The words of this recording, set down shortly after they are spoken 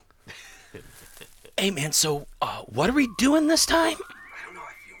Hey, man, so, what are we doing this time? I don't know.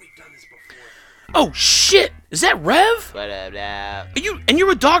 I feel we've done this before. Oh, shit! Is that Rev? Ba-da-da. You're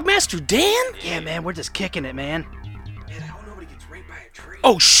with Dogmaster Dan? Yeah, man, we're just kicking it, man. Man, I hope nobody gets raped by a tree.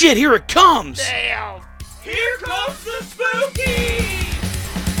 Oh, shit, here it comes! Damn! Here comes the spooky!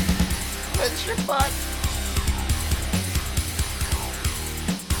 What's your butt?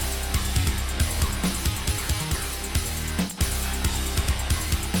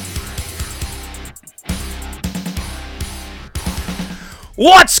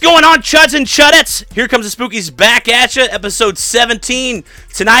 What's going on, chuds and chudettes? Here comes the Spookies back at you, episode 17.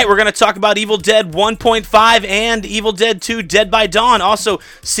 Tonight we're going to talk about Evil Dead 1.5 and Evil Dead 2 Dead by Dawn. Also,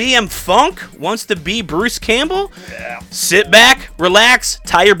 CM Funk wants to be Bruce Campbell. Yeah. Sit back, relax,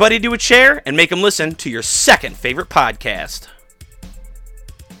 tie your buddy to a chair, and make him listen to your second favorite podcast.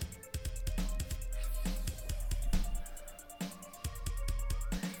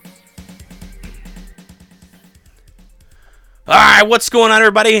 Alright, what's going on,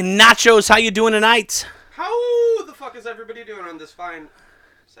 everybody? Nachos, how you doing tonight? How the fuck is everybody doing on this fine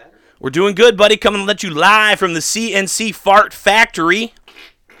Saturday? We're doing good, buddy. Coming to let you live from the CNC Fart Factory.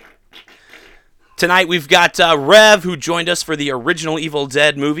 Tonight we've got Rev, who joined us for the original Evil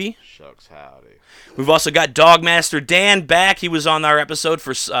Dead movie. Shucks, howdy. We've also got Dogmaster Dan back. He was on our episode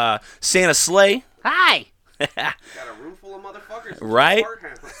for Santa Sleigh. Hi! Got a room full of motherfuckers. Right?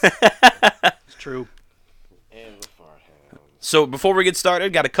 It's true. And the fart hound. So before we get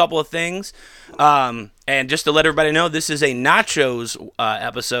started, got a couple of things. And just to let everybody know, this is a Nachos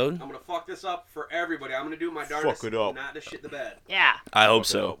episode. I'm gonna fuck this up for everybody. I'm gonna do my darndest Fuck it up. not to shit the bed. Yeah. I hope Fuck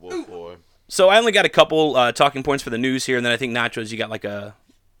it so. up, wolf boy. So I only got a couple talking points for the news here, and then I think Nachos, you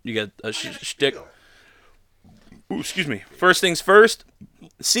got a shtick. Ooh, excuse me. First things first,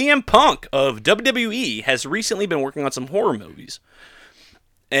 CM Punk of WWE has recently been working on some horror movies.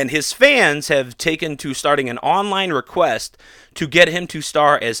 And his fans have taken to starting an online request to get him to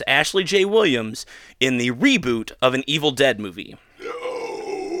star as Ashley J. Williams in the reboot of an Evil Dead movie.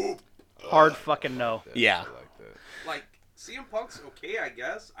 Hard fucking no. Yeah. I like that. Like, CM Punk's okay, I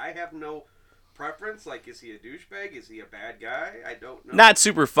guess. I have no preference. Like, is he a douchebag? Is he a bad guy? I don't know. Not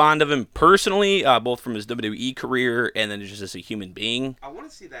super fond of him personally, both from his WWE career and then just as a human being. I want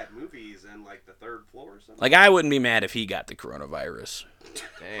to see that movie. He's in, like, the third floor or something. Like, I wouldn't be mad if he got the coronavirus.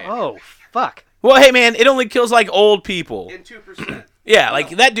 Damn. Oh, fuck. Well, hey, man, it only kills, like, old people. In 2%. Yeah, like,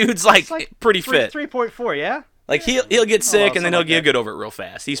 that dude's, like, It's like pretty fit. 3.4, yeah? Like, he'll get sick, and then he'll something like get over it real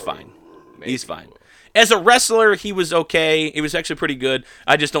fast. He's fine. Maybe He's fine. he will. As a wrestler, he was okay. He was actually pretty good.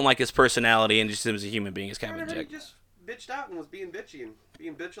 I just don't like his personality, and just him as a human being is kind of a He dick. just bitched out and was being bitchy and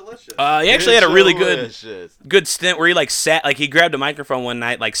being bitchalicious. He actually had a really Delicious. good stint where he, like, he grabbed a microphone one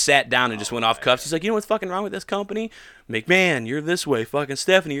night, like, sat down and just went off cuffs. He's like, you know what's fucking wrong with this company? McMahon, you're this way. Fucking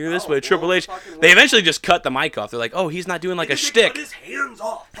Stephanie, you're this way. well, Triple H. fucking They well. eventually just cut the mic off. They're like, oh, he's not doing, like, a He just shtick. Cut his hands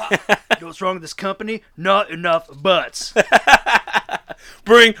off. You know what's wrong with this company? Not enough butts.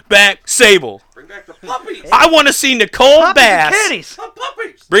 Bring back Sable. Bring back the puppies. I want to see Nicole Puppies and Bass. kitties. The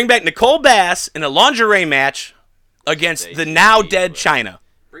puppies. Bring back Nicole Bass in a lingerie match against the now dead China.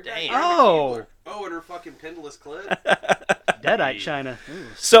 Bring back Damn. Brenda Oh. Keebler. Oh, and her fucking pendulous clit. Deadite China. Ooh.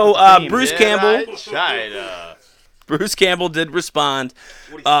 So Damn. Bruce Yeah, Campbell, right, China. Bruce Campbell did respond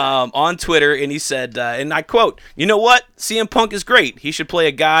What'd he say? on Twitter, and he said, and I quote, "You know what? CM Punk is great. He should play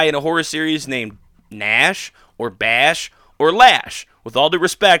a guy in a horror series named Nash or Bash or Lash. With all due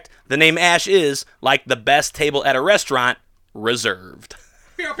respect, the name Ash is, like the best table at a restaurant, reserved."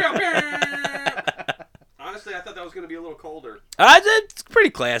 Pew, pew, pew. Honestly, I thought that was going to be a little colder. It's pretty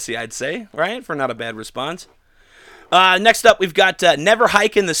classy, I'd say, right? For not a bad response. Next up, we've got Never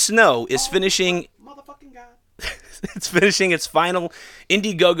Hike in the Snow is finishing. Motherfucking God. It's finishing its final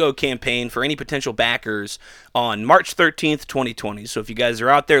Indiegogo campaign for any potential backers on March 13th, 2020. So if you guys are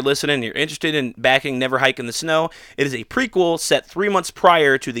out there listening and you're interested in backing Never Hike in the Snow, it is a prequel set 3 months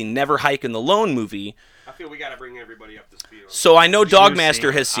prior to the Never Hike in the Lone movie. I feel we got to bring everybody up to speed on So I know Juicy.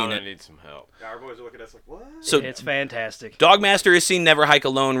 Dogmaster has I'm seen gonna it. need some help. it. Our boys are looking at us like, what? So It's fantastic. Dogmaster has seen Never Hike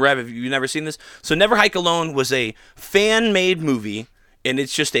Alone. Rev, have you never seen this? So Never Hike Alone was a fan-made movie, and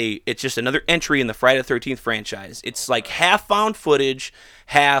it's just another entry in the Friday the 13th franchise. It's like half found footage,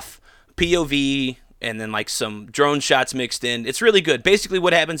 half POV, and then like some drone shots mixed in. It's really good. Basically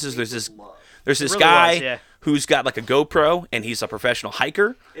what happens is there's this really guy was, yeah. who's got like a GoPro, and he's a professional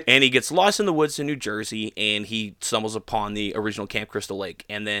hiker, and he gets lost in the woods in New Jersey, and he stumbles upon the original Camp Crystal Lake.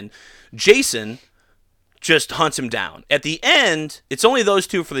 And then Jason just hunts him down. At the end, it's only those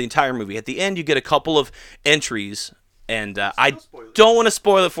two for the entire movie. At the end, you get a couple of entries and I spoil it. don't want to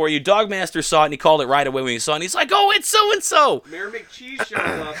spoil it for you. Dogmaster saw it, and he called it right away when he saw it, and he's like, oh, it's so-and-so. Mayor McCheese shows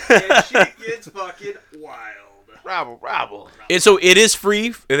up, and she gets fucking wild. Rabble. And so it is free.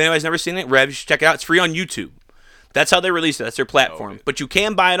 If anybody's never seen it, Rev, you should check it out. It's free on YouTube. That's how they release it. That's their platform. Okay. But you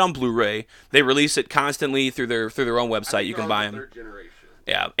can buy it on Blu-ray. They release it constantly through their own website. You can buy them. Third generation.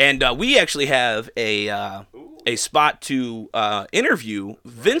 Yeah, and we actually have a spot to interview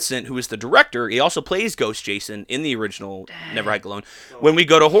Vincent, who is the director. He also plays Ghost Jason in the original Never Hike Alone. When we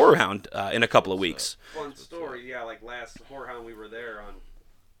go to Horror Hound in a couple of weeks. Fun story, yeah. Like last Horror Hound, we were there on,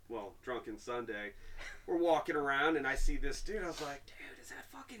 Drunken Sunday. We're walking around, and I see this dude. I was like, dude, is that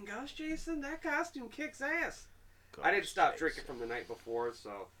fucking Ghost Jason? That costume kicks ass. I didn't stop drinking from the night before,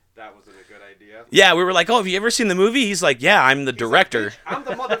 so that wasn't a good idea. Yeah, we were like, oh, have you ever seen the movie? He's like, yeah, I'm the director. He's like,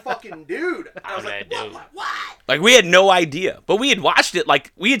 "Bitch, I'm the motherfucking dude. I was like, that dude. what? Like, we had no idea. But we had watched it,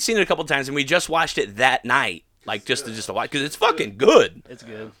 like, we had seen it a couple times, and we just watched it that night. Like, just to watch, because it's fucking good. It's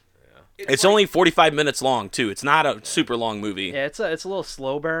good. It's like- only 45 minutes long, too. It's not a super long movie. Yeah, it's a little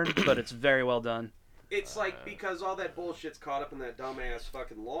slow burn, but it's very well done. It's like because all that bullshit's caught up in that dumbass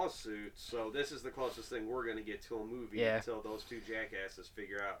fucking lawsuit, so this is the closest thing we're gonna get to a movie Yeah. until those two jackasses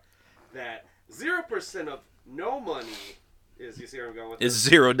figure out that 0% of no money is. You see where I'm going with Is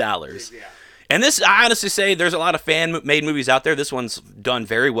this? $0. Yeah. And this, I honestly say, there's a lot of fan-made movies out there. This one's done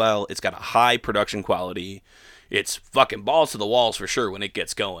very well. It's got a high production quality. It's fucking balls to the walls for sure when it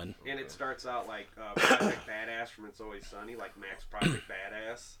gets going. And it starts out like Project Badass from It's Always Sunny, like Max Project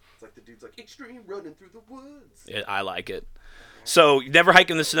Badass. It's like the dude's like extreme running through the woods. I like it. So, Never Hike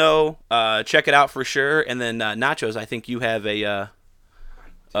in the Snow. Check it out for sure. And then Nachos, I think you have a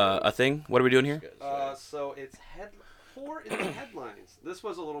thing. What are we doing here? So it's four in the headlines. This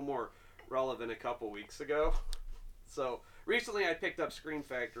was a little more relevant a couple weeks ago. So recently I picked up Screen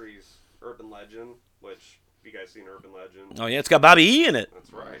Factory's Urban Legend, which you guys seen Urban Legend? Oh, yeah, it's got Bobby E in it.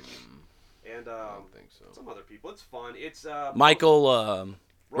 That's right. And I don't think so. some other people. It's fun. It's Michael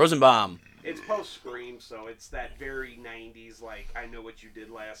Rosenbaum. It's post Scream, so it's that very 90s, like I Know What You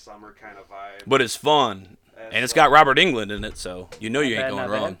Did Last Summer kind of vibe. But it's fun. As, And it's got Robert Englund in it, so you know you Not ain't bad, going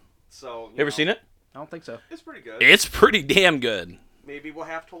not wrong. bad. So You ever seen it? I don't think so. It's pretty good. It's pretty damn good. Maybe we'll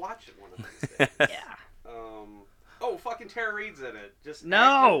have to watch it one of these days. Yeah. Oh, fucking Tara Reid's in it. Just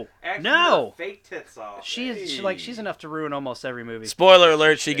No! acting No! her fake tits off. She's enough to ruin almost every movie. Spoiler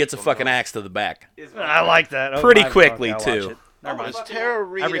alert, she gets a fucking axe to the back. Is I like that. Oh, Pretty my- quickly, okay, I'll too. watch it. Never mind. fuck. Does Tara I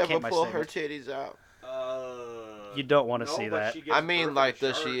Reid ever recant my pull her statement. titties out? You don't want to no, see but that. she gets I mean, perfect like,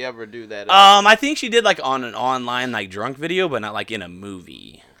 does sharp. she ever do that? I think she did like on an online like drunk video, but not like in a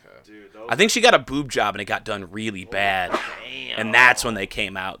movie. Dude, those I think she got a boob job and it got done really bad, and that's when they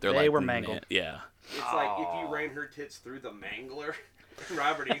came out. They're They like, were "Man," mangled. Yeah, It's like if you ran her tits through the mangler.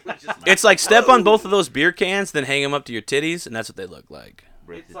 Robert Englund just. it's like step on both of those beer cans, then hang them up to your titties, and that's what they look like.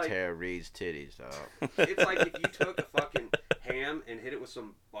 Rip It's the like- Tara Reid's titties, dog. It's like if you took a fucking ham and hit it with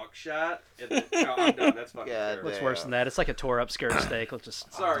some buckshot. And then, no, I'm done. That's fucking God terrible. What's worse than that? It's like a tore up skirt steak. Let's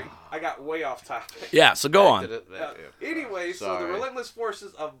just. Sorry, I got way off topic. Yeah, so go on. Anyway, so the Sorry. relentless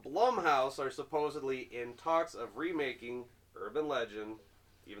forces of Blumhouse are supposedly in talks of remaking Urban Legend,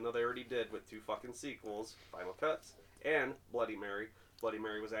 even though they already did with 2 fucking sequels, Final Cuts and Bloody Mary. Bloody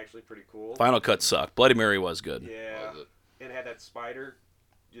Mary was actually pretty cool. Final Cut sucked. Bloody Mary was good. Yeah, Was it? it had that spider.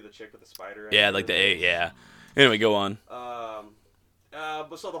 Do the chick with the spider? Yeah, like the A. Yeah. Anyway, go on.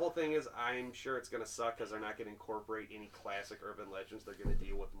 But so the whole thing is, I'm sure it's gonna suck because they're not gonna incorporate any classic urban legends. They're gonna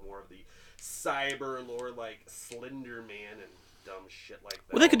deal with more of the cyber lore, like Slender Man and dumb shit like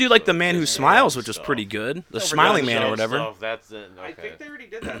that. Well, they could do like the Man Who Yeah, Smiles, which was stuff. pretty good. The Over Smiling the Man or show whatever. Stuff, that's it. I Okay. think they already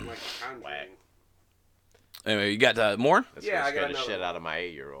did that in like The Conjuring. Anyway, you got more? That's Yeah, gonna I got scare the another shit one. out of my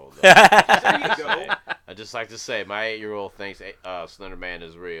 8-year-old. There you go. I just like to say, my 8-year-old thinks Slender Man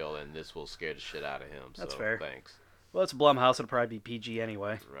is real, and this will scare the shit out of him. That's so, fair. Thanks. Well, it's Blumhouse. It'll probably be PG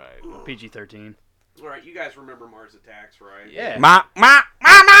anyway. Right. PG-13. All right, you guys remember Mars Attacks, right? Yeah. Ma.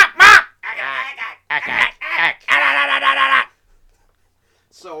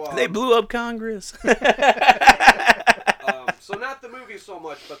 So They blew up Congress. so not the movie so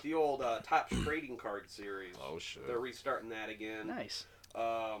much, but the old Topps trading card series. Oh, shit. They're restarting that again. Nice.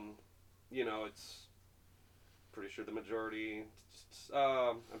 You know, it's pretty sure the majority.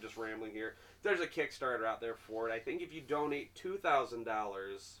 I'm just rambling here. There's a Kickstarter out there for it. I think if you donate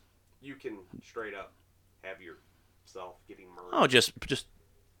 $2,000, you can straight up have yourself getting murdered. Oh, just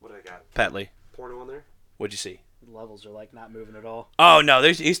What do I got? Patly. Porno on there? What'd you see? The levels are like not moving at all. Oh no,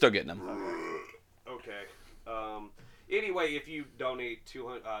 he's still getting them. Okay. Anyway, if you donate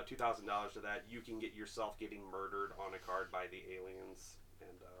 $2,000 to that, you can get yourself getting murdered on a card by the aliens.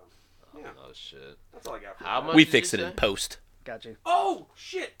 And Yeah, Oh shit. that's all I got for How that. much We did fix you it say? in post. Got you. Oh,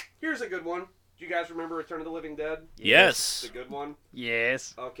 shit! Here's a good one. Do you guys remember Return of the Living Dead? Yes. The good one?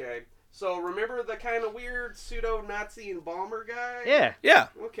 Yes. Okay. So, remember the kind of weird pseudo-Nazi embalmer guy? Yeah. Yeah.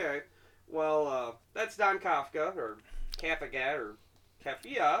 Okay. Well, that's Don Kafka, or Kafka, or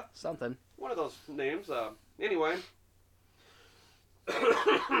Kafia. Something. One of those names. Anyway.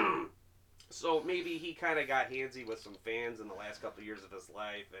 So maybe he kind of got handsy with some fans in the last couple of years of his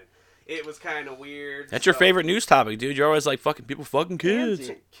life, and it was kind of weird. That's your so- favorite news topic, dude. You're always like fucking people fucking kids.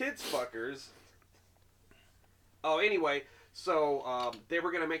 Handsy. Kids fuckers. Oh, anyway, so they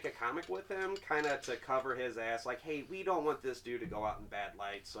were gonna make a comic with him, kind of to cover his ass. Like, hey, we don't want this dude to go out in bad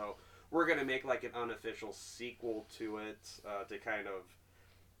light, so we're gonna make like an unofficial sequel to it to kind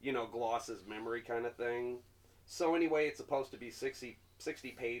of, gloss his memory, kind of thing. So anyway, it's supposed to be 60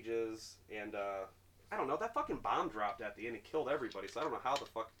 pages, and I don't know. That fucking bomb dropped at the end and killed everybody. So I don't know how the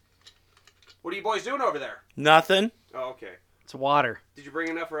fuck. What are you boys doing over there? Nothing. Oh, okay. It's water. Did you bring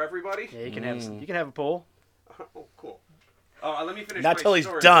enough for everybody? Yeah, you can have a pool. Oh, cool. Oh, let me finish Not my till he's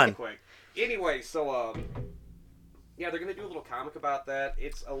story done. real quick. Anyway, so yeah, they're gonna do a little comic about that.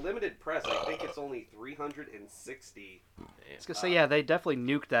 It's a limited press. I think it's only 360. I was gonna say, yeah, they definitely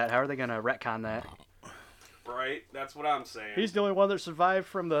nuked that. How are they gonna retcon that? Right? That's what I'm saying. He's the only one that survived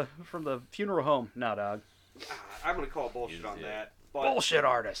from the funeral home. No, dog. I'm gonna call bullshit on Yeah. that. But, Bullshit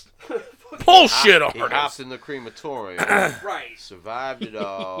artist. Bullshit He artist. hopped in the crematorium, Right. survived it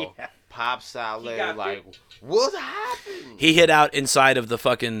all. Yeah. Pops out He later got like, what happened? He hid out inside of the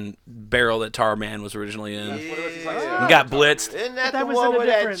fucking barrel that Tar Man was originally in. That's what it was. He's like, Yeah. And got blitzed. Isn't that But that the was one in a where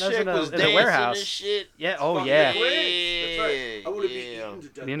that different- that was chick in a- was in a dancing warehouse. and shit? Yeah. Oh Fucking yeah. Quigs. That's right. I want to be Yeah. eaten to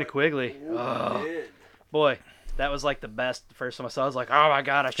death. Nina by Quigley. old Oh. men. Boy, that was like the best. The first time I saw it, I was like, oh my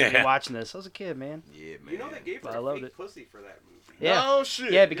god, I should be Yeah. watching this. I was a kid, man. Yeah, man. You know they gave her I a loved fake it. pussy for that movie. Yeah. Oh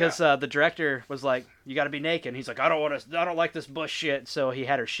shit. Yeah, because the director was like, "You got to be naked." He's like, "I don't like this bush shit." So he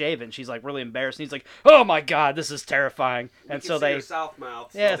had her shaven. She's like really embarrassed. And he's like, "Oh my god, this is terrifying." We And can so see her they, south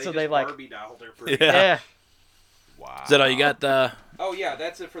mouth. Yeah, so so they they, just like- Barbie dolled her for Yeah. yeah, Wow. Is that all you got? Oh yeah,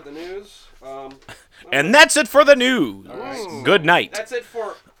 that's it for the news. And that's it for the news. right. Good night. That's it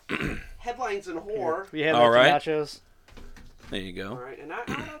for headlines and horror. we had All like right. the nachos. All There you go. right, and I want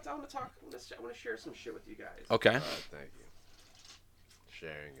to talk. I want to share some shit with you guys. Okay. Thank you.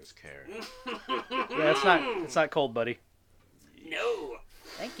 Sharing is caring. Yeah, it's not cold, buddy. No,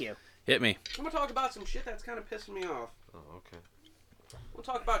 Thank you. Hit me. I'm gonna talk about some shit that's kind of pissing me off. Oh, okay. We'll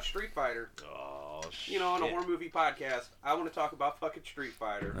talk about Street Fighter. Oh shit. You know, on a horror movie podcast, I want to talk about fucking Street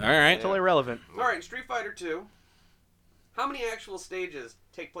Fighter. All right. Totally relevant. All right, Street Fighter 2. How many actual stages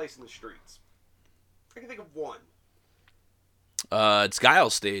take place in the streets? I can think of one. It's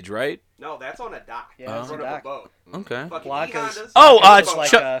Guile's stage, right? No, that's on a dock. Yeah, in it's a front of dock. a boat. Okay. Fucking Blanca's- E-Hondas. Oh, It's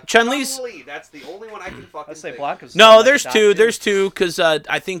like, Chun-Li's. Chun-Li, that's the only one I can fucking Let's say think. Blanca's. No, like there's the two. doc, too. There's two, because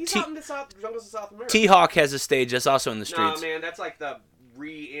I think He's out in the jungles of South America. T-Hawk has a stage that's also in the Nah, streets. man, that's like the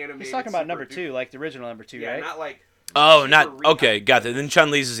reanimated. He's talking about super number duper- 2, like the original number 2, Yeah, right? not like. Oh, super not rehab. okay. Got that. Then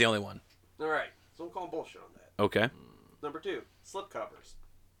Chun-Li's is the only one. All right, so I'm calling bullshit on that. Okay. Number 2, slip covers.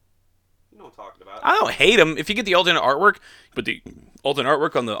 You know what I'm talking about. I don't hate them. If you get the alternate artwork, put the alternate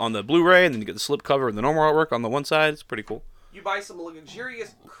artwork on the Blu-ray, and then you get the slip cover and the normal artwork on the one side. It's pretty cool. You buy some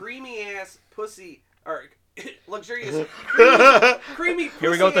luxurious, creamy ass pussy, or luxurious, creamy pussy.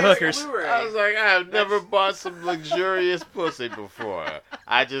 Here we go with the hookers. Blu-ray. I was like, I've never bought some luxurious pussy before.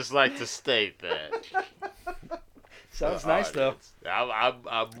 I just like to state that. Sounds nice though. I'm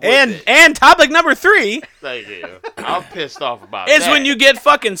with it. And topic number 3 Thank you. I'm pissed off about is that. when you get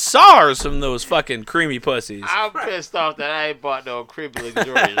fucking SARS from those fucking creamy pussies. I'm pissed off that I ain't bought no creepy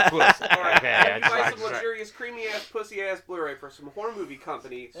luxurious pussy. All right, Okay, I you just buy like some to- luxurious, creamy ass, pussy ass Blu-ray for some horror movie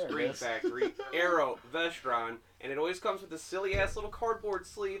company, There it Screen is. Factory, Arrow, Vestron, and it always comes with a silly ass little cardboard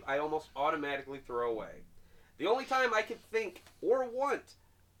sleeve I almost automatically throw away. The only time I could think or want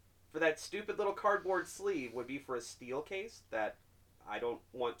for that stupid little cardboard sleeve would be for a steel case that I don't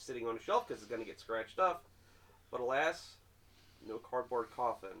want sitting on a shelf because it's going to get scratched up. But alas, no cardboard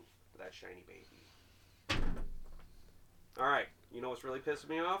coffin for that shiny baby. Alright, you know what's really pissing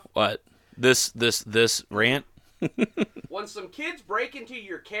me off? What? This rant? When some kids break into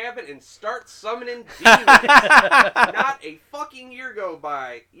your cabin and start summoning demons. Not a fucking year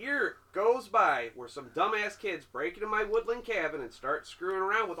goes by where some dumbass kids break into my woodland cabin and start screwing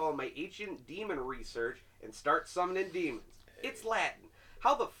around with all my ancient demon research and start summoning demons. It's Latin.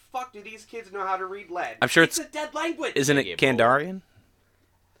 How the fuck do these kids know how to read Latin? I'm sure it's a dead language. Isn't it Yeah, boy. Kandarian?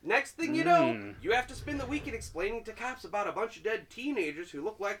 Next thing you know, you have to spend the weekend explaining to cops about a bunch of dead teenagers who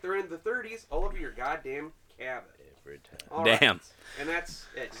look like they're in their 30s all over your goddamn cabin. Every time. All Damn. right. And that's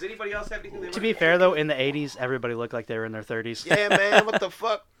it. Does anybody else have anything they To want be fair, though, in the 80s, everybody looked like they were in their 30s. Yeah, man. What the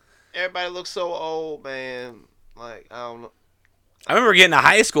fuck? Everybody looks so old, man. Like, I don't know. I remember getting to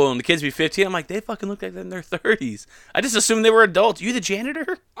high school and the kids be 15. I'm like, they fucking look like they're in their 30s. I just assumed they were adults. You the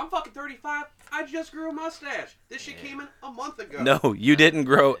janitor? I'm fucking 35. I just grew a mustache. This shit came in a month ago. No, you didn't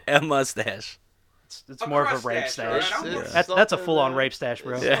grow a mustache. It's A more of a crust rape stash, stash. alright? It's That's a something, full-on man. rape stash,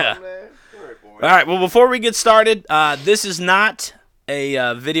 bro. It's Yeah. something, man. All right, boy. All right, well, before we get started, this is not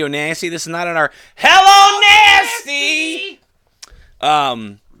a video nasty. This is not in our Hello Nasty.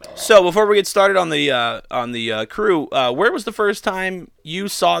 So before we get started on the crew, where was the first time you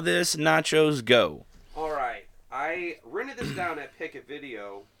saw this Nachos go? All right. I rented this down at Picket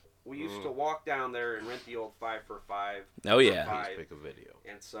Video. We used to walk down there and rent the old 5 for 5. Oh, yeah. for Please $5. pick a video.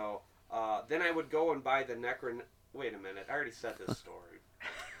 And so then I would go and buy the Necron. Wait a minute. I already said this story.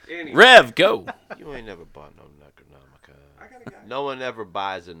 Anyway, Rev, go. You ain't never bought no Necronomicon. I got a guy. No one ever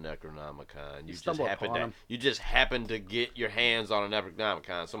buys a Necronomicon. You just happen to get your hands on a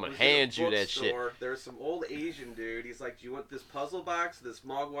Necronomicon. Someone I was in a hands you that shit. bookstore. There's some old Asian dude. He's like, "Do you want this puzzle box, this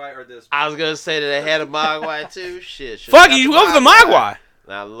Mogwai, or this?" I was gonna say that they had a Mogwai too. Shit. should've Fuck got you, go for the Mogwai.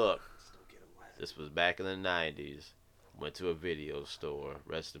 Now look, Don't get him wet. this was back in the '90s. Went to a video store.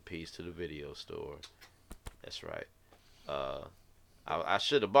 Rest in peace to the video store. That's right. I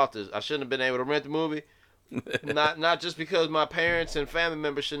should have bought this. I shouldn't have been able to rent the movie. not just because my parents and family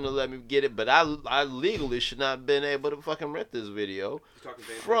members shouldn't have let me get it, but I legally should not have been able to fucking rent this video. You talking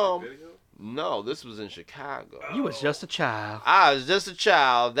Fantastic From- Video? No, this was in Chicago. You was just a child. I was just a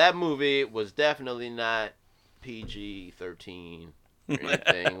child. That movie was definitely not PG-13 or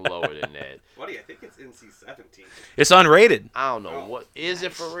anything lower than that. Buddy, I think it's NC-17. It's unrated. I don't know. What is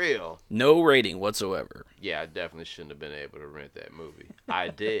it for real? No rating whatsoever. Yeah, I definitely shouldn't have been able to rent that movie. I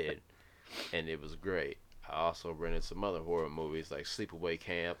did, and it was great. I also rented some other horror movies like Sleepaway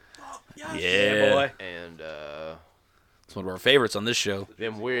Camp Yeah. boy. and It's one of our favorites on this show.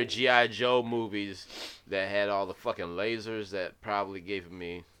 them weird G.I. Joe movies that had all the fucking lasers that probably gave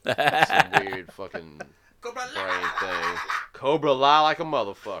me some weird fucking brain thing. Cobra La like a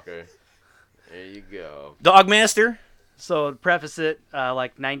motherfucker. There you go. Dogmaster. So to preface it,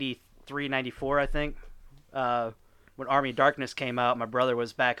 like 93, 94, I think, when Army of Darkness came out, my brother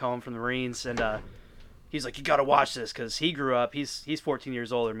was back home from the Marines, and he's like, "You gotta watch this," because he grew up. He's 14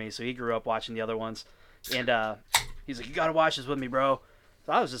 years older than me, so he grew up watching the other ones, and he's like, "You gotta watch this with me, bro."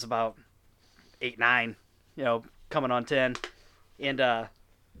 So I was just about 8, 9, coming on 10, and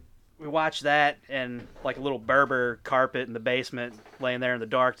we watched that, and like a little Berber carpet in the basement, laying there in the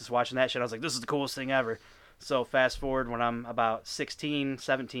dark, just watching that shit. I was like, "This is the coolest thing ever." So fast forward when I'm about 16,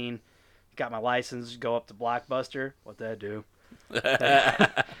 17, got my license, go up to Blockbuster. What that do?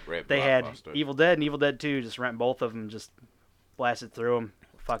 Red They had Blockbuster. Evil Dead and Evil Dead 2, just rent both of them, just blasted through them.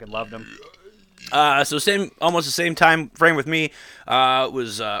 Fucking loved them. So almost the same time frame with me. It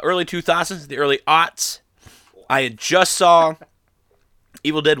was early 2000s, the early aughts. I had just saw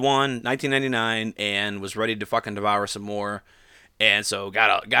Evil Dead 1, 1999, and was ready to fucking devour some more. And so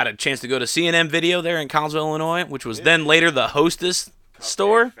got a chance to go to C&M Video there in Collinsville, Illinois, which was then later the Hostess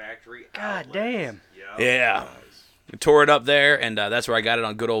store. Factory God outlets. damn. Yep. Yeah. We tore it up there, and that's where I got it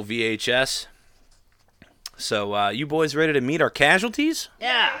on good old VHS. So you boys ready to meet our casualties?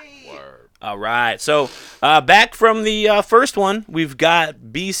 Yeah. Word. All right. So back from the first one, we've got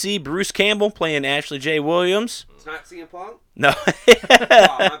BC Bruce Campbell playing Ashley J. Williams. It's not CM Punk? No. Oh,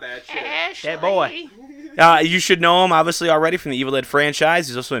 my bad. Shit. That boy. You should know him, obviously, already from the Evil Dead franchise.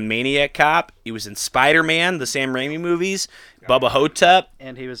 He's also in Maniac Cop. He was in Spider-Man, the Sam Raimi movies. Bubba Hotep.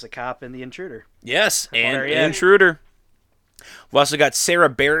 And he was a cop in The Intruder. Yes, and There he is. Intruder. We've also got Sarah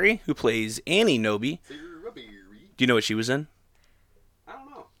Berry, who plays Annie Noby. Do you know what she was in? I don't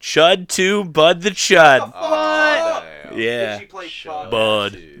know. Chud 2, Bud the Chud. Oh, damn. Yeah. Did she play Shut Chud?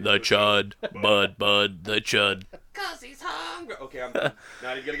 Bud Dude. the Chud. Bud the Chud. Cause he's hungry. Okay, I'm done.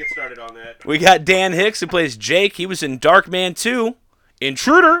 Not even gonna get started on that. We got Dan Hicks, who plays Jake. He was in Darkman 2,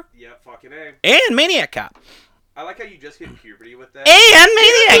 Intruder, Yeah, fucking A. and Maniac Cop. I like how you just hit puberty with that. And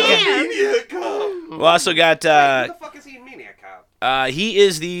Maniac Cop. Maniac Cop. We also got, Who the fuck is he in Maniac Cop? he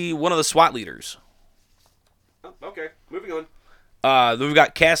is one of the SWAT leaders. Oh, okay, moving on. Then we've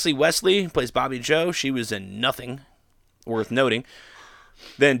got Cassie Wesley, who plays Bobby Joe. She was in Nothing, worth noting.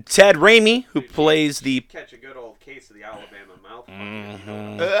 Then Ted Raimi, who plays the... Catch a good old case of the Alabama mouth.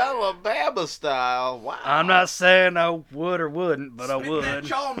 Alabama style. Wow. I'm not saying I would or wouldn't, but I Spit that would.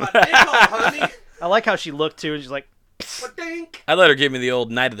 jaw on my dick hole, honey. I like how she looked too, and she's like, Dink. I let her give me the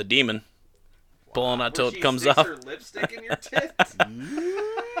old Night of the Demon. Pulling out till Where it she comes sticks off. her lipstick in your tits.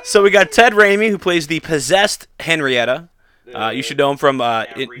 So we got Ted Raimi, who plays the possessed Henrietta. You should know him from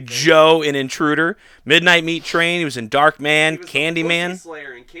Everything. Joe in Intruder, Midnight Meat Train. He was in Dark Man, He was the Candyman. Pussy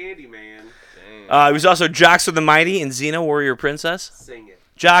Slayer in Candyman. He was also Joxer the Mighty in Xena Warrior Princess. Sing it.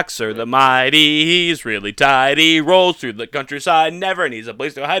 Joxer the Mighty, he's really tidy, rolls through the countryside, never needs a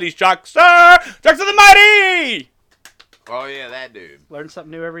place to hide. He's Joxer! Joxer the Mighty! Oh yeah, that dude. Learn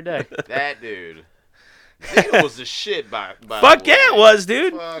something new every day. That dude. Xena was the shit by Fuck the way. yeah, it was,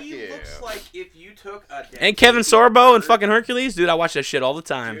 dude. Fuck He yeah. looks like if you took a And Kevin Sorbo and fucking Hercules, dude, I watch that shit all the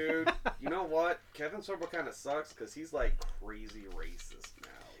time. Dude, you know what? Kevin Sorbo kind of sucks because he's like crazy racist now.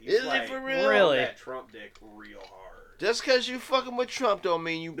 He's Is he like, for real? Really? That Trump dick real hard. Just because you fucking with Trump don't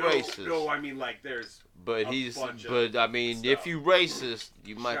mean you racist. No, I mean like there's. But a he's, bunch of but I mean, stuff. if you racist,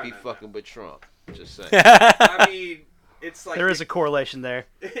 you might be Shut up. fucking with Trump. Just saying. I mean, it's like There is a correlation there.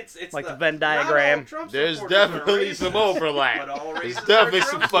 it's like the Venn not all diagram. Trump There's supporters are definitely racist, some overlap. but all There's racists definitely are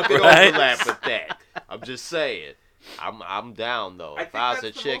some Trump fucking Right. overlap with that. I'm just saying. I'm down though. I If think I was a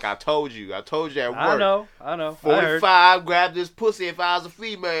that's the chick, most- I told you at work. I know. I heard. 45, grab this pussy if I was a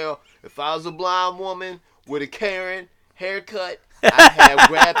female. If I was a blonde woman with a Karen haircut, I'd have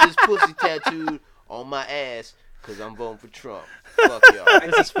grabbed this pussy tattooed on my ass because I'm voting for Trump. Fuck y'all.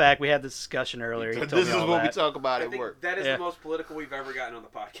 This is fact. We had this discussion earlier. He told This me is all what we that. talk about I at think work. that is Yeah. the most political we've ever gotten on the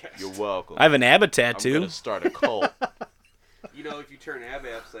podcast. You're welcome. I have an ABBA I'm tattoo. gonna start a cult. You know, if you turn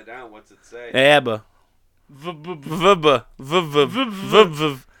ABBA upside down, what's it say? ABBA. VBBA.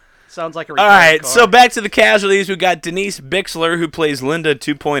 VBBA. Sounds like a. All right, car. so back to the casualties. We got Denise Bixler, who plays Linda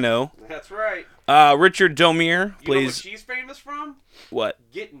 2.0. That's right. Richard Domire You know what plays she's famous from? what?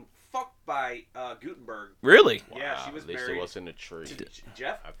 Getting fucked by Gutenberg. Really? Yeah, she Wow, was at least married it wasn't a tree. to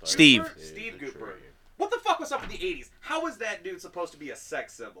Jeff? I thought Steve. it was Steve a Gutenberg. tree. What the fuck was up in the 80s? How was that dude supposed to be a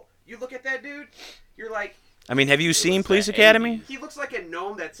sex symbol? You look at that dude, you're like, I mean, have you seen was Police the Academy? 80s. he looks like a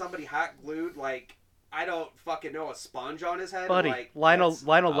gnome that somebody hot glued, like, I don't fucking know, a sponge on his head. buddy, like, Lionel that's-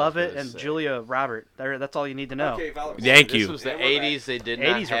 I was Lovett gonna and say. Julia Robert. That's all you need to know. Okay, Val- Thank This you. was the And we're back. 80s. They did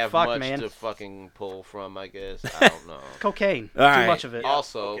not 80s were have fucked, much man. to fucking pull from, I guess. I don't know. Cocaine. All Too right. much of it.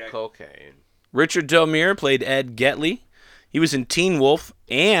 Also, okay. cocaine. Richard Domire played Ed Getley. He was in Teen Wolf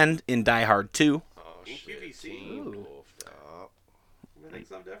and in Die Hard 2. Oh, In shit. QVC. Teen Ooh. Wolf, dog. I think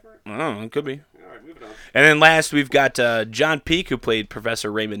something different. I don't know, it could be. All right, moving on. And then last, we've got John Peake, who played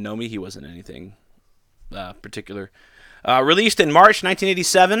Professor Raymond Nomi. He wasn't anything particular. Released in March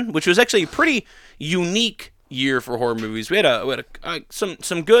 1987, which was actually a pretty unique year for horror movies. We had some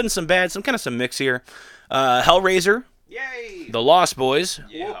good and some bad, some mix here. Hellraiser, Yay! The Lost Boys,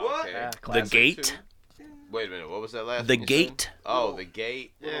 Yeah, What? okay. Yeah, The classic. Gate, Wait a minute, what was that last The one you Gate. said? Oh, The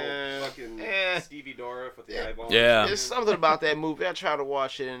Gate. Little Yeah. fucking Eh. Stevie Dorff with the Yeah. eyeball. Yeah. There's something about that movie. I try to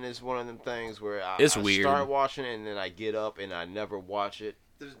watch it, and it's one of them things where I Weird. start watching it, and then I get up, and I never watch it.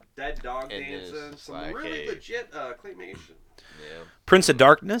 There's dead dog And then it's dancing. just Some like, really hey. legit claymation. Yeah. Prince of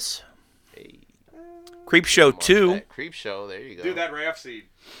Darkness, Hey. Creep Show Watch 2, that. Creep Show. There you go. Dude, that raft seed.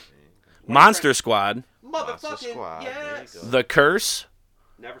 Monster Squad, Monster Motherfucking Squad. There yes. you go. The Curse,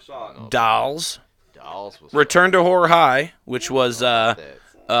 Never saw it. No. Dolls, Dolls was Return to Horror High, which was that.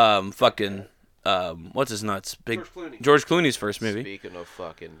 what's his nuts? Big George Clooney. George Clooney's first movie. Speaking of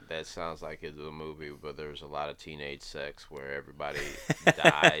fucking, that sounds like it's a movie, but there's a lot of teenage sex where everybody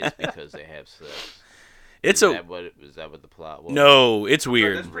dies because they have sex. It's Is that what the plot was? no, it's Bro,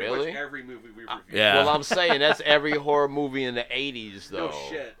 weird. that's pretty Really? much every movie we reviewed. Yeah. Well, I'm saying that's every horror movie in the 80s, though. No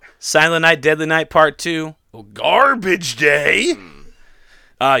shit. Silent Night, Deadly Night Part 2, Garbage Day.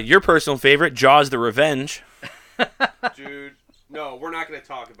 Your personal favorite, Jaws: The Revenge. Dude, no, we're not going to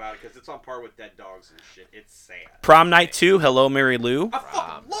talk about it because it's on par with Dead Dogs and shit. It's sad. Prom Night 2, Hello Mary Lou. I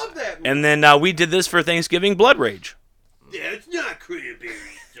fucking love that movie. And then we did this for Thanksgiving, Blood Rage. Yeah, it's not cranberry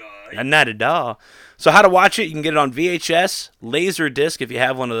sauce. And not at all. So how to watch it? You can get it on VHS, Laserdisc if you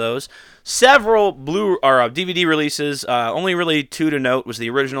have one of those. Several DVD releases. Only really two to note was the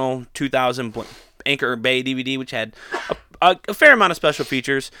original 2000 Anchor Bay DVD, which had a fair amount of special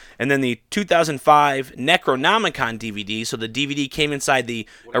features, and then the 2005 Necronomicon DVD. So the DVD came inside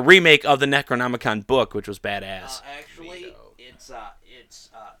a remake of the Necronomicon book, which was badass. Actually, it's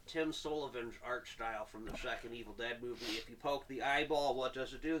Tim Sullivan's art style from the second Evil Dead movie. If you poke the eyeball, what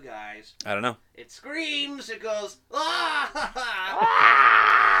does it do, guys? I don't know. It screams. It goes ah!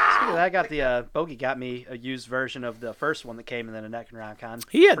 Speaking of that, I got the Bogey got me a used version of the first one that came in the Necronomicon.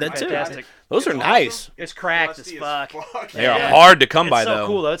 He had Pretty that too. fantastic. Those are It's nice. awesome. It's cracked Rusty as fuck. They are Yeah. hard to come It's by so though.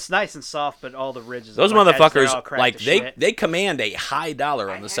 cool though. It's nice and soft, but all the ridges. Those on my edge, they're motherfuckers, all cracked like to they shit. they command a high dollar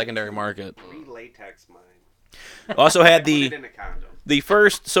on I the had secondary to market. Re-latex mine. Also had Put it the in a condom.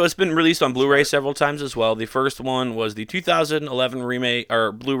 first, so it's been released on Blu-ray several times as well. The first one was the 2011 remake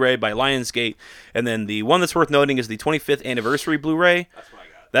or Blu-ray by Lionsgate, and then the one that's worth noting is the 25th anniversary Blu-ray. That's what I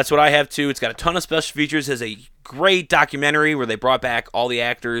got. That's what I have too. It's got a ton of special features. It has a great documentary where they brought back all the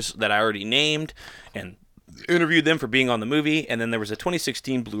actors that I already named and interviewed them for being on the movie. And then there was a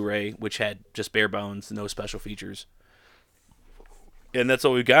 2016 Blu-ray which had just bare bones, no special features. And that's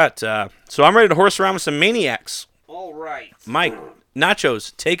all we got. So I'm ready to horse around with some Maniacs. All right. Mike,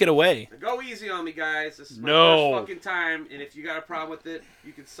 Nachos, take it away. Go easy on me, guys. This is my No. first fucking time, and if you got a problem with it,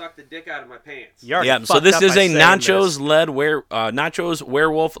 you can suck the dick out of my pants. You already Yeah, so fucked this up is by a saying Nachos this. led Nachos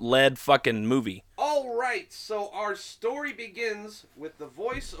werewolf led fucking movie. All right, so our story begins with the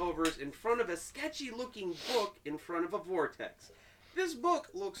voiceovers in front of a sketchy-looking book in front of a vortex. This book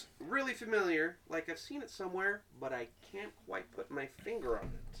looks really familiar, like I've seen it somewhere, but I can't quite put my finger on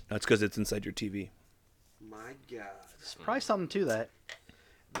it. That's because it's inside your TV. My God. There's probably something to that.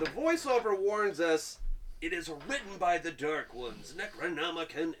 The voiceover warns us, it is written by the Dark Ones,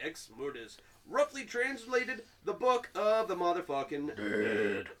 Necronomicon Ex Mortis. Roughly translated, the book of the motherfucking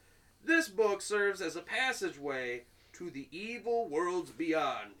dead. This book serves as a passageway to the evil worlds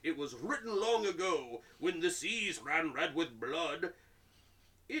beyond. It was written long ago, when the seas ran red with blood.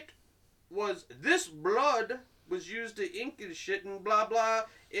 This blood was used to ink and shit and blah blah.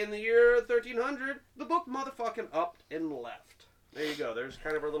 In the year 1300, the book motherfucking upped and left. There you go. There's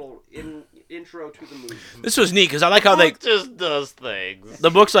kind of our little intro to the movie. This was neat because I like how they Book just does things. the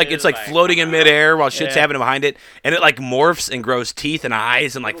book's like it's like floating in midair while shit's Yeah. happening behind it, and it like morphs and grows teeth and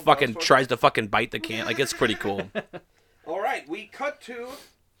eyes and like Little fucking motherfucker. tries to fucking bite the can. Like it's pretty cool. All right, we cut to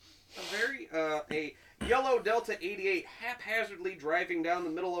a yellow Delta 88 haphazardly driving down the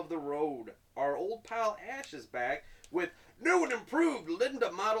middle of the road. Our old pal Ash is back with new and improved Linda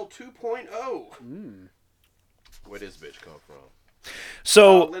Model 2.0. Where this bitch come from?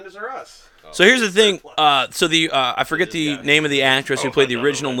 So Linda's are us. so here's the thing. So the I forget the name of the actress who played the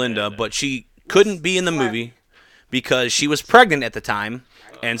original Linda, but she couldn't be in the movie because she was pregnant at the time,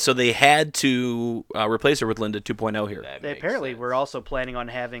 and so they had to replace her with Linda 2.0 here. That They makes apparently sense. were also planning on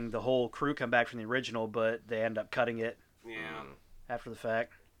having the whole crew come back from the original, but they end up cutting it Yeah. after the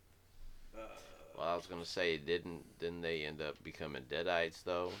fact. Well, I was gonna say, didn't they end up becoming Deadites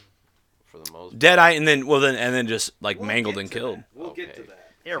though, for the most? Deadeye, and then just like We'll mangled get and to killed. that. We'll get to Okay.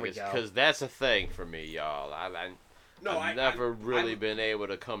 that. There we go. Because that's a thing for me, y'all. No, I've never really been able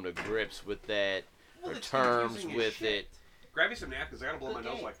to come to grips with that or it's terms confusing as with shit. it. Grab me some napkins. I gotta blow my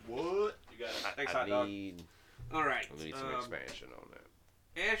nose. Like what? You got it. Thanks, I hot dog. need All right. some expansion on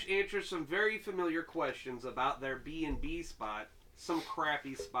that. Ash answers some very familiar questions about their B&B spot, some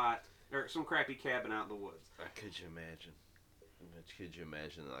crappy spot, or some crappy cabin out in the woods. Could you imagine? Could you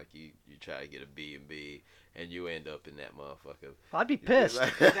imagine, like, you try to get a B&B and you end up in that motherfucker? I'd be pissed.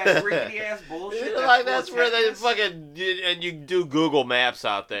 That rickety ass bullshit. Like, that's full where of they tetanus. fucking, and you do Google Maps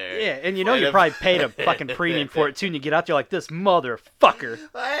out there. Yeah, and you know And you if- probably paid a fucking premium for it too, and you get out there like this motherfucker.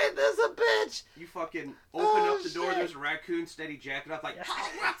 Hey, there's a bitch! You fucking open Oh, up the door, shit. there's a raccoon steady jacking up like, Yeah.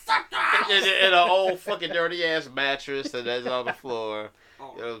 "Oh, what's up, guys?" In an old fucking dirty ass mattress and that's on the floor.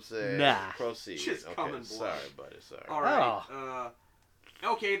 Oh, You know what I'm saying? Nah. Proceed. Shit's Okay, coming blood. sorry, buddy, sorry. all right.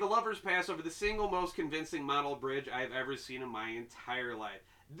 Okay, the lovers pass over the single most convincing model bridge I've ever seen in my entire life.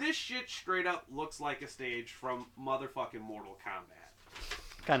 This shit straight up looks like a stage from motherfucking Mortal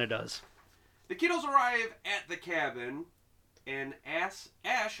Kombat. Kind of does. The kiddos arrive at the cabin, and Ash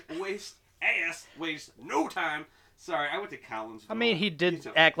wastes no time. Sorry, I went to Collinsville. I mean, he did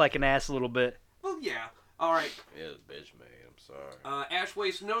You know. act like an ass a little bit. Well, yeah. All right. Yeah, bitch, man. I'm sorry. Ash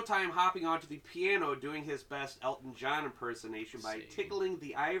wastes no time hopping onto the piano doing his best Elton John impersonation by See. tickling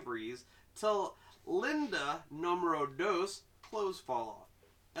the ivories till Linda numero dos clothes fall off.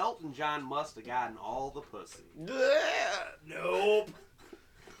 Elton John must have gotten all the pussy. Nope.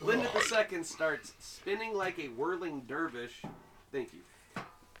 Linda II starts spinning like a whirling dervish. Thank you.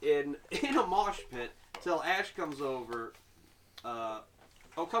 In a mosh pit till Ash comes over.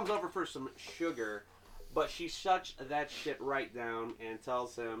 Comes over for some sugar, but she shuts that shit right down and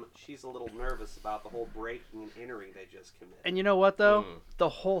tells him she's a little nervous about the whole breaking and entering they just committed. And you know what, though? The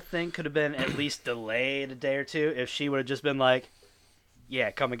whole thing could have been at least delayed a day or two if she would have just been like,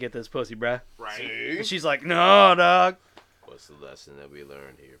 yeah, come and get this pussy, bruh. Right? And she's like, no, dog. What's the lesson that we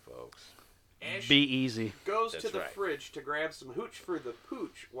learned here, folks? Ash Be easy. goes That's to the right. fridge to grab some hooch for the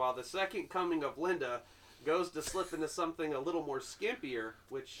pooch, while the second coming of Linda goes to slip into something a little more skimpier,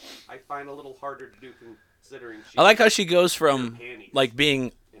 which I find a little harder to do considering she I like how she goes from panties like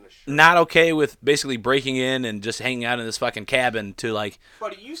being in a not okay with basically breaking in and just hanging out in this fucking cabin to like,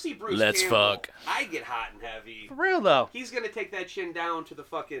 But you see Bruce Let's Campbell, fuck. I get hot and heavy. For real though. He's gonna take that chin down to the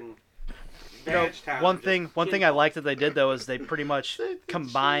fucking You know, badge town. one and thing just I liked that they did though is they pretty much Take the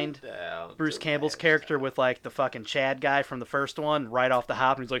combined shit down Bruce to Campbell's Badge character Town. with like the fucking Chad guy from the first one right off the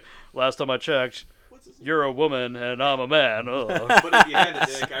hop, and he's like, "Last time I checked, What's his name? you're a woman and I'm a man." Ugh. But if you had a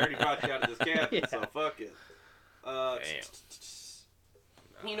dick, I already brought you out of this cabin, Yeah. so fuck it.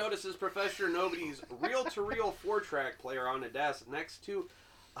 He notices Professor Nobody's reel-to-reel 4-track player on a desk next to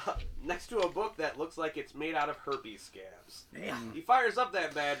a book that looks like it's made out of herpes scabs. He fires up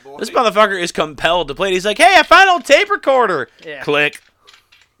that bad boy. this motherfucker is compelled to play it. He's like, hey, I found an old tape recorder. Yeah. Click.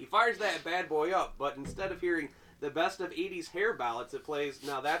 He fires that bad boy up, but instead of hearing the best of 80s hair ballads, it plays,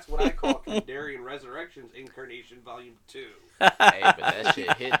 now that's what I call Kandarian Resurrections Incarnation Volume 2. Hey, but that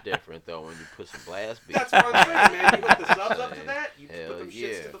shit hit different though when you put some blast beats. That's what I'm saying, man. You hook the subs up to that, you Hell put them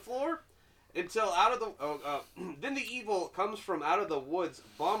shits yeah. to the floor, until out of the... then the evil comes from out of the woods,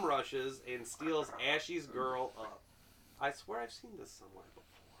 bum rushes, and steals Ashy's girl up. I swear I've seen this somewhere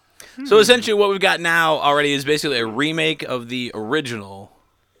before. So essentially what we've got now already is basically a remake of the original,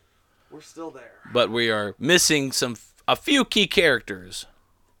 We're still there. but we are missing a few key characters.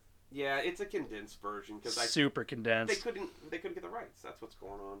 Yeah, it's a condensed version, because Super they condensed. couldn't get the rights. That's what's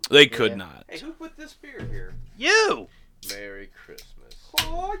going on. They could Yeah. not. Hey, who put this beer here? You. Merry Christmas.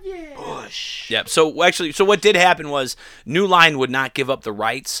 Oh, yeah. Bush. Yep. So what did happen was New Line would not give up the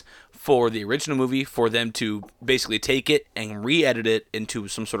rights for the original movie for them to basically take it and re-edit it into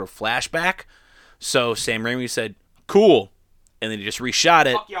some sort of flashback. So Sam Raimi said, "Cool," and then he just reshot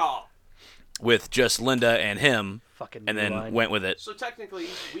it Fuck y'all. with just Linda and him, Fucking and New then Line. went with it. So technically,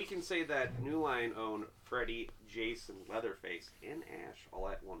 we can say that New Line owned Freddy, Jason, Leatherface, and Ash all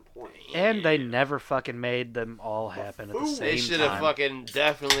at one point. And they never fucking made them all happen at the Ooh. same They should have time. fucking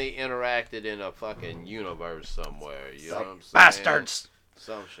definitely interacted in a fucking universe somewhere. You know what I'm saying? Bastards.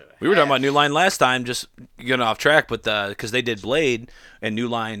 Some shit. We were talking about New Line last time, just getting off track, but because they did Blade, and New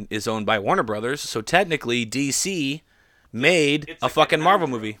Line is owned by Warner Brothers, so technically DC made It's a a fucking Marvel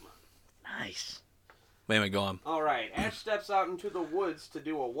conundrum. movie. Nice. Wait a minute, go on. All right, Ash steps out into the woods to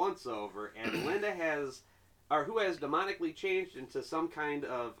do a once-over, and Linda who has demonically changed into some kind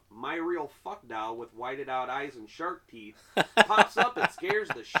of my real fuck doll with whited-out eyes and shark teeth, pops up and scares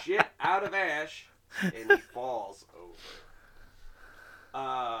the shit out of Ash, and he falls over.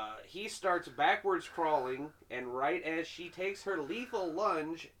 He starts backwards crawling, and right as she takes her lethal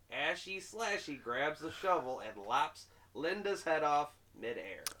lunge, Ashy Slashy grabs the shovel and lops Linda's head off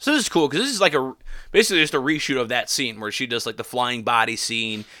midair. So this is cool because this is like basically just a reshoot of that scene where she does like the flying body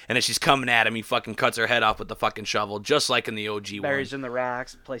scene, and as she's coming at him, he fucking cuts her head off with the fucking shovel, just like in the OG Buries one. in the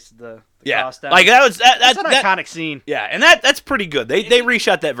rocks, places the Yeah, cross down. like that was That's an that iconic scene. yeah, and that's pretty good. They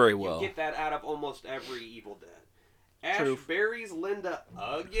reshot that very well. You get that out of almost every Evil Dead. Ash True. buries Linda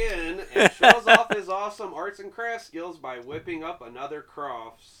again and shows off his awesome arts and crafts skills by whipping up another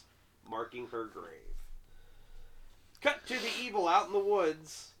cross, marking her grave. Cut to the evil out in the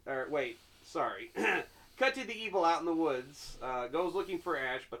woods. Cut to the evil out in the woods. Goes looking for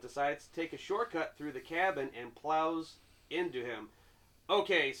Ash, but decides to take a shortcut through the cabin and plows into him.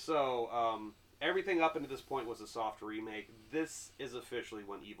 Okay, so everything up until this point was a soft remake. This is officially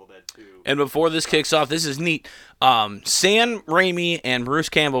when Evil Dead 2. And before this kicks off, this is neat. Sam Raimi and Bruce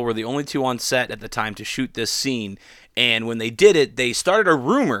Campbell were the only two on set at the time to shoot this scene. And when they did it, they started a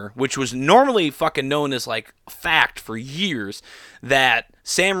rumor, which was normally fucking known as like fact for years, that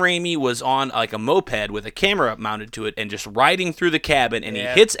Sam Raimi was on like a moped with a camera mounted to it and just riding through the cabin, and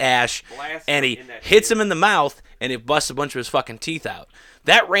Yeah. he hits Ash, Blasts and him he in that hits shit. him in the mouth, and it busts a bunch of his fucking teeth out.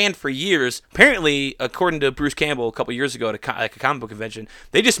 That ran for years. Apparently, according to Bruce Campbell a couple years ago at a comic book convention,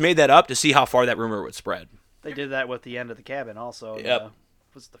 they just made that up to see how far that rumor would spread. They did that with the end of the cabin also. Yep.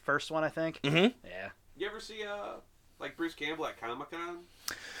 Was it the first one, I think? Mhm. Yeah. You ever see like Bruce Campbell at Comic-Con?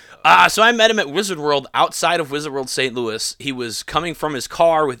 So I met him at Wizard World outside of Wizard World St. Louis. He was coming from his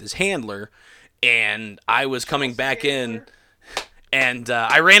car with his handler, and I was coming back in, and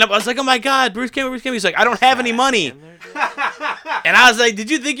I ran up. I was like, "Oh my God, Bruce Campbell, Bruce Campbell." He's like, "I don't have any money," and I was like,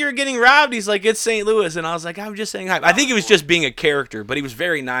 "Did you think you were getting robbed?" He's like, "It's St. Louis," and I was like, "I'm just saying hi." I think he was just being a character, but he was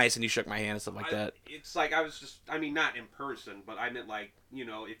very nice, and he shook my hand and stuff like that. It's like I mean, not in person, but I meant like, you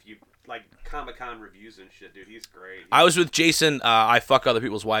know, if you like Comic-Con reviews and shit, dude, he's great. I was with Jason. I fuck other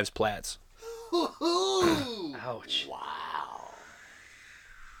people's wives' plats. Ouch. Wow.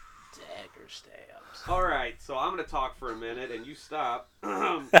 Dagger stabs. All right, so I'm gonna talk for a minute, and you stop.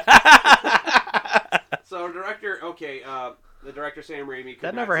 So director, the director Sam Raimi. could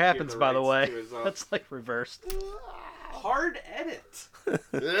That not never secure happens, the by the rights way. to his, That's like reversed. hard edit.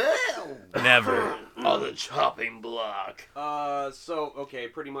 Never. On the chopping block. Okay,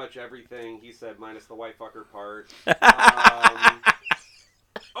 pretty much everything he said minus the white fucker part.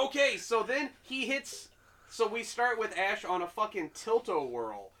 Okay, so then he hits. So we start with Ash on a fucking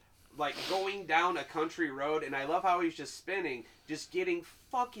tilt-o-whirl, like going down a country road, and I love how he's just spinning, just getting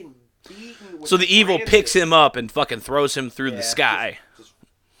fucking beaten with So the evil branches. picks him up and fucking throws him through the sky.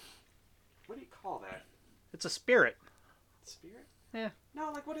 What do you call that? It's a spirit. Spirit? Yeah.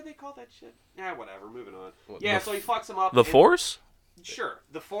 No, like what do they call that shit? Yeah, whatever. Moving on. What, Yeah, the so he fucks him up. The and- Force? Sure,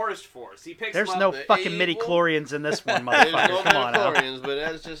 the Forest Force. He picks There's him no up. the fucking evil- midi-chlorians in this one, There's motherfucker. no Come on now. midichlorians, but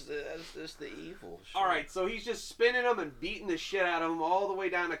that's just the evil. Shit. All right, so he's just spinning him and beating the shit out of him all the way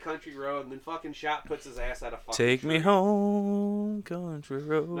down a country road, and then fucking Shot puts his ass at a fucking Take me tree. home, country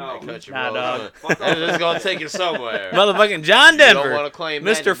road. No. Country Nah, road. dog. Fuck That's off. just gonna take you somewhere. Motherfucking John You don't Denver. want to claim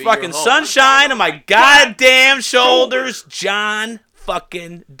that Mr. to be your fucking home. Sunshine on my God goddamn shoulders, John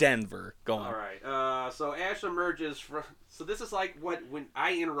fucking Denver. Go on. All right, so Ash emerges from. So this is like when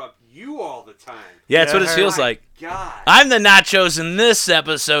I interrupt you all the time. Yeah, that's what it Yeah. feels My like. God. I'm the nachos in this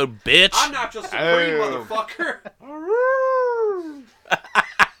episode, bitch. I'm not just supreme, Oh. motherfucker.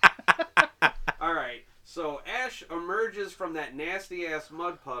 All right, so Ash emerges from that nasty ass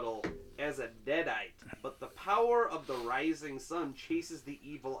mud puddle as a deadite, but the power of the rising sun chases the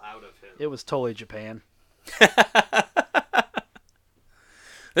evil out of him. It was totally Japan.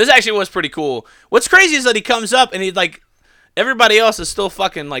 This actually was pretty cool. What's crazy is that he comes up and he like everybody else is still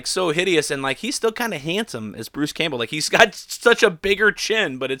fucking like so hideous and like he's still kind of handsome as Bruce Campbell. Like he's got such a bigger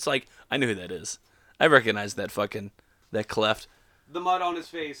chin, but it's like I knew who that is. I recognize that cleft. The mud on his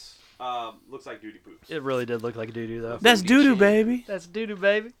face looks like duty poops. It really did look like doo-doo, though. That's doo doo, baby. That's doo-doo,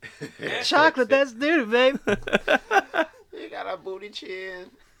 baby. Ash Chocolate, that's doo-doo, baby. You got a booty chin,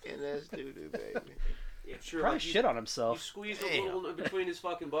 and that's doo-doo, baby. Yeah, sure. Probably like shit on You himself. squeezed a Damn. little between his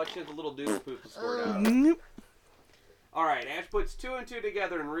fucking butt chins, a little duty poop to squirt out. Nope. All right, Ash puts two and two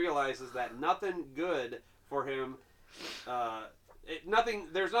together and realizes that nothing good for him.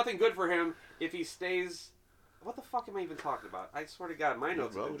 There's nothing good for him if he stays. What the fuck am I even talking about? I swear to God, my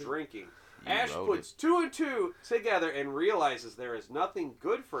notes have been wrote it. drinking. You Ash wrote puts two and two together and realizes there is nothing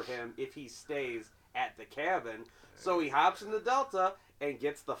good for him if he stays at the cabin. So he hops in the Delta and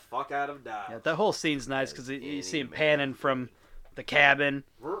gets the fuck out of Dodge. Yeah, that whole scene's nice because you see him Any panning from the cabin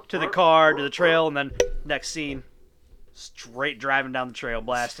to the car to the trail, and then next scene, straight driving down the trail,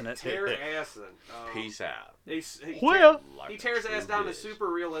 blasting it. Tear assing. Peace out. Where? He tears ass down a super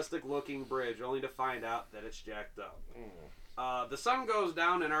realistic looking bridge, only to find out that it's jacked up. The sun goes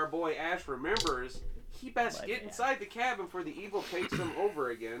down, and our boy Ash remembers he best get inside the cabin before the evil takes him over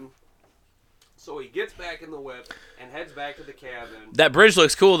again. So he gets back in the whip and heads back to the cabin. That bridge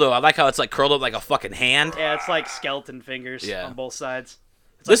looks cool though. I like how it's like curled up like a fucking hand. Yeah, it's like skeleton fingers Yeah. on both sides.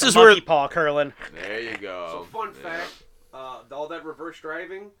 It's This like is a where- monkey paw curling. There you So go. fun Yeah. fact, all that reverse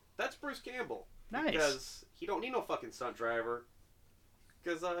driving, that's Bruce Campbell. Nice. Because he don't need no fucking stunt driver.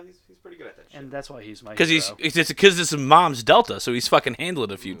 Because he's pretty good at that shit. And that's why he's my Because hero. it's his mom's Delta, so he's fucking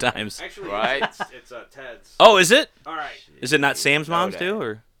handled it a few times. Actually, Right. it's Ted's. Oh, is it? All right. Is it not Sam's know mom's that. too,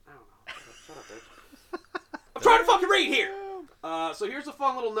 or? I don't know. Shut up, bitch. I'm trying to fucking read here. So here's a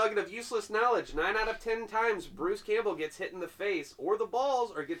fun little nugget of useless knowledge. 9 out of 10 times Bruce Campbell gets hit in the face or the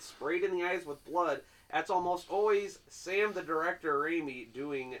balls or gets sprayed in the eyes with blood. That's almost always Sam, the director, Raimi,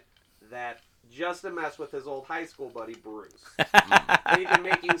 doing that just to mess with his old high school buddy Bruce. They've been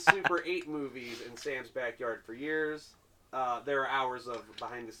making Super 8 movies in Sam's backyard for years. There are hours of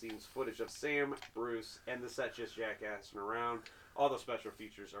behind-the-scenes footage of Sam, Bruce, and the set just jackassing around. All the special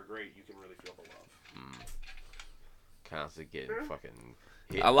features are great. You can really feel the love. Constantly getting fucking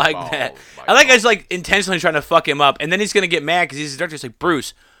hit I like balls that. by I like balls. he's like intentionally trying to fuck him up, and then he's gonna get mad because he's the director. He's like,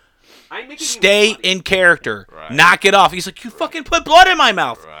 Bruce, I'm making you stay funny. in character, Right. knock it off. He's like, you fucking put blood in my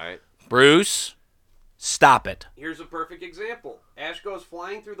mouth, Right. Bruce. Stop it. Here's a perfect example. Ash goes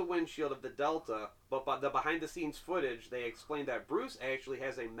flying through the windshield of the Delta, but by the behind-the-scenes footage, they explain that Bruce actually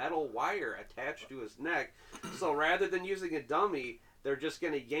has a metal wire attached to his neck. So rather than using a dummy, they're just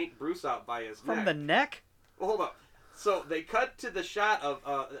going to yank Bruce out by his From neck. the neck? Well, hold up. So they cut to the shot of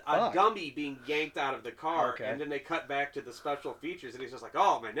a Fuck. dummy being yanked out of the car, Okay. and then they cut back to the special features, and he's just like,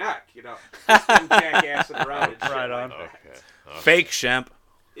 "Oh, my neck," you know, just been jackassing around and shit Right like on. that. Okay. Fake Shemp.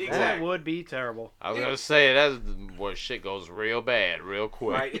 That Exactly. would be terrible. I was gonna say that's where shit goes real bad, real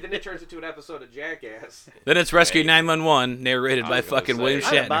quick. Right, and then it turns into an episode of Jackass. Then it's Rescue 911, narrated I by was gonna fucking say- William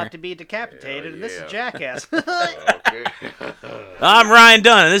I'm about Shatner. to be decapitated, Hell and this yeah. is Jackass. Okay. I'm Ryan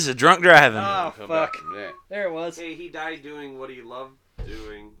Dunn, and this is Drunk Driving. Oh, Come back fuck. from that. There it was. Hey, he died doing what he loved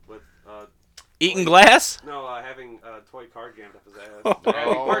doing with Eating glass? No, having a toy car jammed up his ass. Oh,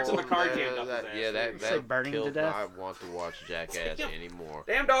 Having parts of a car yeah, jammed up his ass. Yeah, that Say burning to killed death? my want to watch Jackass anymore.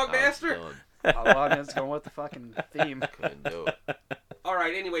 Damn dog I was bastard. done. Oh, well, it's going with the fucking theme. Couldn't do it. All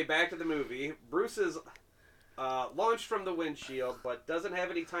right. Anyway, back to the movie. Bruce is launched from the windshield, but doesn't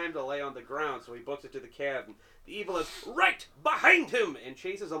have any time to lay on the ground, so he books it to the cabin. The evil is right behind him and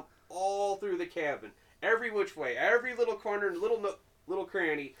chases him all through the cabin, every which way, every little corner, and little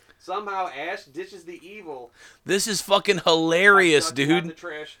cranny. Somehow Ash ditches the evil. This is fucking hilarious, by ducking out dude. the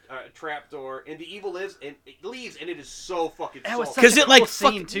trash trap door, and the evil lives and it leaves, and it is so fucking. That was salty. such 'Cause a it, cool like,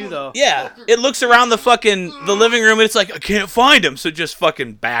 scene too, though. Yeah, it looks around the living room and it's like, I can't find him, so it just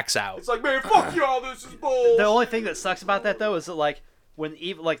fucking backs out. It's like, man, fuck y'all, this is bull. The only thing that sucks about that though is that like when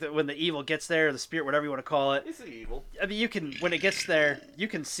evil, when the evil gets there, the spirit, whatever you want to call it. It's the evil. I mean, when it gets there, you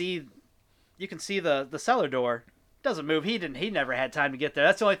can see the cellar door. Doesn't move. He never had time to get there.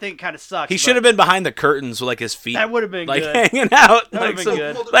 That's the only thing that kind of sucks. He should have been behind the curtains with like his feet, That would have been like good. hanging out, That like would've some,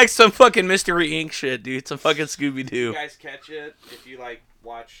 been good. like some fucking Mystery Inc. shit, dude. Some fucking Scooby You Doo. guys catch it if you like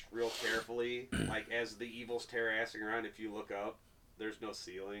watch real carefully, like as the evil's terrassing around. If you look up, there's no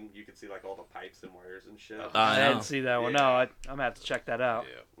ceiling. You can see like all the pipes and wires and shit. I know. didn't see that one. Yeah. No, I'm gonna have to check that out.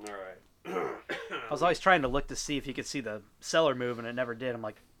 Yeah. All right. I was always trying to look to see if you could see the cellar move, and it never did. I'm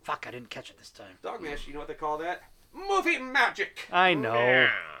like, fuck, I didn't catch it this time. Dogmash, you know what they call that? Movie magic. I know.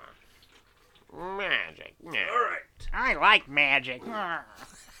 Magic. All right. I like magic. You want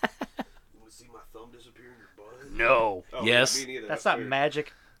to see my thumb disappear in your butt? No, Oh, Yes. yeah, me neither. that's not weird.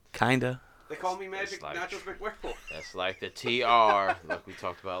 magic. Kinda. They call me Magic That's like- Nachos McWhirtle. That's like the TR, like we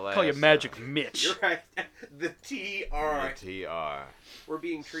talked about last. Call you Magic time. Mitch. You're right. The TR. The TR. We're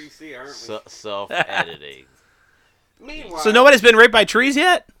being tree C, aren't we? Self-editing. Meanwhile. So nobody's been raped by trees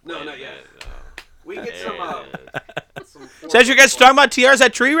yet? No, Wait a not yet. minute, no. We get There some. it is. Some So as you guys talking about TRs,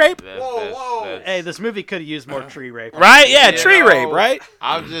 that tree rape? That's- Whoa, that's- whoa. that's- Hey, this movie could have used more tree rape. Right? Yeah, You tree know, rape, right?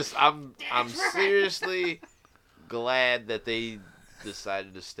 I'm seriously glad that they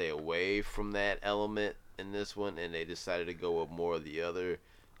decided to stay away from that element in this one, and they decided to go with more of the other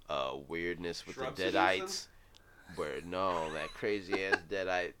weirdness with Shrub the Deadites. Where no, that crazy ass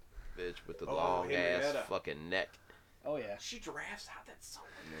Deadite bitch with the Oh, long ass Henrietta. fucking neck. Oh yeah. She drafts out that so.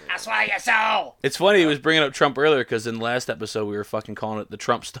 That's why you so. It's funny he was bringing up Trump earlier because in the last episode we were fucking calling it the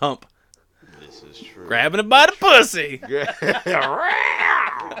Trump stump. This is true. Grabbing it by the pussy.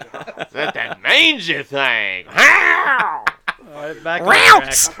 That mangy thing. All right, back on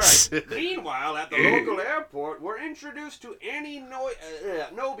track. Meanwhile, at the local airport, we're introduced to Annie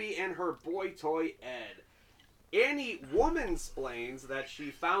Noby and her boy toy Ed. Annie woman-splains that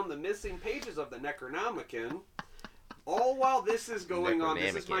she found the missing pages of the Necronomicon. All while this is going on,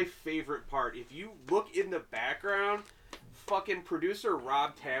 this is my favorite part. If you look in the background, fucking producer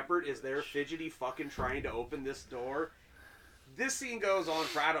Rob Tappert is there fidgety fucking trying to open this door. This scene goes on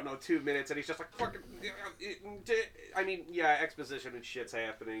for, I don't know, 2 minutes, and he's just like, fucking... I mean, yeah, exposition and shit's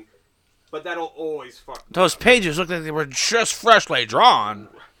happening. But that'll always fuck me Those up. pages look like they were just freshly drawn.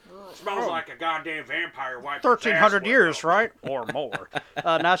 Smells like a goddamn vampire wiped 1,300 years, right? Or more.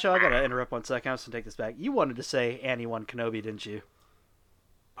 Nacho, I gotta interrupt 1 second. I was gonna take this back. You wanted to say Annie won Kenobi, didn't you?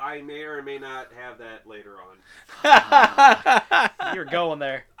 I may or may not have that later on. You're going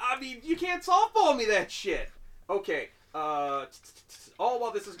there. I mean, you can't softball me that shit. Okay, all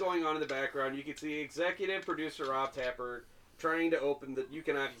while this is going on in the background, you can see executive producer Rob Tapper trying to open the... You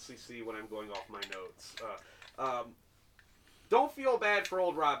can obviously see when I'm going off my notes. Don't feel bad for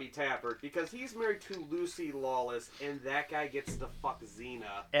old Robbie Tappert, because he's married to Lucy Lawless, and that guy gets to fuck Xena.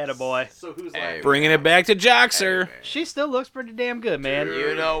 Attaboy. So who's Hey, like... Bringing it back to Joxer. She still looks pretty damn good, man.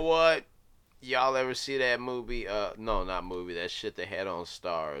 You know what? Y'all ever see that movie? No, not movie. That shit they had on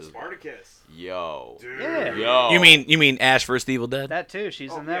Stars. Spartacus. Yo. Dude. Yeah. Yo. You mean Ash vs. Evil Dead? That too.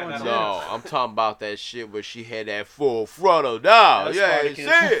 She's Oh, in that yeah, one that too. No, I'm talking about that shit where she had that full frontal down. That's Yeah, you see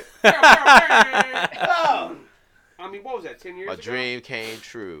Spartacus. it? I mean, what was that, 10 years My ago? dream came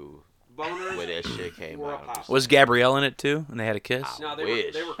true Boners when that shit came were a out. pop. Was Gabrielle in it too? And they had a kiss? No,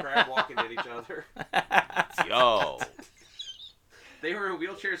 Wish. they were crab walking at each other. Yo. They were in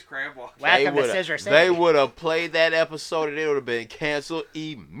wheelchairs crab walking. Welcome to Scissor City. They would have played that episode and it would have been canceled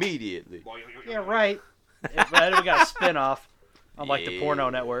immediately. Yeah, right. But we got a spin-off on like the porno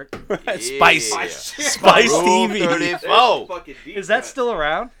network. Spice. Yeah. Spice Rule TV. 34. Fucking deep Is that cut. still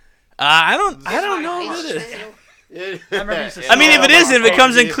around? I don't know what it is. I remember used to I mean, if it isn't, if it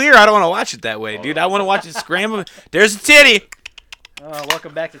comes in Yeah. clear, I don't want to watch it that way, dude. I want to watch it scramble. There's a titty. Oh,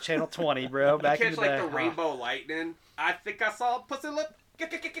 welcome back to Channel 20, bro. Back in Catch the like day. the rainbow lightning. I think I saw a pussy lip.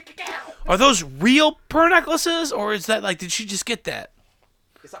 Are those real pearl necklaces, or is that like, did she just get that?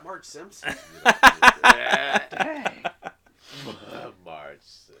 Is that Marge Simpson? Dang. Marge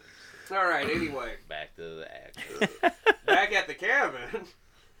Simpson. All right. Anyway, Back to the action. back at the cabin,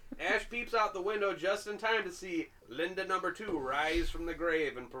 Ash peeps out the window just in time to see Linda number 2 rise from the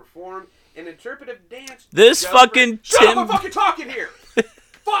grave and perform an interpretive dance. This just fucking Shut up! Tim. I'm fucking talking here.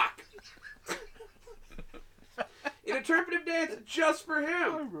 Fuck. An interpretive dance just for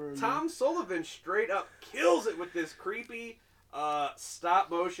him. Tom Sullivan straight up kills it with this creepy stop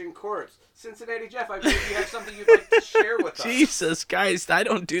motion corpse. Cincinnati Jeff, I believe you have something you'd like to share with us. Jesus Christ, I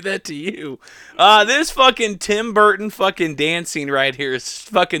don't do that to you. This fucking Tim Burton fucking dance scene right here is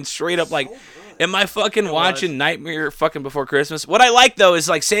fucking straight up like, am I fucking watching Nightmare fucking Before Christmas? What I like though is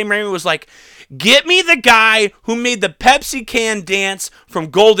like Sam Raimi was like, get me the guy who made the Pepsi can dance from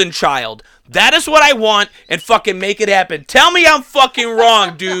Golden Child. That is what I want, and fucking make it happen. Tell me I'm fucking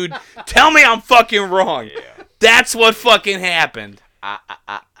wrong, dude. Tell me I'm fucking wrong. Yeah. That's what fucking happened.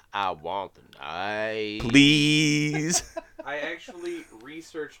 I want the night. Please. I actually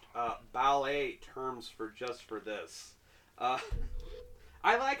researched ballet terms for this. I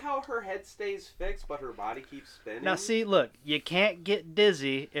like how her head stays fixed, but her body keeps spinning. Now, see, look, you can't get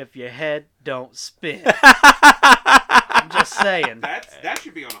dizzy if your head don't spin. I'm just saying. That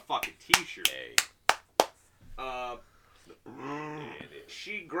should be on a fucking t-shirt. Hey.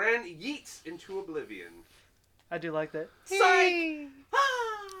 She Gren yeets into oblivion. I do like that. Psych!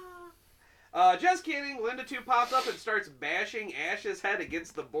 Just kidding. Linda 2 pops up and starts bashing Ash's head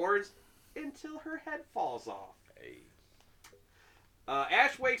against the boards until her head falls off. Hey.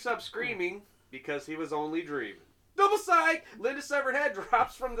 Ash wakes up screaming because he was only dreaming. Double psych! Linda's severed head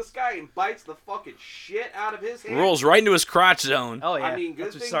drops from the sky and bites the fucking shit out of his hand. Rolls right into his crotch zone. Oh, yeah. I mean, good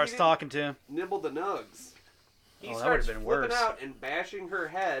That's what thing starts he talking to him. Nibble the nugs. He Oh, that starts would've been flipping worse. out and bashing her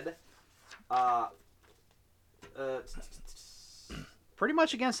head. Pretty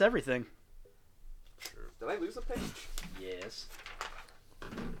much against everything. Did I lose a page? Yes.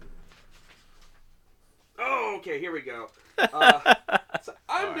 Oh, okay, here we go. So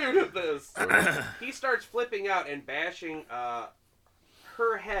I'm new to this. He starts flipping out and bashing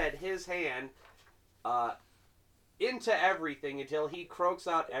her head, his hand, into everything until he croaks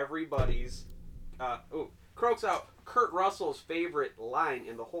out everybody's. Croaks out Kurt Russell's favorite line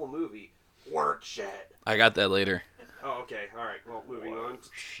in the whole movie: "Work shit." I got that later. Oh, okay, all right. Well, moving on.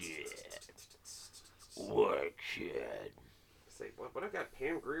 Shit. Work shit. Say what? I've got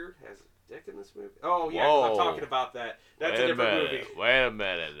Pam Grier has a dick in this movie. Oh yeah, 'cause Whoa. I'm talking about that. That's a different movie. Wait a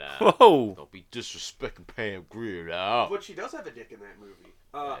minute now. Whoa. Don't be disrespecting Pam Grier now. But she does have a dick in that movie.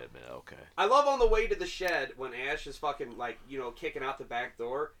 Wait a minute, okay. I love on the way to the shed when Ash is fucking kicking out the back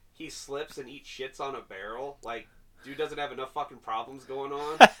door. He slips and eats shits on a barrel. Like, dude doesn't have enough fucking problems going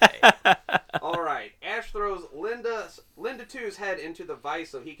on. All right, Ash throws Linda 2's head into the vise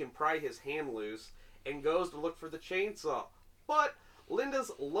so he can pry his hand loose and goes to look for the chainsaw. But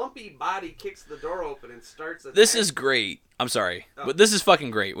Linda's lumpy body kicks the door open and starts attacking. This is great. I'm sorry. But this is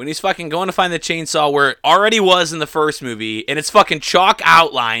fucking great. When he's fucking going to find the chainsaw where it already was in the first movie, and it's fucking chalk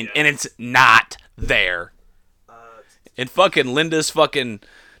outlined, and it's not there. And fucking Linda's fucking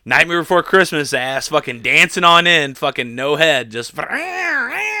Nightmare Before Christmas ass fucking dancing on in, fucking no head, just... You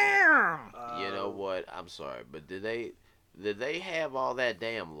know what? I'm sorry, but did they have all that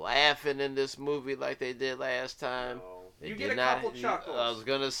damn laughing in this movie like they did last time? No. They You did get a not- couple chuckles. I was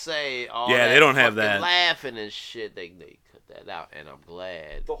gonna say all Yeah, that they don't have fucking that. laughing and shit. They cut that out, and I'm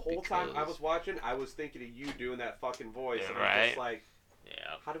glad. The whole time I because- was watching, I was thinking of you doing that fucking voice. And I'm Right. just like,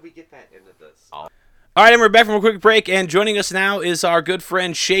 Yeah. how did we get that into this? All right, and we're back from a quick break, and joining us now is our good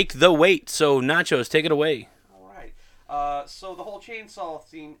friend Shake the Weight. So, Nachos, take it away. All right. So the whole chainsaw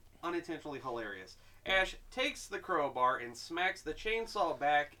scene, unintentionally hilarious. Ash takes the crowbar and smacks the chainsaw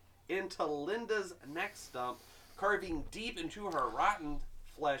back into Linda's neck stump, carving deep into her rotten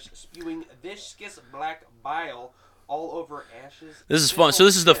flesh, spewing viscous black bile all over Ash's. This is fun. So,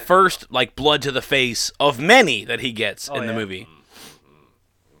 this is the first, like, blood to the face of many that he gets in the yeah. movie.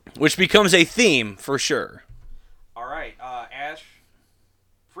 Which becomes a theme, for sure. All right. Ash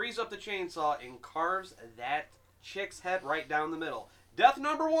frees up the chainsaw and carves that chick's head right down the middle. Death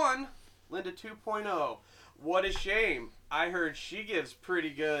number 1, Linda 2.0. What a shame. I heard she gives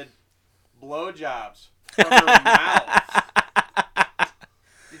pretty good blowjobs from her mouth.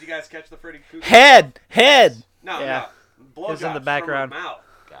 Did you guys catch the Freddy Krueger? Head! No, Yeah. no. Blowjobs It's in the background. from her mouth.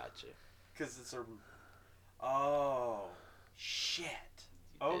 Gotcha. Because it's her... Oh. Shit.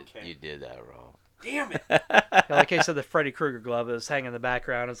 Okay. You did that wrong. Damn it. Yeah, like I said, the Freddy Krueger glove is hanging in the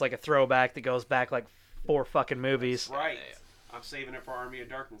background. It's like a throwback that goes back like 4 fucking movies. Right. I'm saving it for Army of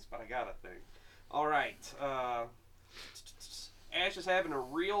Darkness, but I got a thing. All right. Ash is having a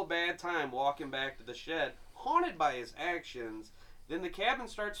real bad time walking back to the shed, haunted by his actions. Then the cabin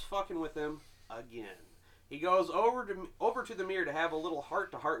starts fucking with him again. He goes over to the mirror to have a little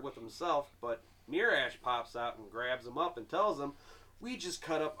heart-to-heart with himself, but Mirror Ash pops out and grabs him up and tells him, "We just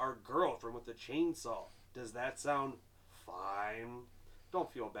cut up our girlfriend with a chainsaw. Does that sound fine?"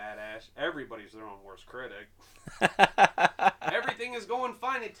 Don't feel bad, Ash. Everybody's their own worst critic. Everything is going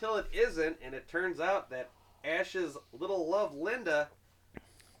fine until it isn't, and it turns out that Ash's little love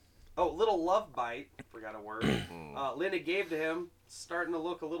bite, forgot a word, Linda gave to him, starting to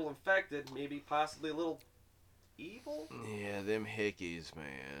look a little infected, maybe possibly a little evil? Yeah, them hickeys,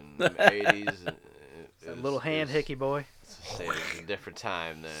 man. Them 80s. That little hand hickey boy. It's a different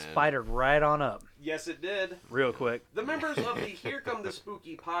time then. Spidered right on up. Yes, it did. Real quick. The members of the Here Come the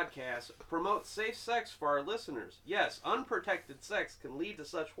Spooky podcast promote safe sex for our listeners. Yes, unprotected sex can lead to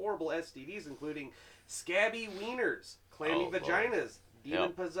such horrible STDs, including scabby wieners, clammy vaginas,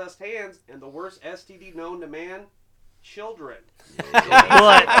 demon-possessed hands, and the worst STD known to man, children.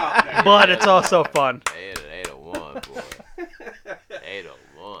 But it's also fun. 801, boy. 801.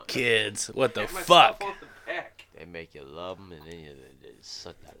 Kids, what the Pat myself fuck? on the back. They make you love them and then you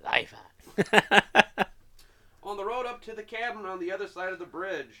suck the life out. On the road up to the cabin on the other side of the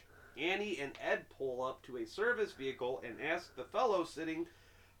bridge, Annie and Ed pull up to a service vehicle and ask the fellow setting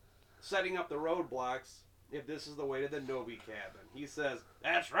up the roadblocks if this is the way to the Novi cabin. He says,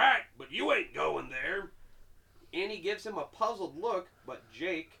 "That's right, but you ain't going there." Annie gives him a puzzled look, but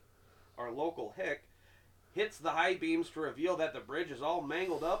Jake, our local hick, hits the high beams to reveal that the bridge is all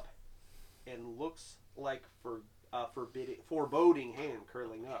mangled up and looks like foreboding hand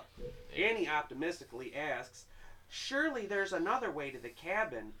curling up. Annie optimistically asks, "Surely there's another way to the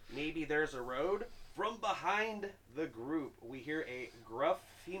cabin. Maybe there's a road?" From behind the group, we hear a gruff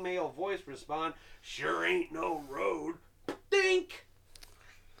female voice respond, "Sure ain't no road. Think!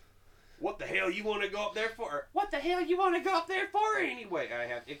 What the hell you want to go up there for? What the hell you want to go up there for anyway? I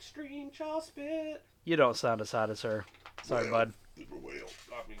have extreme chaw spit." You don't sound as hot as her. Sorry, bud. Well,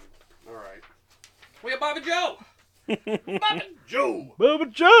 I mean, all right. We have Bobby Joe. Bobby Joe.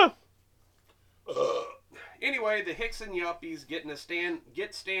 Bubba Joe! Anyway, the Hicks and Yuppies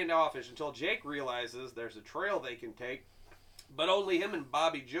get standoffish until Jake realizes there's a trail they can take, but only him and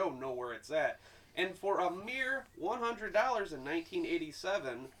Bobby Joe know where it's at. And for a mere $100 in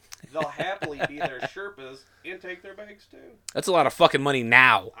 1987, they'll happily be their Sherpas and take their bags too. That's a lot of fucking money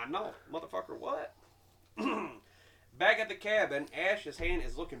now. I know, motherfucker, what? Back at the cabin, Ash's hand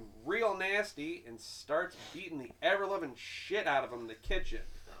is looking real nasty and starts beating the ever-loving shit out of him in the kitchen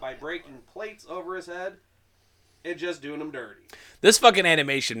by breaking plates over his head and just doing him dirty. This fucking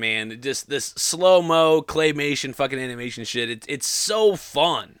animation, man, just this slow-mo claymation fucking animation shit, it's so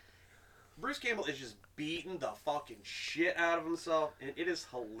fun. Bruce Campbell is just beating the fucking shit out of himself, and it is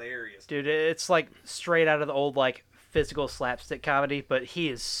hilarious. Dude, it's like straight out of the old, like, physical slapstick comedy, but he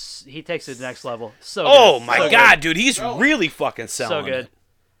takes it to the next level. So Oh good. my So god, good. dude, he's really fucking selling So good. it.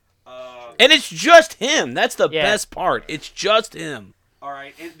 And it's just him. That's the Yeah. best part. It's just him. All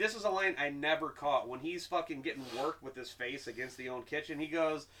right, and this is a line I never caught. When he's fucking getting worked with his face against the own kitchen, he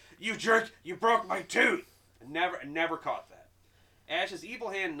goes, "You jerk, you broke my tooth." Never caught that. Ash's evil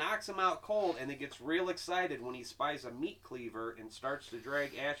hand knocks him out cold, and then gets real excited when he spies a meat cleaver and starts to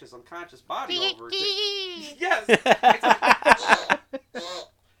drag Ash's unconscious body over to... Yes!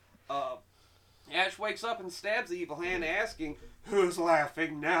 Ash wakes up and stabs the evil hand, asking, "Who's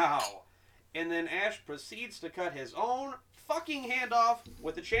laughing now?" And then Ash proceeds to cut his own fucking hand off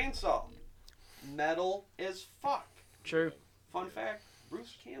with a chainsaw. Metal as fuck. True. Fun fact,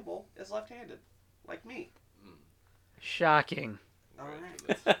 Bruce Campbell is left-handed. Like me. Shocking. Alright.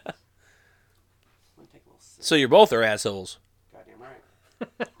 Let me take a little sip. So you both are assholes. Goddamn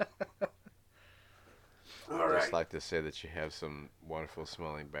right. I'd Alright. just like to say that you have some wonderful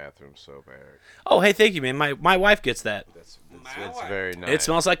smelling bathroom soap, Eric. Oh, hey, thank you, man. My wife gets that. It's My wife. very nice. It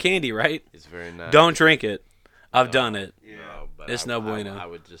smells like candy, right? It's very nice. Don't drink it. I've done it. Yeah. No, but It's no bueno. I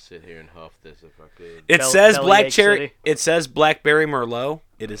would just sit here and huff this if I could. It Bell- says black Bellyache cherry. City. It says blackberry Merlot.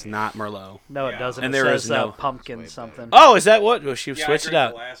 It is not Merlot. No, Yeah. it doesn't. And It there says is no- pumpkin It's way something. Oh, is that what? Well, she Yeah, I switched it drank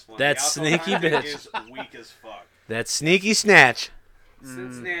up. the last one. That The alcohol sneaky content bitch. is weak as fuck. That sneaky snatch.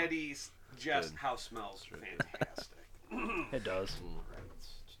 Cincinnati's just house smells fantastic. It does.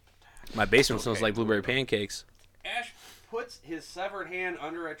 My basement smells Okay, like blueberry moving on. pancakes. Ash puts his severed hand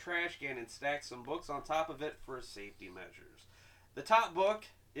under a trash can and stacks some books on top of it for safety measures. The top book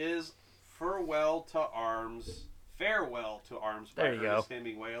is Farewell to Arms. Farewell to Arms by There you go. Ernest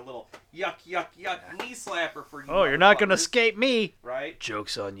Hemingway. A little yuck, yuck, yuck knee slapper for you. Oh, you're not gonna motherfuckers. escape me. Right?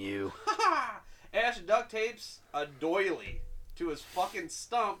 Joke's on you. Ash duct tapes a doily to his fucking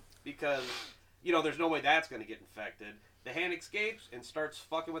stump because, you know, there's no way that's going to get infected. The hand escapes and starts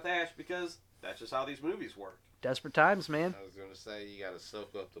fucking with Ash because that's just how these movies work. Desperate times, man. I was gonna say you gotta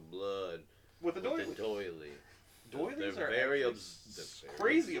soak up the blood With the with doily. the doily. Doilies They're are very actually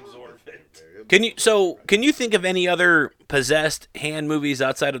crazy absorbent. Can you think of any other possessed hand movies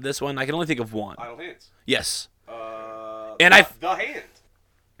outside of this one? I can only think of one. Idle Hands. Yes. The And Hand.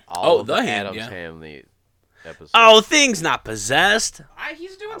 All Oh, of the the Hand, Addams yeah. Family episodes. Oh, Thing's not possessed.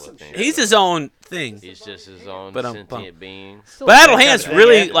 He's doing some think shit. He's his own thing. He's just his own But, sentient being. Still But Idle think Hands that's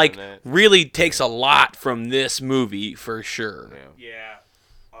really bad. like really takes a lot from this movie for sure. Yeah. Yeah.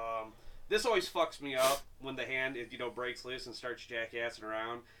 This always fucks me up when the hand, you know, breaks loose and starts jackassing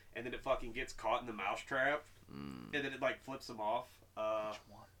around, and then it fucking gets caught in the mousetrap, and then it like flips him off.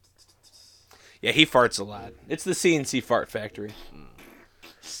 Yeah, he farts a lot. It's the CNC fart factory.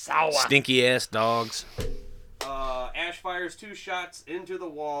 Sour. Stinky ass dogs. Ash fires 2 shots into the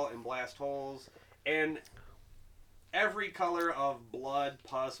wall and blast holes, and every color of blood,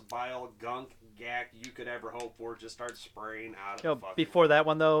 pus, bile, gunk, gack you could ever hope for just starts spraying out of You know, the fucking... before that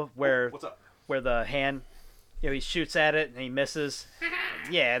one though, where What's up? the hand, you know, he shoots at it and he misses.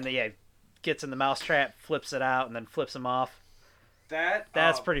 Yeah, and then gets in the mousetrap, flips it out, and then flips him off.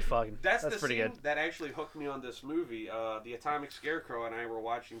 That's pretty fucking. That's That's the pretty scene good. that actually hooked me on this movie. The Atomic Scarecrow and I were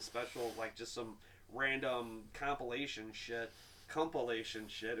watching special, like just some random compilation shit.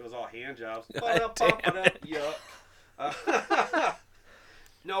 It was all hand jobs. Yuck.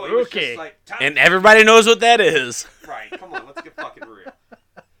 No, it was Okay. just like... And everybody knows what that is. Right, come on, let's get fucking real.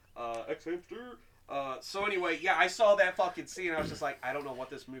 X-Hamster. So anyway, yeah, I saw that fucking scene. I was just like, I don't know what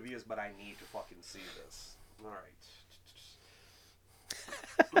this movie is, but I need to fucking see this. All right.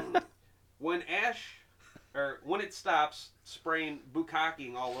 When it stops spraying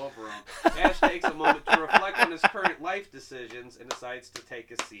bukkaking all over him, Ash takes a moment to reflect on his current life decisions and decides to take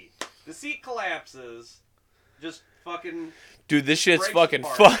a seat. The seat collapses. Just fucking... Dude, this shit's Breaks fucking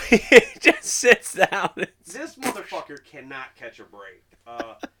apart. funny. It just sits down. This motherfucker cannot catch a break.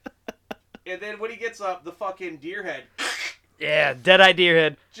 And then when he gets up, the fucking deer head Yeah, Dead-Eye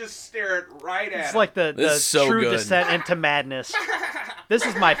Deerhead. just staring right at It's him. like the This is so true good. descent into madness. This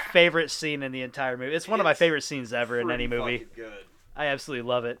is my favorite scene in the entire movie. It's one of my It's favorite scenes ever in any Pretty movie. fucking good. I absolutely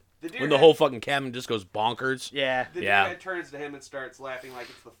love it. The deer When the head- whole fucking cabin just goes bonkers. Yeah. The Yeah. deer head turns to him and starts laughing like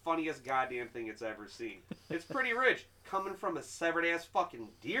it's the funniest goddamn thing it's ever seen. It's pretty rich, coming from a severed ass fucking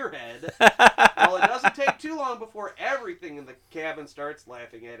deer head. Well, it doesn't take too long before everything in the cabin starts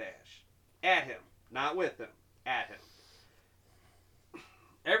laughing at Ash. At him. Not with him. At him.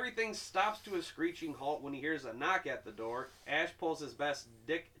 Everything stops to a screeching halt when he hears a knock at the door. Ash pulls his best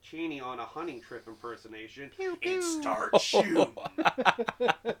Dick Cheney on a hunting trip impersonation and starts shooting.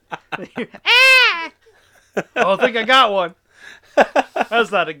 Oh, I think I got one.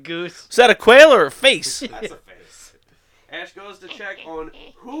 That's not a goose. Is that a quail or a face? That's a face. Ash goes to check on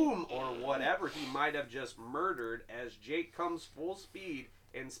whom or whatever he might have just murdered as Jake comes full speed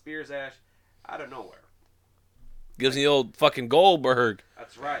and spears Ash out of nowhere. Gives me the old fucking Goldberg.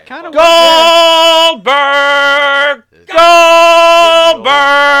 That's right. Kind of Goldberg! Goldberg!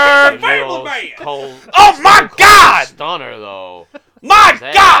 Family Man! Cold. Oh my God! Stunner though. My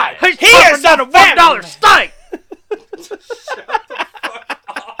That- God! He is a $1 steak.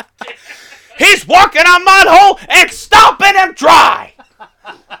 He's working on mud hole and stomping him dry.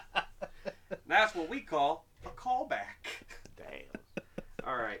 That's what we call a callback. Damn.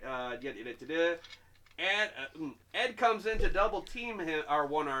 All right. Ed comes in to double team our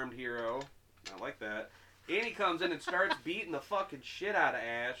one-armed hero. I like that. And he comes in and starts beating the fucking shit out of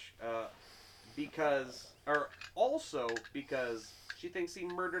Ash because she thinks he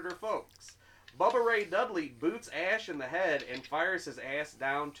murdered her folks. Bubba Ray Dudley boots Ash in the head and fires his ass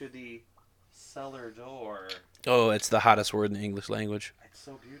down to the cellar door. Oh, it's the hottest word in the English language. It's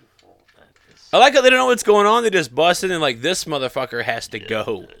so beautiful. I like how they don't know what's going on. They just bust in and like, this motherfucker has to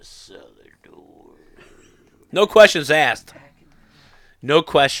go. No questions asked. No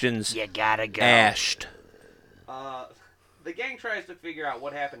questions You gotta go. asked. The gang tries to figure out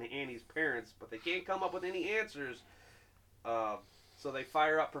what happened to Annie's parents, but they can't come up with any answers. So they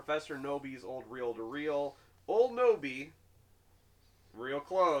fire up Professor Noby's old reel-to-reel. Old Noby, real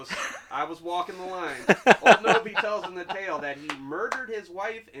close. I was walking the line. Old Noby tells in the tale that he murdered his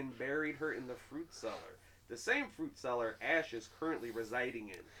wife and buried her in the fruit cellar. The same fruit cellar Ash is currently residing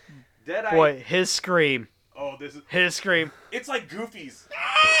in. Deadeye. Boy, his scream. Oh, this is. His scream. It's like Goofy's.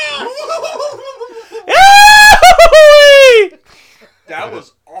 That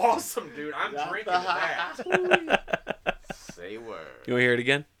was awesome, dude. I'm drinking to that. Say word. You want to hear it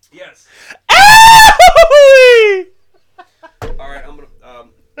again? Yes.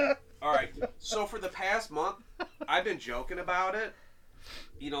 So for the past month, I've been joking about it.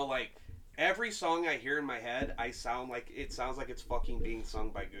 You know, like every song I hear in my head, it sounds like it's fucking being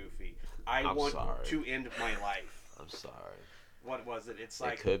sung by Goofy. I'm want sorry. to end my life. I'm sorry. What was it? It's It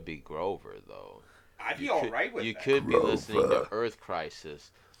like could be Grover though. I'd be You all could- right with You that. could be listening to Earth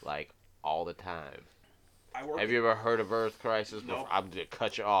Crisis like all the time. I work. Have you ever heard of Earth Crisis? No. I'm gonna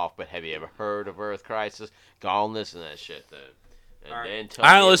cut you off, but have you ever heard of Earth Crisis? Go on, listen to that shit then. And All right. then tell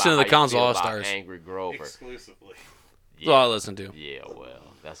I me listen to about the how you Console feel about All-Stars. Angry Grover. exclusively. That's all I listen to. Yeah,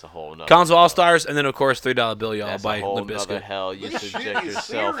 well, that's a whole nother. Console hell. All Stars, and then of course $3 Bill Y'all That's by a whole Limp nother Bizkit. hell you This shit subject is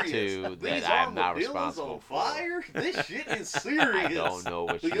yourself serious. to These that I'm not automobiles responsible on for. fire? This shit is serious. I don't know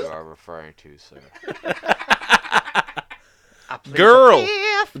what you are referring to, sir. Girl,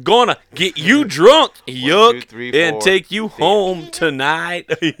 gonna get you drunk, yuck, 2, 3, and 4, take you 5. home tonight,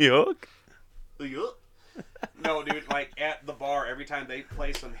 yuck. Yup. No, dude, like at the bar, every time they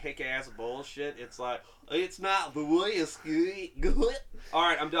play some hick ass bullshit, it's like, it's not the way it's good.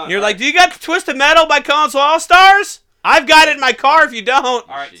 Alright, I'm done. You're All like, right. do you got Twisted Metal by Console All Stars? I've got it in my car if you don't.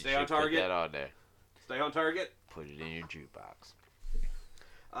 All right, You stay on should target. Put that on there. Stay on target. Put it in your jukebox.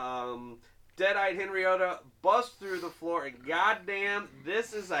 Dead-eyed Henrietta busts through the floor, and goddamn,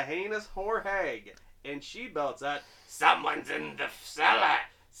 this is a heinous whore hag. And she belts out, Someone's in the cellar.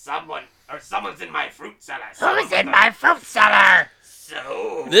 Someone's in my fruit cellar. Who's in my fruit cellar?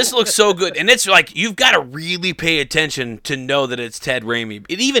 So. This looks so good, and it's like you've got to really pay attention to know that it's Ted Raimi.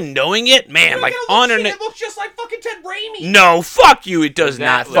 And even knowing it, man, like on it looks just like fucking Ted Raimi. No, fuck you. It does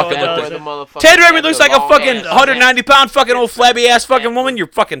not Exactly. fucking No, look it good. doesn't. Ted Raimi looks like a fucking long-ass 190-pound fucking old flabby ass fucking woman. You're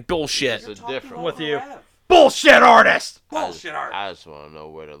fucking bullshit. It's a different With you. Bullshit artist! Bullshit art. I just want to know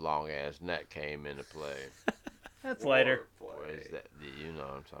where the long ass neck came into play. That's later. Where is that? You know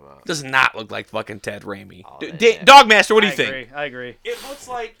what I'm talking about? Does not look like fucking Ted Raimi. Oh, D- Dogmaster, what do you I think? agree. I agree. It looks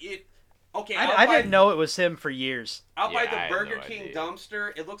like it. Okay, I didn't know it was him for years. Out by Yeah, I the had Burger no King idea.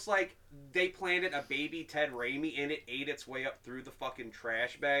 dumpster, it looks like they planted a baby Ted Raimi and it ate its way up through the fucking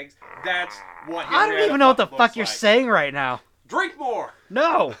trash bags. That's what. I don't Henrietta even know what the fucking fuck looks you're like. saying right now. Drink more.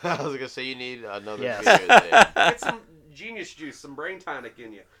 No. I was gonna say you need another Yes. beer there. Get some genius juice, some brain tonic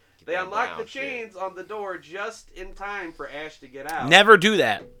in you. They that unlock the brown shit. chains on the door just in time for Ash to get out. Never do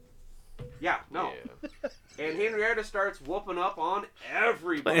that. Yeah, no. Yeah. And Henrietta starts whooping up on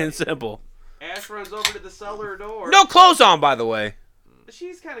everybody. Plain and simple. Ash runs over to the cellar door. No clothes on, by the way.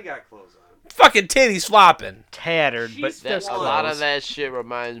 She's kind of got clothes on. Fucking titties flopping. Tattered, but She's there's A Close. lot of that shit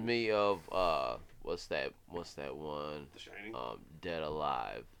reminds me of what's that one? The Shining. Dead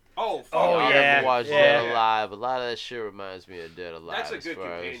Alive. Oh, fuck. Oh, Y'all yeah. ever watch Yeah. Dead Alive? A lot of that shit reminds me of Dead Alive That's a as good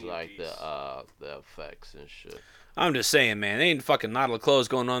far as companion like piece. the effects and shit. I'm just saying, man. There ain't fucking not a lot of clothes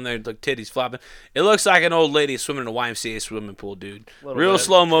going on there. Like titties flopping. It looks like an old lady swimming in a YMCA swimming pool, dude. Little Real bit.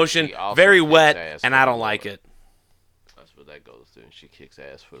 slow motion, She also very kicks wet, ass and for I the don't like Lord. it. That's what that goes to. And she kicks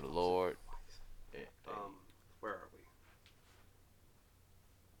ass for the Lord. Yeah. Where are we?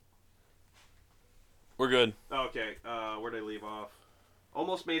 We're good. Okay, where'd I leave off?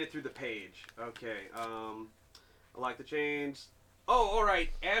 Almost made it through the page. Okay, I like the chains. Oh, alright.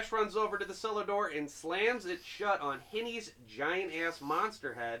 Ash runs over to the cellar door and slams it shut on Henny's giant-ass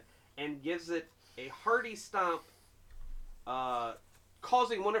monster head and gives it a hearty stomp,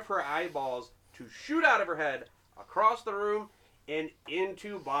 causing one of her eyeballs to shoot out of her head, across the room, and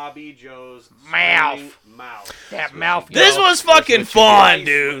into Bobby Joe's Mouth. screaming mouth. That mouth This go. was fucking fun,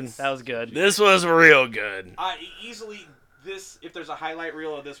 dude. that was good. This was real good. Easily, this, if there's a highlight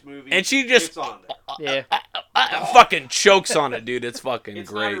reel of this movie, And she just it's on there. Yeah. fucking chokes on it, dude. It's fucking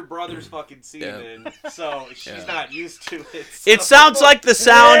It's great. not her brother's fucking semen, so she's not used to it. It so- sounds like the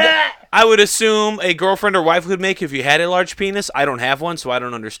sound I would assume a girlfriend or wife would make if you had a large penis. I don't have one, so I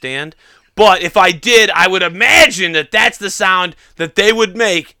don't understand. But if I did, I would imagine that that's the sound that they would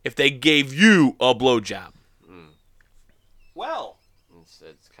make if they gave you a blowjob. Well,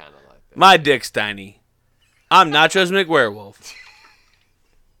 It's kind of like that. My dick's tiny. I'm Nachos McWerewolf.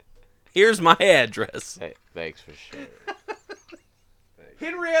 Here's my address. Hey, thanks for sharing.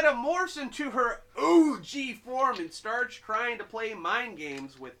 Henrietta morphs into her OG form and starts trying to play mind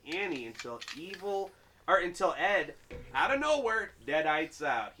games with Annie until Ed, out of nowhere, dead-eyes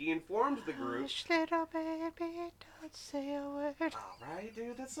out. He informs the group. Little baby, don't say a word. All right,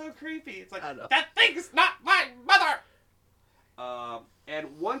 dude, that's so creepy. It's like I know. that thing's not my mother.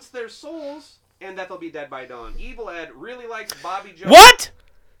 And once their souls, and that they'll be dead by dawn. Evil Ed really likes Bobby Jones. What?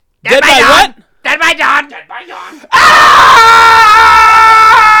 Dead by what? Dead by dawn! Dead by dawn.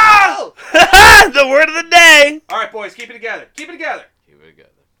 The word of the day. All right, boys, keep it together. Keep it together. Keep it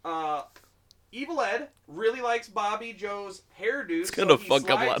together. Evil Ed really likes Bobby Joe's hairdo. It's gonna so he fuck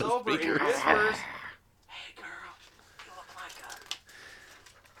up a lot slides of over and speakers. whispers, "Hey girl,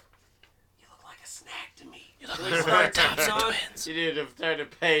 you look like a snack to me." So he starts eating on- You need to turn the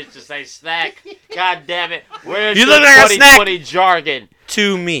page to say snack. God damn it. Where's You your look like a snack. 2020 jargon?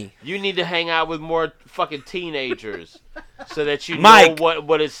 To me. You need to hang out with more fucking teenagers so that you Mike. know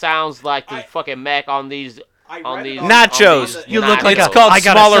what it sounds like to fucking mac on these. I On read it these on- Nachos. on the- You look like It's a, called I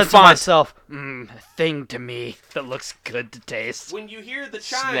got smaller a sense of font. myself. A thing to me that looks good to taste. When you hear the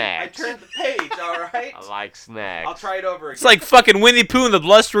chime, Snacks. I turn the page. All right. I like snacks. I'll try it over again. It's like fucking Winnie Pooh and the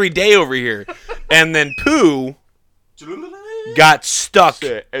Blustery Day over here. And then Pooh got stuck.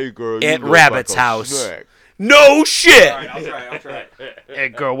 Say, hey girl, At you look Rabbit's like a house. snack. No shit. All right, I'll try. Hey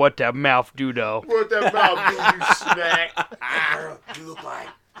girl, what that mouth do though? What that mouth do, you snack? Girl, you look like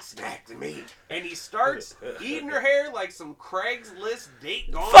a snack to me. And he starts eating her hair like some Craigslist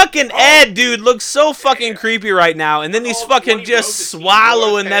date gone. Fucking wrong. Ed, dude, looks so fucking creepy right now. And then he's Oh, fucking 20 just rows of teeth,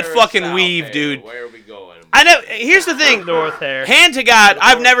 swallowing North that hair or fucking south weave, hair? dude. Where are we going? I know. Here's the thing. North hair. Hand to God,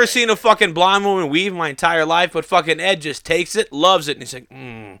 I've never seen a fucking blonde woman weave my entire life, but fucking Ed just takes it, loves it, and he's like,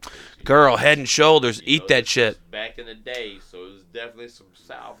 girl, head and shoulders, eat that shit. Back in the day, so there's definitely some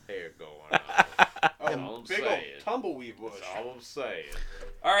south hair going on. That's all I'm Big old saying. tumbleweed bush. That's all I'm saying.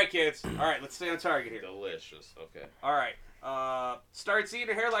 All right, kids. All right, let's stay on target here. Delicious. Okay. All right. Starts eating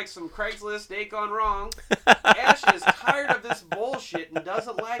her hair like some Craigslist date gone wrong. Ash is tired of this bullshit and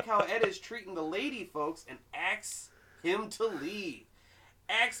doesn't like how Ed is treating the lady folks and asks him to leave.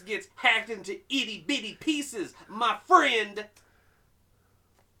 Axe gets hacked into itty bitty pieces, my friend.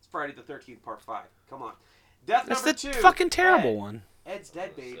 It's Friday the 13th, part 5. Come on. Death That's number the 2. fucking terrible Ed. one. Ed's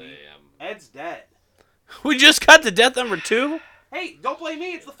dead, baby. Say, Ed's dead. We just got to death number 2? Hey, don't blame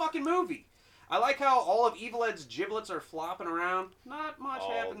me. It's the fucking movie. I like how all of Evil Ed's giblets are flopping around. Not much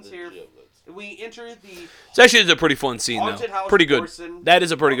happens here. Giblets. We enter the It's actually a pretty fun scene, Haunted though. House Pretty good. Porcelain. That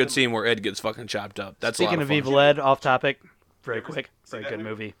is a pretty good scene where Ed gets fucking chopped up. That's a Speaking lot of fun. Evil Ed, off topic, very ever quick, see very that good movie?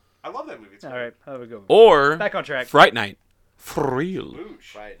 movie. I love that movie. It's All right, how do we go? Or Back on track. Fright Night. For real.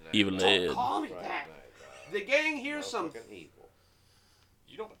 Boosh. Right now. Evil Ed. Call me Right that. now, The gang hears some. Motherfucking evil.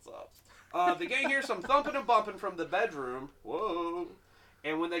 You know what's up. The gang hears some thumping and bumping from the bedroom. Whoa.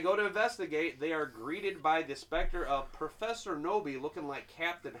 And when they go to investigate, they are greeted by the specter of Professor Noby, looking like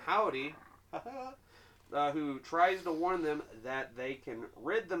Captain Howdy, who tries to warn them that they can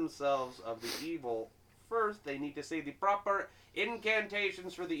rid themselves of the evil. First, they need to say the proper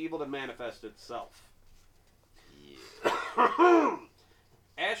incantations for the evil to manifest itself.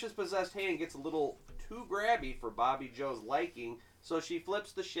 Ash's possessed hand gets a little too grabby for Bobby Joe's liking, so she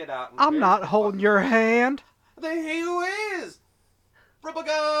flips the shit out. And I'm tears not the holding fuck- your hand. Then who is?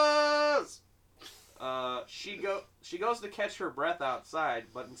 Rebecca's! She goes to catch her breath outside,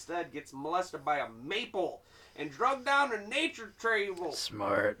 but instead gets molested by a maple and drugged down to nature trail.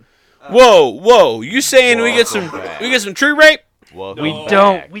 Smart. Whoa. You saying we get some tree rape? Welcome We back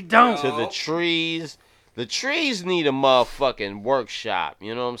don't. We don't. to the trees. The trees need a motherfucking workshop.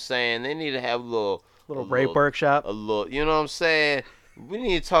 You know what I'm saying? They need to have a Little rape workshop. A little. You know what I'm saying? We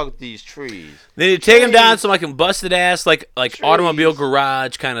need to talk to these trees. They need to take him down Trees. so like a busted ass like Trees. automobile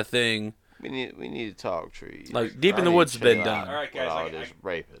garage kind of thing. We need to talk trees. Like, Deep in I the need Woods to has been chill done. out All right, guys, with all I- this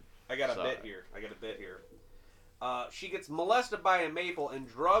raping. I got a Sorry. bit here. She gets molested by a maple and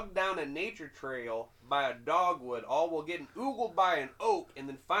drugged down a nature trail by a dogwood, all while getting oogled by an oak and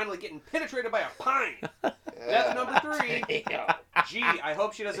then finally getting penetrated by a pine. Death number 3. Gee, I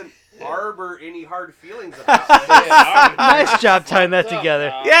hope she doesn't harbor any hard feelings about this. Nice job tying that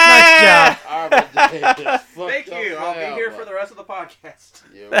together. Yeah! Thank you. I'll be here for the rest of the podcast.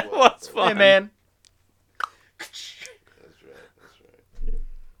 That was fun. Hey man. That's right.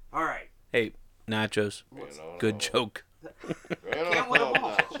 All right. Hey, nachos. Good joke. Can't win 'em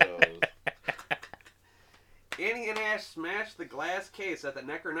all. Annie and Ash smashed the glass case that the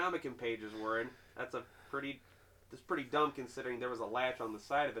Necronomicon pages were in. That's pretty dumb considering there was a latch on the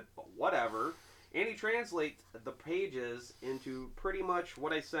side of it, but whatever. Annie translates the pages into pretty much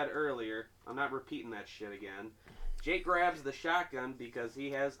what I said earlier. I'm not repeating that shit again. Jake grabs the shotgun because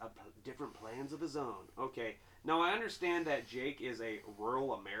he has different plans of his own. Okay, now I understand that Jake is a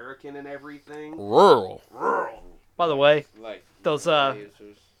rural American and everything. Rural. Rural. By the way, Like those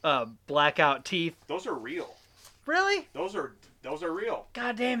blackout teeth. Those are real. Really? Those are real.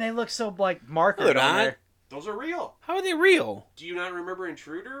 God damn, they look so like markered No, they're on not. there. Those are real. How are they real? Do you not remember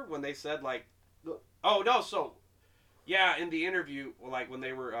Intruder when they said like, oh no, so yeah, in the interview, like when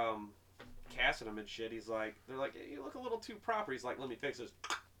they were casting him and shit, they're like, hey, you look a little too proper. He's like, let me fix this.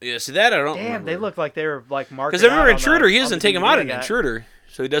 Yeah, see that I don't Damn, remember. they look like they were like marketed. Because I remember out on Intruder, the- he on doesn't the take him out DVD in I got. Intruder.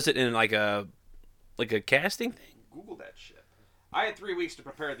 So he does it in like a Like a casting thing? Google that shit. I had 3 weeks to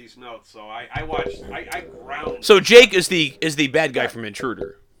prepare these notes, so I watched. I ground. So Jake is the bad guy from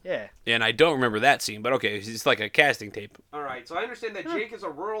Intruder. Yeah. And I don't remember that scene, but okay, it's like a casting tape. All right, so I understand that Jake is a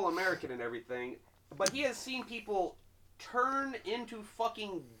rural American and everything, but he has seen people turn into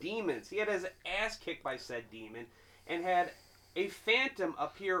fucking demons. He had his ass kicked by said demon, and had a phantom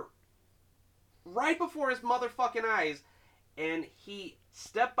appear right before his motherfucking eyes, and he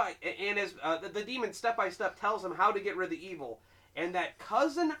the demon step by step tells him how to get rid of the evil, and that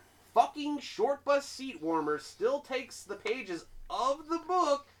cousin fucking short bus seat warmer still takes the pages of the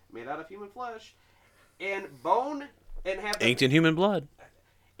book made out of human flesh and bone and have the, Ancient human blood.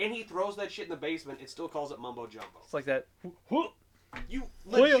 and he throws that shit in the basement and still calls it mumbo jumbo. It's like that. You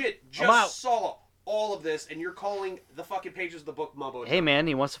Well, legit I'm out. just saw all of this and you're calling the fucking pages of the book mumbo jumbo. Hey man,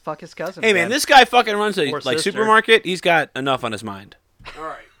 he wants to fuck his cousin. Hey man, again. this guy fucking runs a Or like sister. supermarket. He's got enough on his mind. All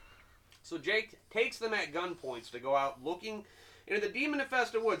right. So Jake takes them at gunpoint to go out looking into the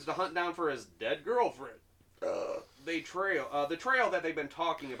demon-infested woods to hunt down for his dead girlfriend. The trail that they've been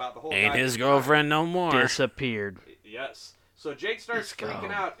talking about the whole Ain't goddamn his time. girlfriend no more. disappeared. Yes. So Jake starts He's freaking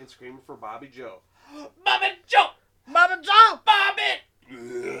gone. out and screaming for Bobby Joe. Bobby Joe! Baba Joe, Bobby!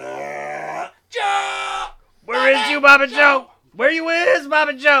 Joe! where is you, Baba Joe? Where you is,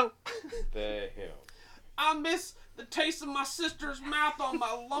 Baba Joe? The hell. I miss the taste of my sister's mouth on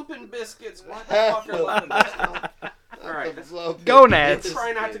my lumping biscuits. What the fuck are lumping biscuits? All right, Gonads.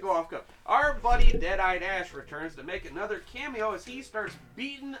 try not to go off go. Our buddy Dead-Eyed Ash returns to make another cameo as he starts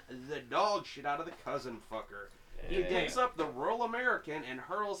beating the dog shit out of the cousin fucker. He digs up the rural American and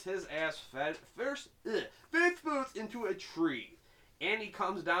hurls his ass first into a tree. Annie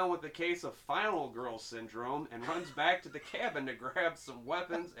comes down with a case of final girl syndrome and runs back to the cabin to grab some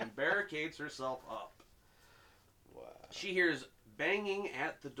weapons and barricades herself up. Wow. She hears banging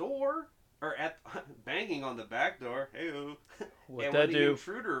at the door, or banging on the back door. Hey-o. What And that when the do?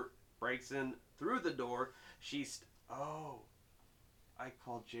 intruder breaks in through the door, she's I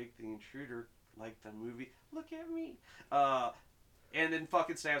called Jake the intruder like the movie. Look at me. And then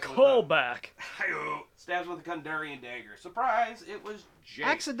fucking stabs him with Callback. stabs with a Kundarian dagger. Surprise! It was Jake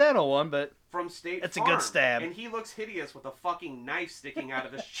Accidental one, but from State It's a Farm. good stab. And he looks hideous with a fucking knife sticking out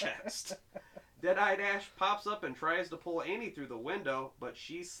of his chest. Dead-Eyed Ash pops up and tries to pull Annie through the window, but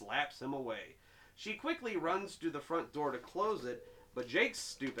she slaps him away. She quickly runs to the front door to close it, but Jake's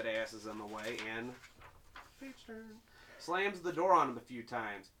stupid ass is in the way and Fate's turn. Slams the door on him a few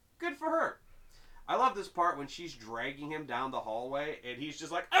times. Good for her. I love this part when she's dragging him down the hallway and he's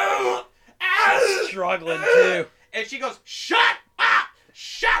just like, "Oh, struggling too. and she goes, "Shut up!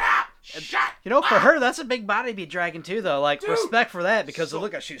 Shut up! Shut!" You know, for her, that's a big body to be dragging too, though. Like, Dude. respect for that, because So-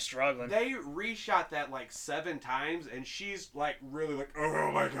 look at she's struggling. They reshot that like 7 times, and she's like really like,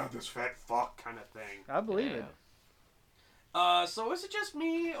 "Oh my god, this fat fuck" kind of thing. I believe it. So is it just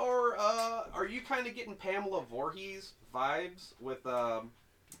me, or are you kind of getting Pamela Voorhees vibes with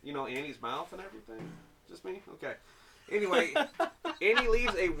Annie's mouth and everything? Just me? Okay. Anyway, Annie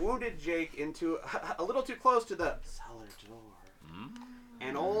leaves a wounded Jake into a little too close to the cellar door.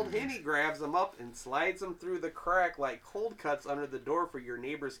 And old Henny grabs him up and slides him through the crack like cold cuts under the door for your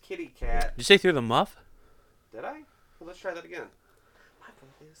neighbor's kitty cat. Did you say through the muff? Did I? Well, let's try that again. My foot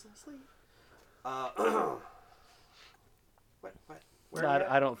is asleep. What? Where No, are we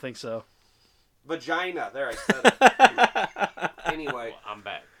at? I don't think so. Vagina. There, I said it. Anyway. I'm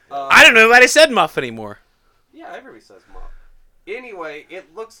back. I don't know if I said muff anymore. Yeah, everybody says muff. Anyway,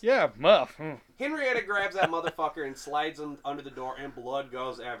 it looks... Yeah, muff. Henrietta grabs that motherfucker and slides him under the door, and blood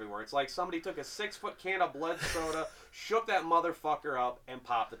goes everywhere. It's like somebody took a 6-foot can of blood soda, shook that motherfucker up, and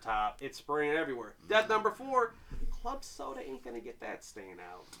popped the top. It's spraying everywhere. Death number 4. Club soda ain't gonna get that stain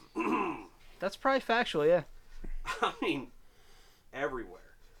out. That's probably factual, yeah. I mean, everywhere.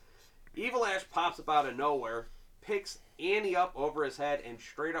 Evil Ash pops up out of nowhere, picks Annie up over his head, and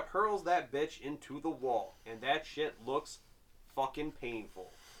straight up hurls that bitch into the wall. And that shit looks fucking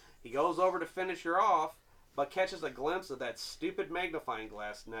painful. He goes over to finish her off, but catches a glimpse of that stupid magnifying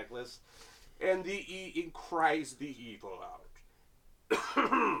glass necklace, and cries the evil out.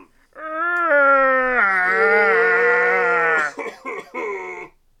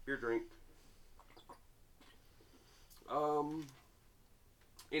 Your drink.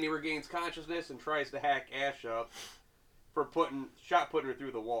 And he regains consciousness and tries to hack Ash up for putting her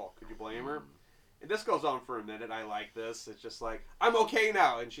through the wall. Could you blame her? And this goes on for a minute. I like this. It's just like, "I'm okay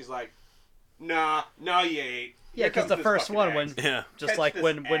now," and she's like, "Nah, no you ain't." Yeah, Here because comes the this first fucking one, axe. when Yeah. just Catch like this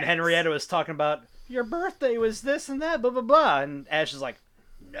when axe. Henrietta was talking about your birthday was this and that, blah blah blah, and Ash is like,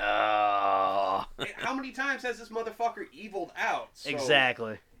 no. And how many times has this motherfucker eviled out? So-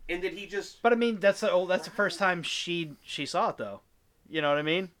 Exactly. And did he just... But I mean, that's the first time she saw it though. You know what I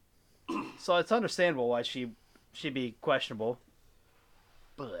mean? So it's understandable why she'd be questionable.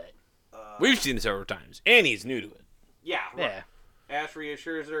 But We've seen it several times. Annie's new to it. Yeah, right. yeah, Ash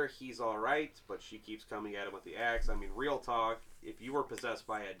reassures her he's all right, but she keeps coming at him with the axe. I mean, real talk, if you were possessed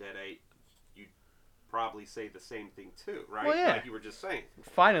by a deadite, you'd probably say the same thing too, right? Well, yeah. Like you were just saying.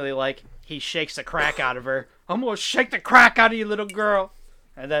 finally, like he shakes the crack out of her. I'm gonna shake the crack out of you, little girl.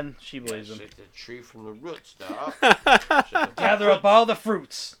 And then she believes him. Shake the tree from the roots, dog. Gather up all the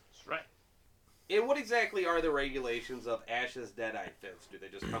fruits. That's right. And what exactly are the regulations of Ash's deadite fits? Do they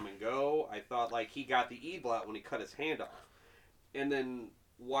just come and go? I thought like he got the evil out when he cut his hand off. And then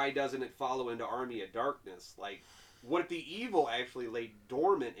why doesn't it follow into Army of Darkness? Like, what if the evil actually lay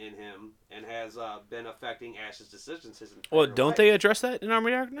dormant in him and has been affecting Ash's decisions his entire Well, don't life? they address that in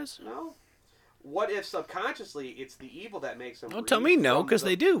Army of Darkness? No. What if subconsciously it's the evil that makes him? Don't tell read me no, from because the-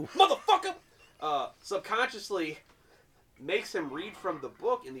 they do. Motherfucker! Subconsciously makes him read from the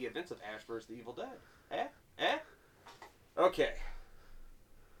book in the events of Ash vs. the Evil Dead. Okay.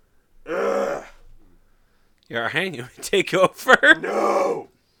 Ugh. You're right. You take over. No!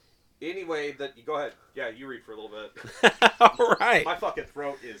 Anyway, go ahead. Yeah, you read for a little bit. All right. My fucking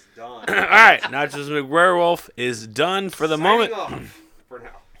throat is done. All right. Nachos McWerewolf is done for the moment. Signing off for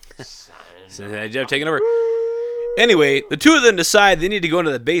now. So, Jeff taking over. Anyway, the two of them decide they need to go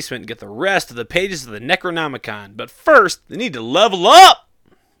into the basement and get the rest of the pages of the Necronomicon. But first, they need to level up.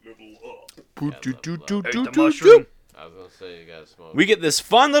 Ate the mushroom. I was gonna say you gotta smoke. We get this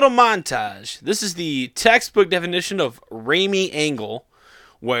fun little montage. This is the textbook definition of Raimi angle,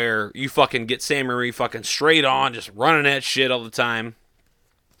 where you fucking get Sam Marie fucking straight on, just running that shit all the time.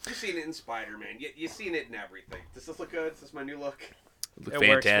 You've seen it in Spider-Man. You've seen it in everything. Does this look good? Is this my new look? Look It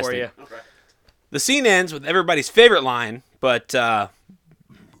works for you. Okay. The scene ends with everybody's favorite line, but Nachos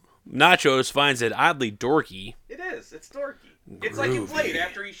finds it oddly dorky. It is. It's dorky. It's like in Blade.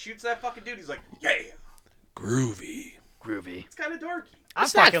 After he shoots that fucking dude, he's like, yeah. Groovy. Groovy. It's kind of dorky. I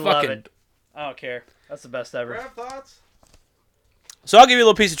It's not fucking love fucking- it. I don't care. That's the best ever. Grab thoughts? So I'll give you a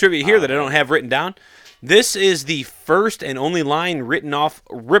little piece of trivia here that I don't have written down. This is the first and only line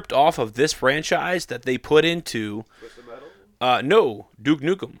ripped off of this franchise that they put into, Twisted Metal? no, Duke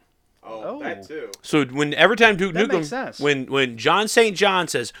Nukem. Oh, that Oh. too. So every time Duke That Nukem, makes sense. when John St. John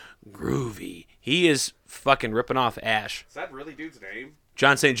says groovy, he is fucking ripping off Ash. Is that really dude's name?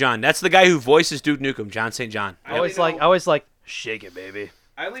 John St. John. That's the guy who voices Duke Nukem, John St. John. I only know- I always like, shake it, baby.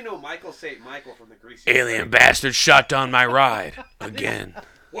 I only know Michael St. Michael from the Greasy Alien Strangler. bastard shot down my ride again.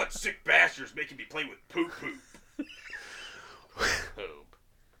 What sick bastards making me play with poop poop?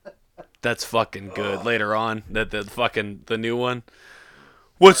 That's fucking good. Later on, the new one.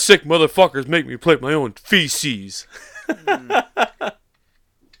 What sick motherfuckers make me play my own feces?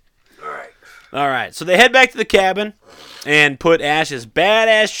 All right. So they head back to the cabin and put Ash's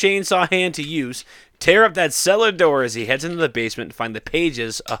badass chainsaw hand to use. Tear up that cellar door as he heads into the basement to find the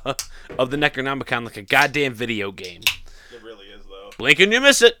pages of the Necronomicon like a goddamn video game. It really is, though. Blink and you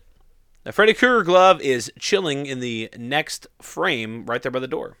miss it. The Freddy Krueger glove is chilling in the next frame right there by the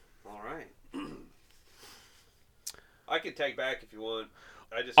door. All right. I can take back if you want.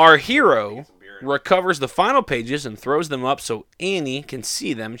 Our hero Get some beer in. recovers the final pages and throws them up so Annie can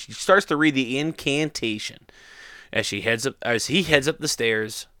see them. She starts to read the incantation as he heads up the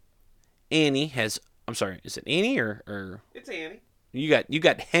stairs. Annie has. I'm sorry. Is it Annie or It's Annie. you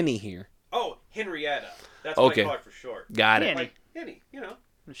got Henny here? Oh, Henrietta. That's Okay. what I call it for short. Got it. Henny. Like Henny, you know.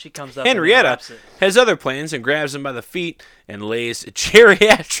 She comes up. Henrietta And wraps it. has other plans and grabs him by the feet and lays a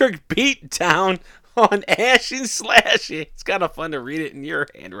geriatric beat down on Ash and Slashy. It's kind of fun to read it in your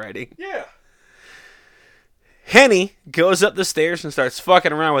handwriting. Yeah. Henny goes up the stairs and starts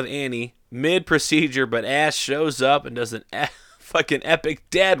fucking around with Annie mid-procedure, but Ash shows up and does an fucking epic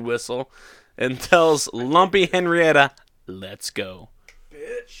dad whistle and tells lumpy Henrietta, let's go.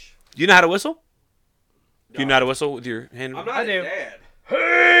 Bitch. Do you know how to whistle? Do you No. know how to whistle with your hand? I'm not I a do. dad.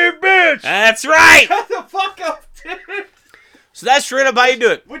 Hey, bitch! That's right! Shut the fuck up, dude. So that's straight up how you do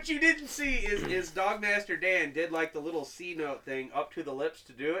it. What you didn't see is Dogmaster Dan did like the little C note thing up to the lips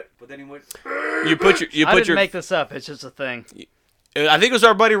to do it, but then he went. You put I didn't your. make this up. It's just a thing. I think it was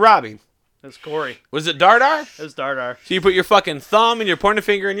our buddy Robbie. It's Corey. Was it Dardar? It's Dardar. So you put your fucking thumb and your pointer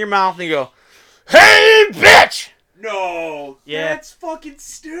finger in your mouth and you go, "Hey, bitch!" No. Yeah. That's fucking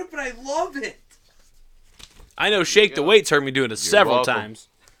stupid. I love it. I know Shake the Weight's heard me do it several welcome. times.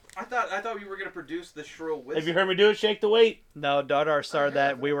 I thought we were gonna produce the shrill whistle. Have you heard me do it, Shake the Weight? No, Dardar started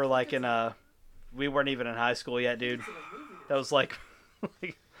that. We were like we weren't even in high school yet, dude. That was like,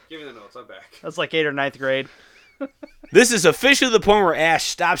 Give me the notes. I'm back. that was like 8th or 9th grade. This is officially the point where Ash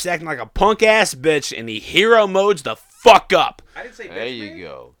stops acting like a punk ass bitch and he hero modes the fuck up. I didn't say bitch. There you man.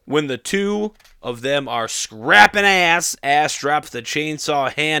 go. When the two of them are scrapping ass, Ash drops the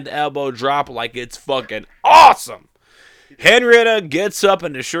chainsaw hand elbow drop like it's fucking awesome. Henrietta gets up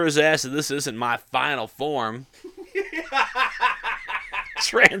and assures Ash that this isn't my final form.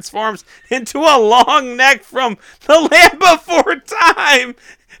 Transforms into a long neck from the Land Before Time.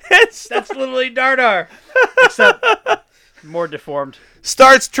 That's literally Dardar, except more deformed.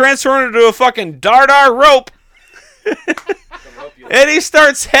 Starts transforming into a fucking Dardar rope. And he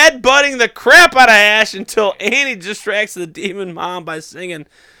starts headbutting the crap out of Ash until Annie distracts the demon mom by singing,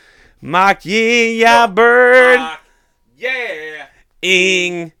 "Mock ye ya bird, Yeah.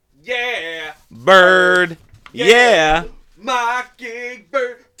 ing Yeah. bird, yeah.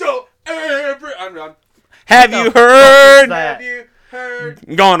 Mockingbird to every. I'm done. Have you fuck heard? is that? Have you heard?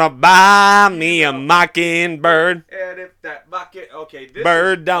 Gonna buy me a mockingbird." And if that mocking. Okay, this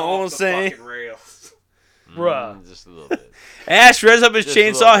Bird is don't off the say. fucking rails. Bruh. Just a little bit. Ash revs up his Just a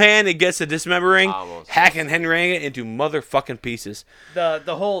little chainsaw bit. hand and gets to dismembering, Almost. hacking Henrietta into motherfucking pieces. The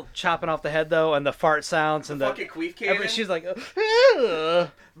whole chopping off the head though, and the fart sounds, and the Fucking queef cannon. she's like, oh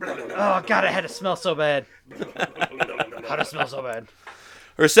god, it had to smell so bad. How to smell so bad?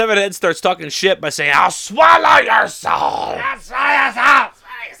 Her severed head starts talking shit by saying, "I'll swallow your soul." That's right, that's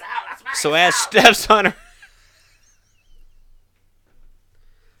right. So Ash steps on her.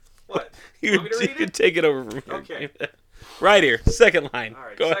 What? You, Want me to you read can it? take it over from here. Okay. Right here, second line. All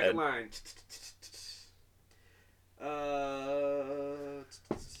right, Go second ahead. line.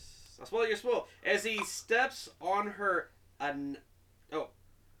 I'll swallow your spool. As he steps on her.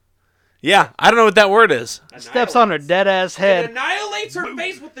 Yeah, I don't know what that word is. Steps on her dead ass And head. annihilates her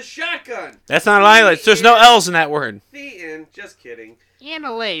face with the shotgun. That's not highlights. There's no L's in that word. The end. Just kidding.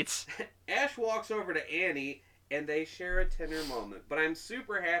 Annihilates. Ash walks over to Annie, and they share a tender moment. But I'm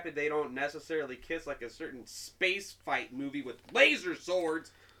super happy they don't necessarily kiss like a certain space fight movie with laser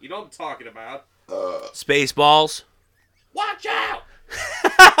swords. You know what I'm talking about. Spaceballs. Watch out!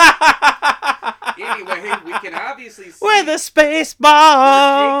 Anyway, we can obviously see With a where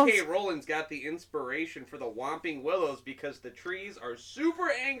Spaceballs. J.K. Rowling's got the inspiration for the Whomping Willows because the trees are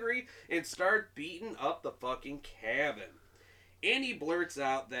super angry and start beating up the fucking cabin. Annie blurts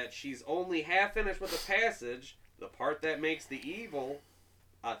out that she's only half finished with the passage, the part that makes the evil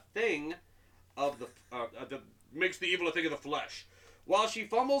a thing of the makes the evil a thing of the flesh. While she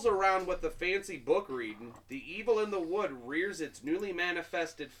fumbles around with the fancy book reading, the evil in the wood rears its newly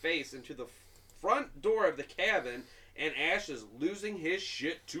manifested face into the front door of the cabin, and Ash is losing his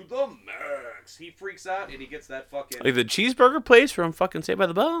shit to the max. He freaks out and he gets that fucking. Like the cheeseburger place from fucking Saved by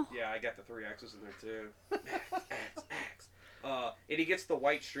the Bell? Yeah, I got the 3 X's in there too. X. And he gets the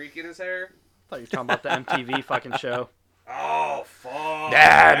white streak in his hair. I thought you were talking about the MTV fucking show. Oh, fuck.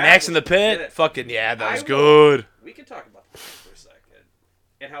 Yeah, That Max in the was Pit. good. Fucking yeah, that I was will- good. We can talk about the movie for a second.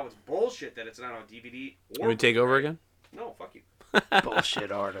 And how it's bullshit that it's not on DVD or Can we take over again? No, fuck you.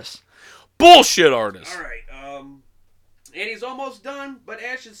 Bullshit artist. Bullshit artist. Alright, Annie's almost done, but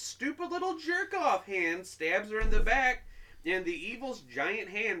Ash's stupid little jerk-off hand stabs her in the back, and the evil's giant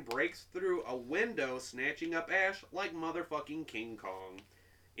hand breaks through a window, snatching up Ash like motherfucking King Kong.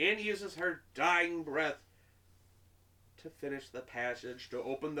 Annie uses her dying breath to finish the passage to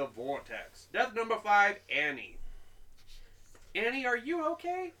open the vortex. Death number 5, Annie. Annie, are you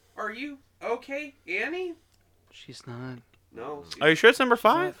okay? Are you okay, Annie? She's not. No. Are you sure it's number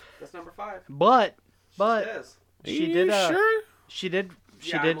 5? That's number 5. But Says. she Are did. you sure? She did.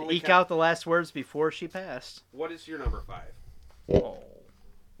 She Yeah, did I'm only eke count- out the last words before she passed. What is your number 5?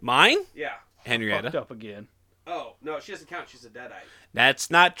 Mine? Yeah. Fucked Henrietta. up again. Oh, no, she doesn't count. She's a deadite. That's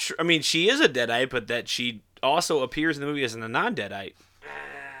not true. I mean, she is a deadite, but that she also appears in the movie as a non-deadite.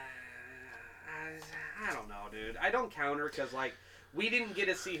 I don't know, dude. I don't count her because, like, we didn't get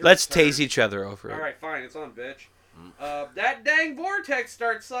to see her. Let's turn. tase each other over it. All right, fine. It's on, bitch. That dang vortex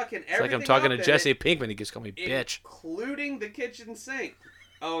starts sucking It's like everything I'm talking up to in Jesse it, Pinkman. He just called me bitch. including the kitchen sink.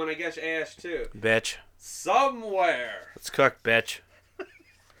 Oh, and I guess Ash, too. Bitch. Somewhere. Let's cook, bitch.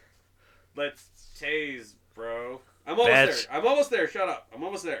 Let's tase, bro. I'm almost Bitch. there. I'm almost there. Shut up. I'm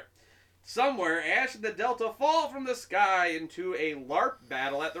almost there. Somewhere, Ash and the Delta fall from the sky into a LARP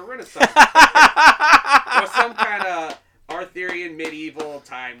battle at the Renaissance. Or some kind of Arthurian medieval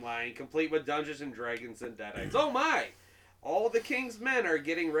timeline, complete with Dungeons and Dragons and Deadites. Oh my! All the king's men are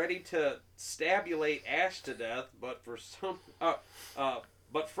getting ready to stabulate Ash to death, but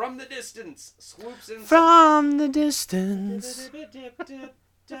from the distance swoops in some From the distance.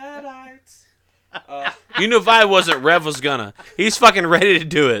 Deadites. You knew if I wasn't, Rev was gonna. He's fucking ready to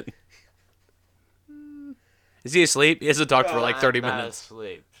do it. Is he asleep? He hasn't talked for like 30 I'm not minutes.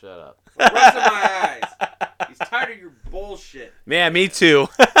 asleep. Shut up. Rest of my eyes. He's tired of your bullshit. Man, me too.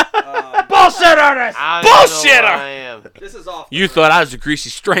 Bullshit, Ernest! I don't know Bullshitter! where I am. This is off. You thought I was a greasy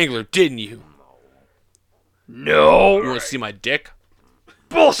strangler, didn't you? No. You want to see my dick?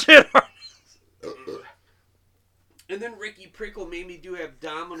 Bullshit, Ernest! And then Ricky Prickle made me do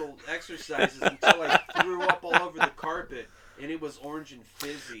abdominal exercises until I threw up all over the carpet, and it was orange and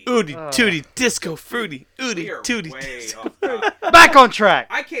fizzy. Ooty tooty disco fruity. We Ooty are tooty. way Disco. off topic. Back on track.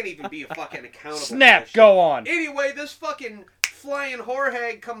 I can't even be a fucking accountable. for Snap, this go shit. on. Anyway, this fucking flying whore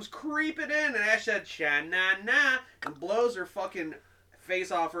hag comes creeping in, and Ash said, "Sha-na-na," and blows her fucking face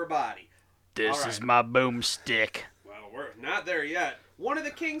off her body. This All right. is my boomstick. Well, we're not there yet. One of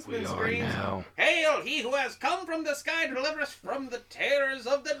the Kingsmen screams, now. "Hail, he who has come from the sky to deliver us from the terrors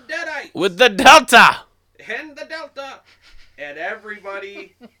of the Deadites With the Delta. and the Delta." And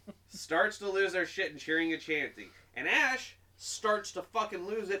everybody starts to lose their shit and cheering and chanting. And Ash starts to fucking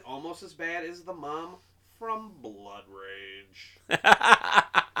lose it almost as bad as the mom from Blood Rage.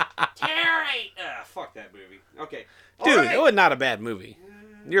 Terry! Fuck that movie. Okay. Dude, All right. it was not a bad movie.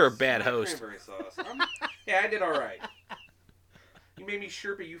 You're a bad host. Cranberry sauce. Yeah, I did all right. You made me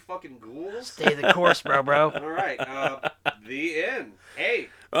Sherpa, you fucking ghouls. Stay the course, bro. All right. The end. Hey.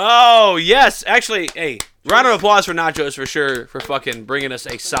 Oh, yes. Actually, hey, round of applause for Nachos for sure for fucking bringing us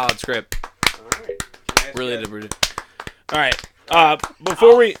a solid script. All right. Can I ask Really you did. All right.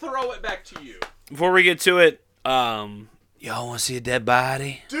 Before we throw it back to you. get to it, y'all want to see a dead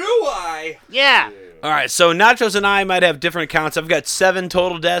body? Do I? Yeah. All right. So Nachos and I might have different accounts. I've got 7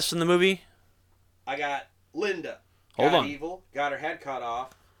 total deaths in the movie. I got Linda. Hold got on. evil. Got her head cut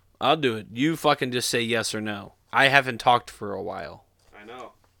off. I'll do it. You fucking just say yes or no. I haven't talked for a while. I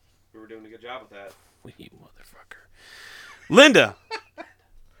know. We were doing a good job with that. You motherfucker. Linda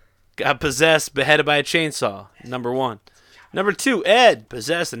got possessed, beheaded by a chainsaw. Number 1. Number 2, Ed,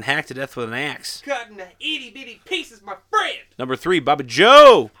 possessed and hacked to death with an axe. Cutting to itty bitty pieces, my friend. Number 3, Baba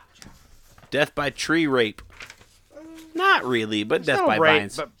Joe, death by tree rape. Not really, but death No by rape,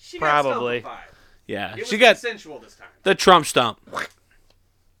 vines. but She got probably. stumpified. Yeah, It was she got consensual this time. the Trump stump.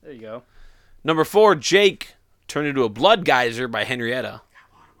 There you go. Number 4, Jake, turned into a blood geyser by Henrietta.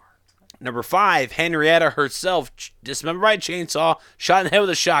 Number 5, Henrietta herself, dismembered by a chainsaw, shot in the head with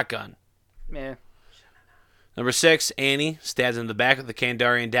a shotgun. Yeah. Number 6, Annie, stabbed in the back with a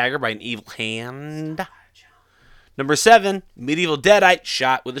Kandarian dagger by an evil hand. Number 7, medieval deadite,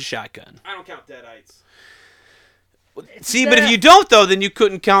 shot with a shotgun. I don't count deadites. See, but if you don't, though, then you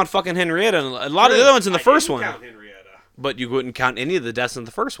couldn't count fucking Henrietta. And a lot of the other ones in the I first didn't one. count Henrietta. But you wouldn't count any of the deaths in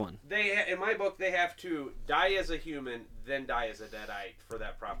the first one. In my book, they have to die as a human, then die as a deadite for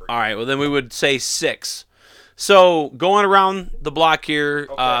that property. All right, well, then we would say 6. So, going around the block here,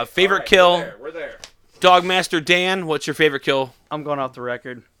 Okay, favorite all right, kill, We're there. Dogmaster Dan, what's your favorite kill? I'm going off the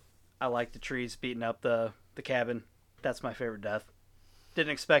record. I like the trees beating up the cabin. That's my favorite death.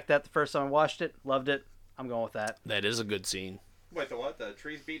 Didn't expect that the first time I watched it. Loved it. I'm going with that. That is a good scene. Wait, the what? The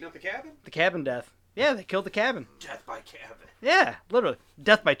trees beating up the cabin? The cabin death. Yeah, they killed the cabin. Death by cabin. Yeah, literally.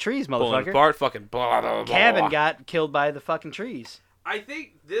 Death by trees, Pulling motherfucker. apart, fucking blah, blah, blah. Cabin got killed by the fucking trees. I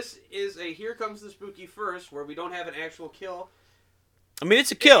think this is a Here Comes the Spooky first, where we don't have an actual kill. I mean,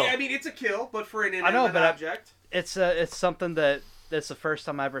 it's a kill. I mean, it's a kill, but for an know, inanimate but I- object. It's something that's the first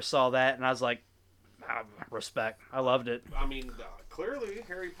time I ever saw that, and I was like, respect. I loved it. I mean, clearly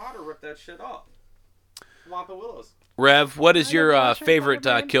Harry Potter ripped that shit off. Wampa Willows. Rev, what is I your never watched Harry favorite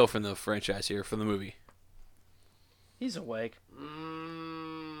Potter, man. kill from the franchise here, from the movie? He's awake.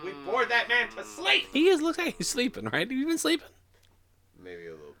 We bored that man to sleep. He looks like he's sleeping, right? Have you been sleeping? Maybe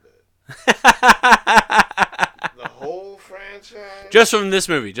a little bit. The whole franchise? Just from this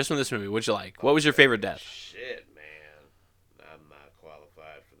movie. What'd you like? What was your favorite death? Shit, man. I'm not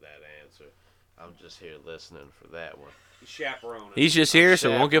qualified for that answer. I'm just here listening for that one. Chaperone. He's just here,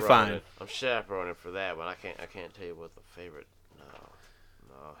 so we won't get fined. I'm chaperoning for that one. I can't tell you what the favorite. No,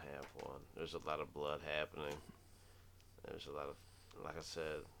 I'll have one. There's a lot of blood happening. There's a lot of, like I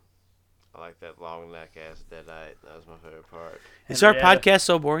said, I like that long neck ass deadite. That was my favorite part. Is our Henrietta. podcast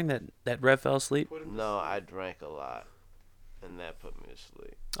so boring that Rev fell asleep? No, I drank a lot, and that put me to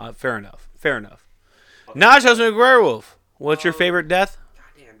sleep. Fair enough. Naj Husband Werewolf. What's your favorite death?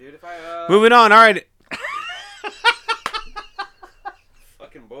 Goddamn, dude. If I Moving on. All right.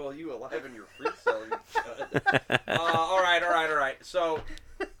 fucking boil you alive in your fruit cellar, you chud. All right. So,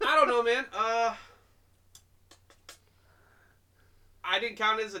 I don't know, man. I didn't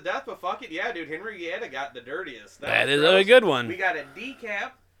count it as a death, but fuck it. Yeah, dude. Henrietta got the dirtiest. That was is gross. a good one. We got a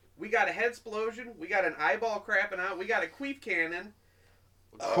decap. We got a head explosion. We got an eyeball crapping out. We got a queef cannon.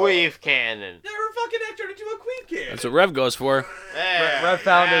 Queef cannon. Never fucking that turned into a queen can. That's what Rev goes for. There, Rev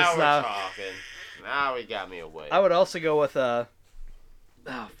found now his, we're uh, talking. Now he got me away. I would also go with oh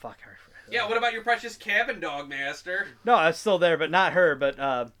fuck her. Yeah, what about your precious cabin dog, master? No, it's still there, but not her.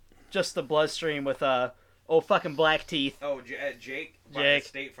 But just the bloodstream with fucking Black Teeth. Oh, Jake. Jake.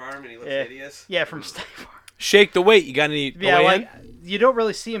 State Farm, and he looks Yeah. hideous. Yeah, from State Farm. Shake the weight. You got any? Yeah, weigh like in? you don't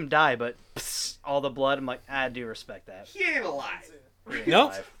really see him die, but all the blood. I'm like, I do respect that. He ain't alive.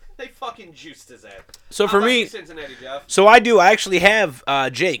 No. They fucking juiced his ass. So How for about me, you, Cincinnati Jeff? so I actually have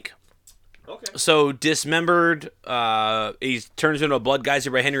Jake. Okay. So dismembered. He turns into a blood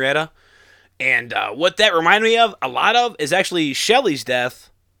geyser by Henrietta, and what that reminded me of a lot of is actually Shelley's death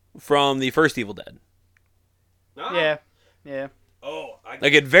from the first Evil Dead. No. Yeah. Oh,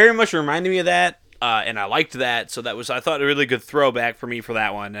 Like it very much reminded me of that, and I liked that. So I thought a really good throwback for me for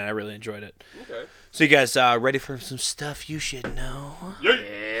that one, and I really enjoyed it. okay. So you guys ready for some stuff you should know?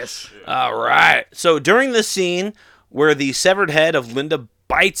 Yes. All right. So during the scene where the severed head of Linda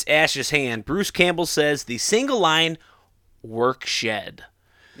bites Ash's hand, Bruce Campbell says the single line, "Work shed."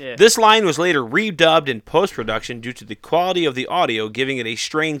 Yeah. This line was later redubbed in post-production due to the quality of the audio, giving it a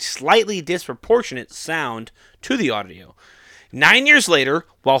strange, slightly disproportionate sound to the audio. 9 years later,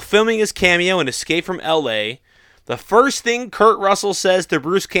 while filming his cameo in Escape from L.A., the first thing Kurt Russell says to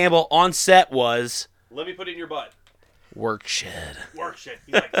Bruce Campbell on set was, Let me put it in your butt. "Work shed." Work shit.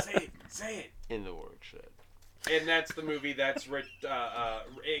 He's like, say it. In the workshop. And that's the movie that's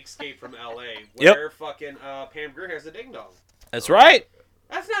Escape from L.A. Yep. Where fucking Pam Grier has a ding dong. That's right.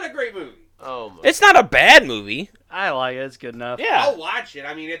 That's not a great movie. Oh my. It's not a bad movie. I like it. It's good enough. Yeah. I'll watch it.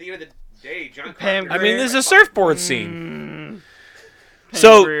 I mean, at the end of the day, John Pam Carpenter. I mean, there's a surfboard scene. Pam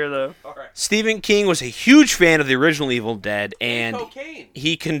So- Grier, though. All right. Stephen King was a huge fan of the original Evil Dead, and cocaine.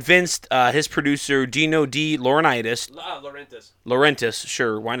 he convinced his producer, Dino De Laurentiis,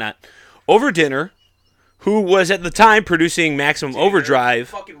 sure, why not, over dinner, who was at the time producing Maximum Overdrive.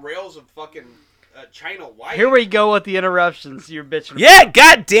 Fucking rails of fucking China White. Here we go with the interruptions. You're bitching. Yeah,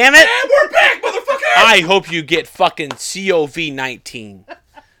 god damn it! And we're back, motherfucker! I hope you get fucking COVID-19.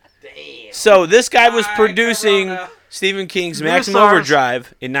 So this guy was Hi, producing Corona. Stephen King's New Maximum SARS.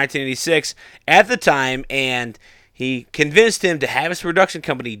 Overdrive in 1986 at the time, and he convinced him to have his production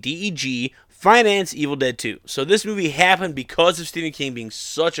company, DEG, finance Evil Dead 2. So this movie happened because of Stephen King being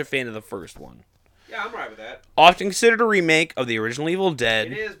such a fan of the first one. Yeah, I'm right with that. Often considered a remake of the original Evil It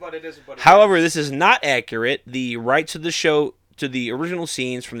Dead. is, but it isn't. But it However, is. this is not accurate. The rights of the show to the original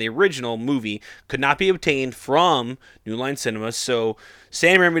scenes from the original movie could not be obtained from New Line Cinema, so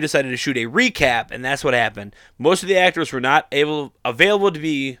Sam Raimi decided to shoot a recap, and that's what happened. Most of the actors were not available to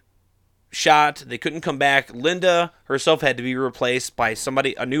be shot. They couldn't come back. Linda herself had to be replaced by a new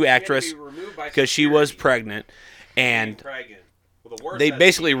She had to actress be removed by because she was security. pregnant, and Pregnant. With a worse they STD.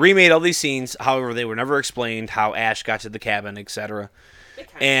 basically remade all these scenes. However, they were never explained how Ash got to the cabin, etc.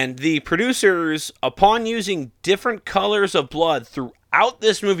 And the producers, upon using different colors of blood throughout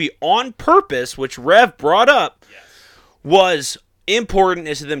this movie on purpose, which Rev brought up, was important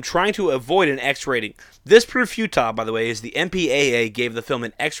as to them trying to avoid an X rating. This proved futile, by the way, as the MPAA gave the film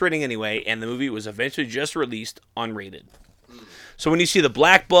an X rating anyway, and the movie was eventually just released unrated. So when you see the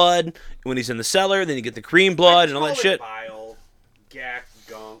black blood, when he's in the cellar, then you get the cream blood and all that Call it shit. Bile, gack,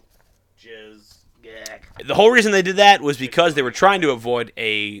 gunk, jizz, gack. The whole reason they did that was because they were trying to avoid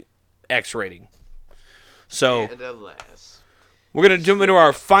a X rating. So And alas. we're gonna jump into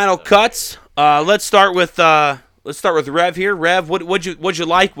our final cuts. Let's start with Rev here. Rev, what'd you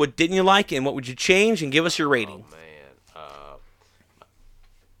like? What didn't you like? And what would you change? And give us your rating. Oh man,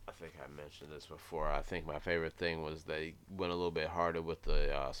 I think I mentioned this before. I think my favorite thing was they went a little bit harder with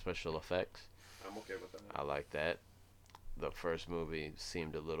the special effects. I'm okay with that. I like that. The first movie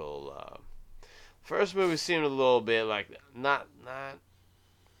seemed a little. First movie seemed a little bit like not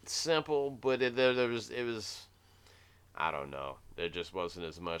simple, but it was. I don't know. There just wasn't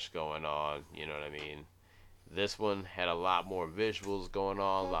as much going on. You know what I mean? This one had a lot more visuals going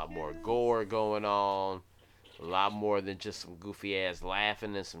on, a lot more gore going on, a lot more than just some goofy ass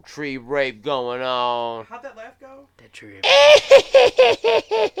laughing and some tree rape going on. How'd that laugh go? That tree.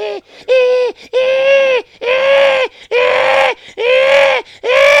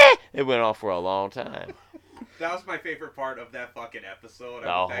 It went on for a long time. That was my favorite part of that fucking episode. I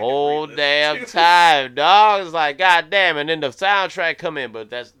The went back and whole re-listened damn to it. time, dog. It's like, god damn, and then the soundtrack come in, but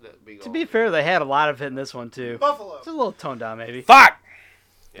To be fair, they had a lot of it in this one too. Buffalo. It's a little toned down, maybe. Fuck!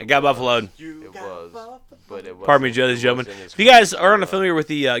 I got buffaloed. It was, but it was. Pardon me, ladies and gentlemen. If you guys are unfamiliar with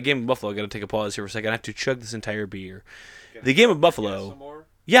the Game of Buffalo, I gotta take a pause here for a second. I have to chug this entire beer. The Game of Some Buffalo. more?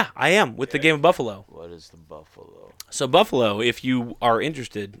 Yeah, I am with the game of Buffalo. What is the buffalo? So Buffalo, if you are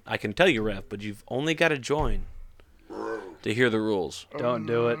interested, I can tell you, Rev, but you've only got to join to hear the rules. Don't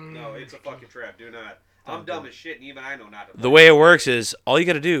do it. No, it's a fucking trap. Do not. I'm dumb as shit, and even I know not to. The way it works is all you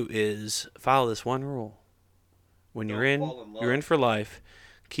got to do is follow this one rule. When you're Don't in, fall in love. you're in for life.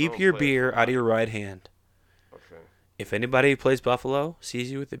 Keep Don't your play beer for out of your right hand. Okay. If anybody who plays Buffalo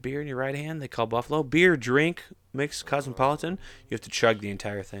sees you with the beer in your right hand, they call Buffalo. Beer, drink, mixed cosmopolitan. You have to chug the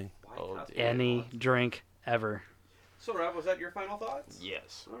entire thing. Oh, dear. Any drink ever. So, Rob, was that your final thoughts?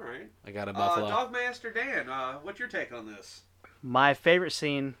 Yes. All right. I got a Buffalo. Dogmaster Dan, what's your take on this? My favorite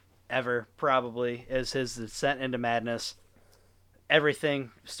scene ever probably is his descent into madness.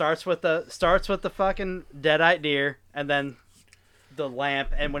 Everything starts with the fucking dead-eyed deer, and then the lamp,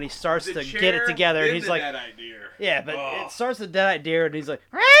 and when he starts to get it together, and he's like, yeah, but it starts with dead-eyed deer, and he's like,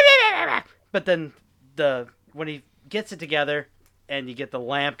 but then when he gets it together, and you get the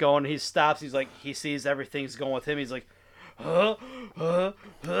lamp going, he stops. He's like, he sees everything's going with him. He's like, When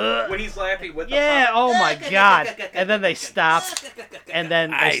he's laughing with the yeah, pop- oh my god! And then they stop, and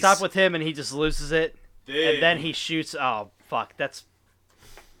then they Nice. stop with him, and he just loses it, Dude. and then he shoots. Oh fuck, that's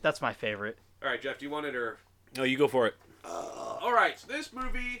my favorite. All right, Jeff, do you want it or? No, you go for it. All right, so this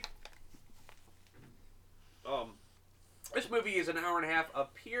movie is an hour and a half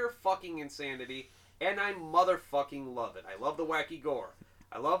of pure fucking insanity, and I motherfucking love it. I love the wacky gore.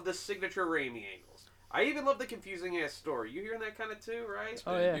 I love the signature Raimi angles. I even love the confusing ass story. You hearing that kind of too, right?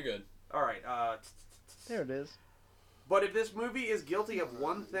 Oh yeah, You're good. All right. there it is. But if this movie is guilty of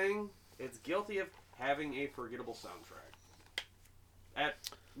one thing, it's guilty of having a forgettable soundtrack. At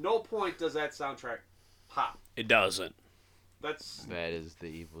no point does that soundtrack pop. It doesn't. That's That is the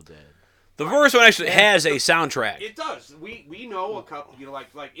Evil Dead. The first one actually has a soundtrack. it. Does we know a couple? You know, like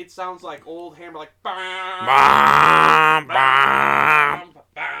it sounds like old Hammer, like bam, Bam,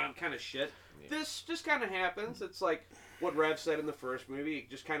 bam, kind of shit. This just kind of happens. It's like what Rev said in the first movie. It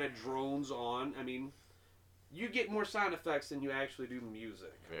just kind of drones on. I mean, you get more sound effects than you actually do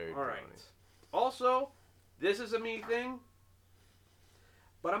music. Very All right. funny. Also, this is a me thing.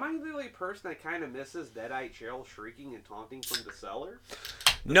 But am I the only person that kind of misses Deadite Cheryl shrieking and taunting from the cellar?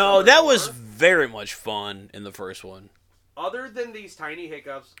 No, that was very much fun in the first one. Other than these tiny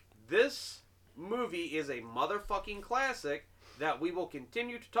hiccups, this movie is a motherfucking classic that we will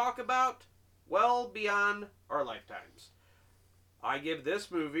continue to talk about well beyond our lifetimes. I give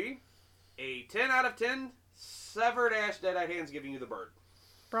this movie a 10 out of 10 severed ass Deadite hands giving you the bird.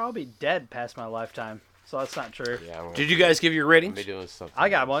 Bro, I'll be dead past my lifetime, so that's not true. Yeah, I'm Did you guys give your ratings? be doing something. I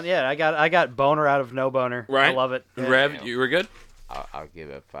got one. Yeah, I got boner out of no boner. Right. I love it. Yeah. Rev, you were good? I'll give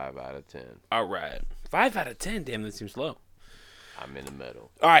it 5 out of 10. All right. 5 out of 10. Damn, that seems low. I'm in the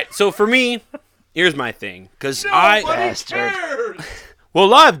middle. All right, so for me, here's my thing. Because I... Bastard.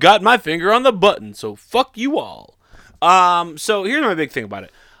 Well, I've got my finger on the button, so fuck you all. So here's my big thing about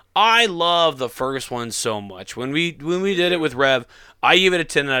it. I love the first one so much. When we did it with Rev, I gave it a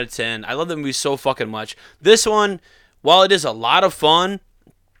 10 out of 10. I love the movie so fucking much. This one, while it is a lot of fun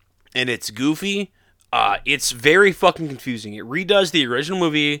and it's goofy, it's very fucking confusing. It redoes the original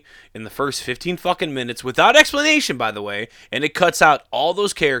movie in the first 15 fucking minutes without explanation, by the way, and it cuts out all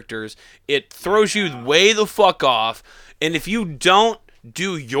those characters. It throws you way the fuck off, and if you don't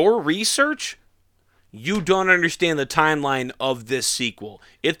do your research, you don't understand the timeline of this sequel.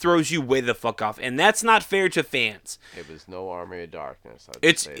 It throws you way the fuck off, and that's not fair to fans. It was no Army of Darkness.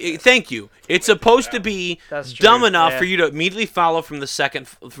 Thank you. It's supposed to be That's dumb true, enough yeah. for you to immediately follow from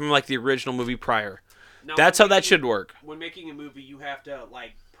like the original movie prior. Now, That's when how that making- should work. When making a movie, you have to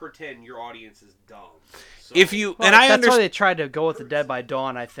like pretend your audience is dumb. So, If you Well, and I that's why understand. they tried to go with the Dead by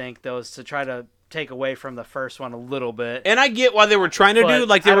Dawn. I think those to try to take away from the first one a little bit. And I get why they were trying to do But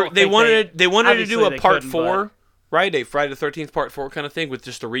like I they don't think wanted to do obviously a they part couldn't, 4, right? A Friday the 13th part 4 kind of thing with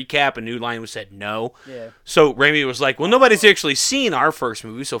just a recap. A new line was said no. Yeah. So Raimi was like, well, nobody's actually seen our first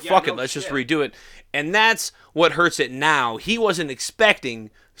movie, so Yeah, fuck it, no let's just shit. redo it. And that's what hurts it now. He wasn't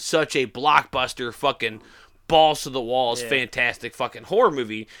expecting such a blockbuster fucking balls to the walls, Yeah. fantastic fucking horror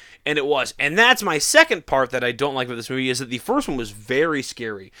movie, and it was. And that's my second part that I don't like about this movie is that the first one was very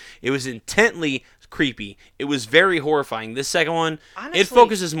scary. It was intently creepy. It was very horrifying. This second one, Honestly- it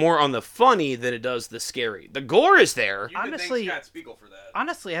focuses more on the funny than it does the scary. The gore is there. you could honestly- thank Scott Spiegel for that.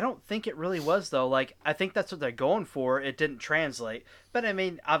 Honestly, I don't think it really was though. Like, I think that's what they're going for. It didn't translate, but I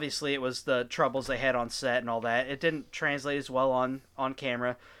mean, obviously, it was the troubles they had on set and all that. It didn't translate as well on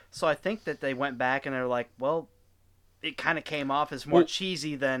camera. So I think that they went back and they're like, well, it kind of came off as more Well,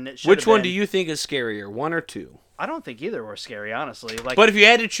 cheesy than it should. Which one been. do you think is scarier, 1 or 2? I don't think either were scary, honestly. Like, But if you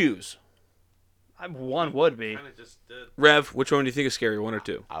had to choose, One would be. Kind of just did. Rev, which one do you think is scarier, 1 or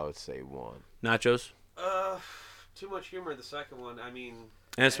 2? I would say 1. Nachos? Too much humor in the second one. I mean,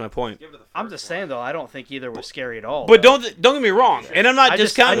 And that's my point. give it to the I'm first just one. saying though, I don't think either was scary at all. But though. don't get me wrong, and I'm not I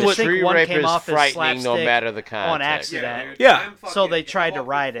just discounting what. think Street one rape came is off as frightening no slapstick matter the context. on accident. dude, Yeah. I'm So they fucking- tried to if I walk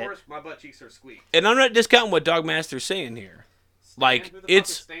ride through the it. forest, my butt cheeks are squeak. And I'm not discounting what Dogmaster's saying here. Like, Who the fuck it's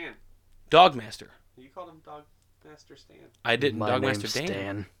is Stan? Dogmaster. You called him Dog Master Stan. I didn't. My Dogmaster name's Dan.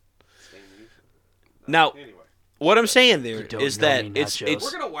 Stan. Stan you. Now, Anyway, what I'm saying there You don't is know that me, it's Nachos.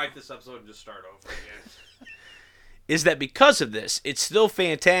 we're gonna wipe this episode and just start over again. is that because of this, it's still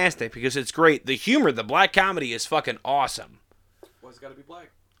fantastic because it's great. The humor, the black comedy is fucking awesome. Boy's gotta be black.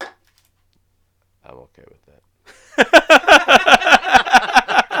 I'm okay with that.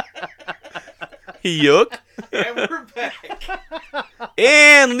 Yuck. And we're back.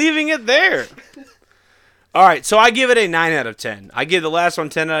 And leaving it there. All right, so I give it a 9 out of 10. I give the last one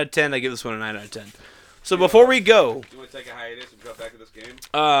 10 out of 10. I give this one a 9 out of 10. So before we go, You want to take a hiatus and go back to this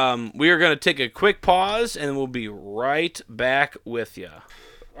game? we are going to take a quick pause, and we'll be right back with you.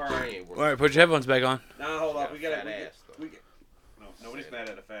 All right. All right, put your headphones back on. Now hold up. Got a We gotta. fat We ass, get, though. we get, no, nobody's mad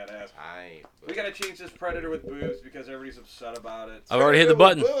at a fat ass. I ain't. We gotta change this Predator with boobs because everybody's upset about it. I've already hit the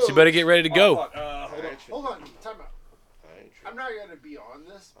button, so you better get ready to go. Fuck. Hold on. Hold on, time out. I ain't I'm not gonna be on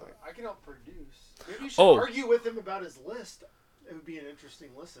this, but I can help produce. Maybe you should Oh. argue with him about his list. It would be an interesting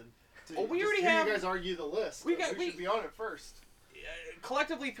listen. To Oh, we just already hear have- you guys argue the list. we 'cause got- we we- should be on it first.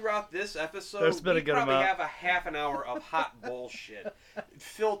 Collectively throughout this episode, There's been a we good probably amount. have a half an hour of hot bullshit,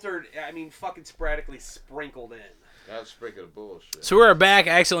 filtered. I mean, fucking sporadically sprinkled in. That's sprinkle of bullshit. So we're back.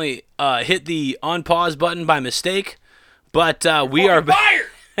 I accidentally hit the unpause button by mistake, but we are Fucking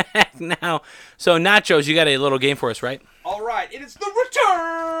fired. back now. So Nachos, you got a little game for us, right? All right, it is the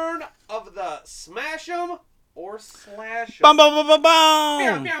return of the Smash 'em or Slash 'em. Bum, bum, bum, bum,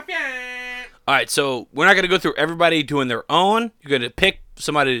 Meow, bum. meow, meow. All right, so we're not going to go through everybody doing their own. You're going to pick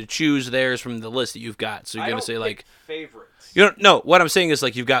somebody to choose theirs from the list that you've got. So you're I going don't to say pick like, favorites. you don't no. What I'm saying is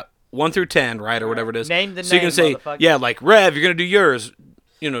like you've got 1 through 10, right, or whatever it is. Name the so you name, can say, motherfucker. yeah, like Rev, you're going to do yours.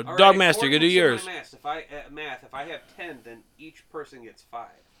 You know, All right, Dogmaster, you're going to do according yours. to my math, if I have 10, then each person gets 5.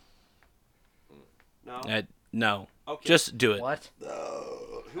 No. No, Okay. just do it. What?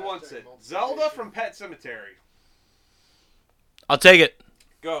 Who wants it? Zelda from Pet Cemetery. I'll take it.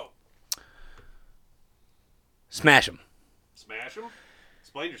 Go. Smash them. Smash them.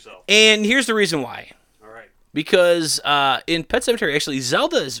 Explain yourself. And here's the reason why. All right. Because in Pet Cemetery, actually,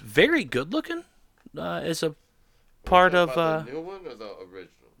 Zelda is very good looking as a part of. the new one or the original?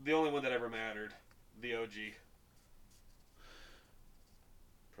 The only one that ever mattered. The OG.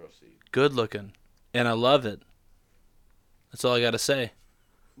 Proceed. Good looking, and I love it. That's all I got to say.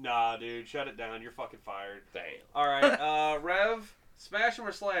 Nah, dude. Shut it down. You're fucking fired. Damn. All right. Rev. Smash him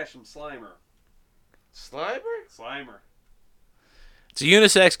or slash him? Slimer. Slimer? Slimer. It's a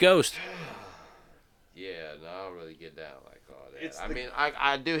unisex ghost. Yeah, no, I don't really get down like all that. It's I the- mean,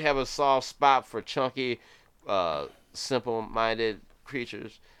 I do have a soft spot for chunky, simple-minded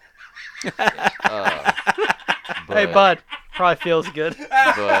creatures. Hey, bud. Probably feels good.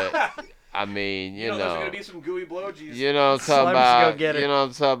 But I mean, you There's know, gonna be some gooey blowgies. you know what I'm talking Slimer's about. gonna get it. You know what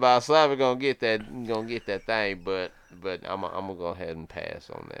I'm talking about. Slimer gonna get that thing, but I'm gonna go ahead and pass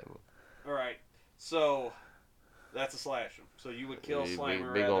on that one. All right. So that's a slash him. So you would kill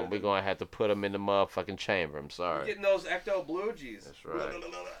Slimer. We gonna have to put him in the motherfucking chamber. I'm sorry. Getting those ecto blowgies. That's right.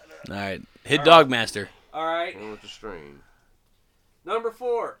 All right, hit All right. Dogmaster. All right. In with the stream. Number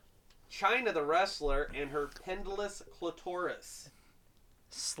 4, China the wrestler and her pendulous clitoris.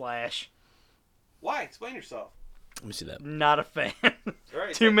 Slash. Why? Explain yourself. Let me see that. Not a fan. All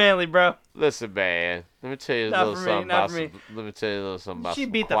right. Too manly, bro. Listen, man. Let me tell you a Not little for me, something not about for me. some. Let me tell you a little something about She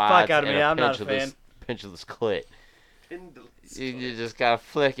some beat the quads fuck out of and me. I'm not a pendulous- fan. Pendulous clit. Pendulous You clit. just gotta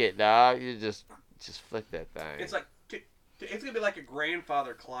flick it, dog. You just flick that thing. It's like it's gonna be like a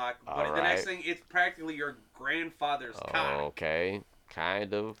grandfather clock, but All the next right. thing it's practically your grandfather's cock. Okay,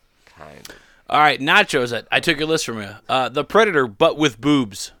 kind of. All right, Nachos. I took your list from you. The Predator, but with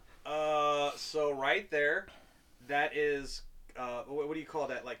boobs. So right there, that is what do you call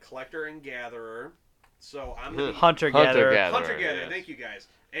that? Like collector and gatherer. So I'm gonna be Hunter-gatherer. hunter-gatherer. yes. Thank you guys.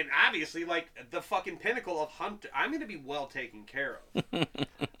 And obviously, like the fucking pinnacle of hunter, I'm gonna be well taken care of.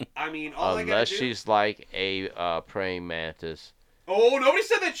 I mean, all I gotta Unless do. she's like a praying mantis. Oh, nobody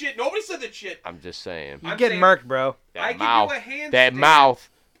said that shit. Nobody said that shit. I'm just saying. You I'm get saying- murked, bro. That I can mouth. do a handstand. That mouth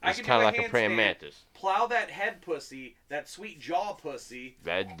I is can kind do of like a praying handstand, mantis. Plow that head pussy, that sweet jaw pussy.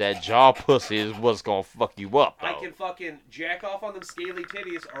 That jaw pussy is what's gonna fuck you up, though. I can fucking jack off on them scaly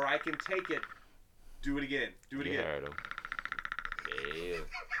titties, or I can take it. Do it again. Do it You again. heard him. Yeah,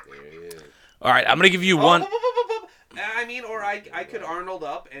 there it is. All right, I'm gonna give you one. I mean, or I could Arnold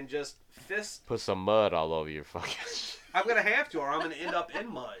up and just fist. Put some mud all over your fucking. I'm gonna have to, or I'm gonna end up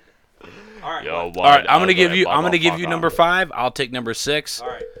in mud. All right. Yo, All right, I'm gonna give you number 5. I'll take number 6. All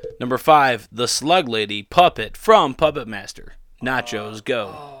right. Number 5, the Slug Lady puppet from Puppet Master. Nachos,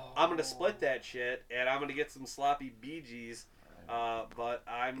 go. I'm gonna split that shit, and I'm gonna get some sloppy Bee Gees. But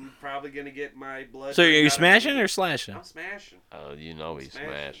I'm probably gonna get my blood. So are you out of smashing me. or slashing? I'm smashing. Oh, you know he Smash.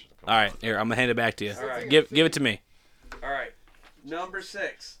 smashed. All right, here I'm gonna hand it back to you. All right. Give it to me. All right. Number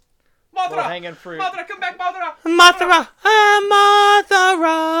 6. Low Mothra. hanging fruit. Mothra, come back, Mothra. Mothra,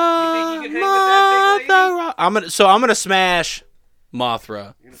 Mothra, You think you can hang with that big lady? Mothra. I'm gonna smash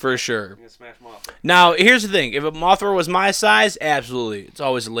Mothra for sure. I'm gonna smash Mothra. Now here's the thing: if a Mothra was my size, absolutely, it's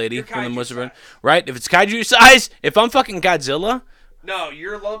always a lady You're from the kaiju Muslim, size. right? If it's kaiju size, if I'm fucking Godzilla, No,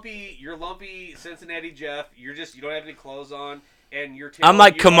 you're lumpy Cincinnati Jeff. You don't have any clothes on, and your tail I'm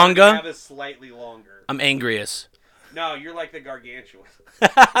like you already Kumonga. have is slightly longer. I'm angriest. No, you're like the gargantuan.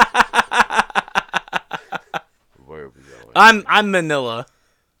 Where are we going? I'm Manila.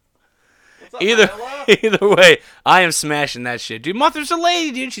 What's up, Either Manila? either way, I am smashing that shit, dude. Mothra's a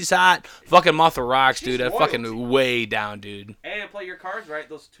lady, dude. She's hot. Fucking Mothra rocks, She's dude. I'm royalty. fucking way down, dude. And play your cards right.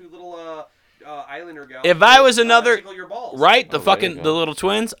 Those two little Islander gals. If I was another- tickle your balls. Right, Oh, the there you fucking go. the little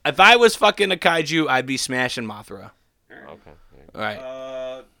twins. If I was fucking a kaiju, I'd be smashing Mothra. Okay. All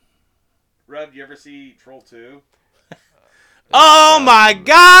right. Rev, you ever see Troll 2? Oh my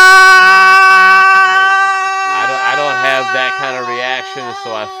god! I don't have that kind of reaction,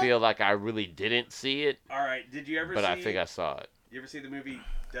 so I feel like I really didn't see it, All right. Did you ever but see? I think I saw it. You ever see the movie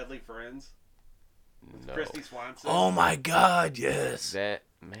Deadly Friends? No. Christy Swanson. Oh my god, yes. That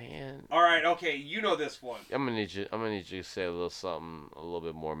man. All right. Okay. You know this one. I'm gonna need you to say a little something a little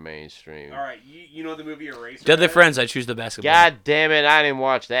bit more mainstream. All right. You know the movie Eraser. Deadly Friends, I choose the basketball. God damn it! I didn't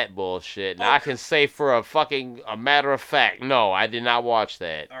watch that bullshit. And Oh. I can say for a matter of fact, no, I did not watch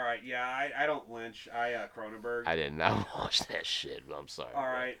that. All right. Yeah. I don't lynch. Cronenberg. I did not watch that shit. I'm sorry. All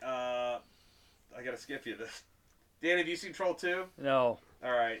right. I gotta skip you this. Dan, have you seen Troll 2? No.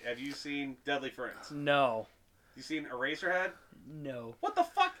 All right. Have you seen Deadly Friends? No. You seen Eraserhead? No. What the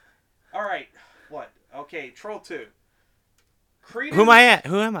fuck? All right. What? Okay. Troll 2. Credence. Who am I at?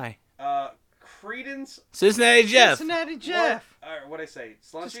 Who am I? Credence. Cincinnati Jeff. Cincinnati Jeff. All right. What'd I say?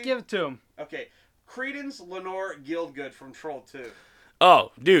 Slunchy? Just give it to him. Okay. Credence Lenore Guildgood from Troll 2.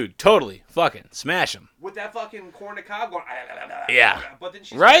 Oh, dude, totally. Fucking smash him. With that fucking corn to cob going. Yeah. But then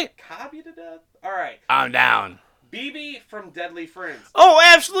she's Right? gonna cob you to death. All right. I'm down. BB from Deadly Friends. Oh,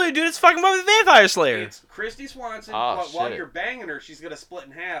 absolutely, dude. It's fucking Buffy the Vampire Slayer. It's Christy Swanson, Oh, but while shit. you're banging her, she's gonna split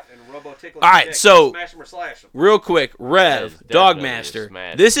in half and robo tickle. All your right, dick. so- Smash him or slash him. Real quick, Rev, That is definitely a Dogmaster.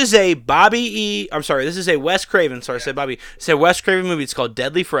 smash. This is a this is a Wes Craven. Sorry, I said Bobby. It's a Wes Craven movie. It's called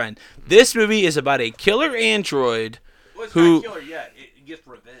Deadly Friend. This movie is about a killer android. Well, it's Who- not killer yet. It gets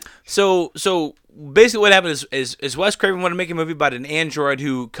revenge. So basically, what happened is Wes Craven wanted to make a movie about an android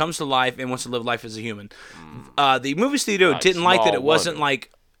who comes to life and wants to live life as a human. The movie studio Like didn't like that Small it wasn't Wonder.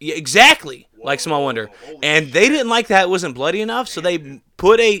 like exactly like Small Wonder, holy and they didn't like that it wasn't bloody enough. So they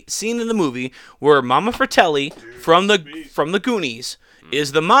put a scene in the movie where Mama Fratelli from the Goonies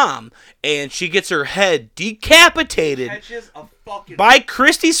is the mom, and she gets her head decapitated Catches a fucking by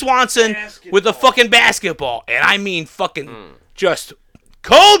Christy Swanson with a Basketball. fucking basketball, and I mean fucking just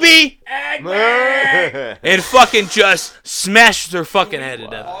Kobe. And fucking just smashed her fucking head to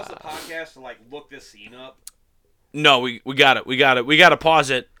death. Pause the podcast to like look this scene up. No, we got it. We got to pause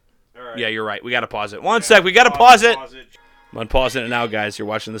it. All right. Yeah, you're right. We got to pause it. One sec. We got to pause it. I'm pausing it now, guys. You're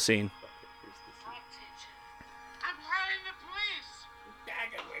watching the scene. I'm calling the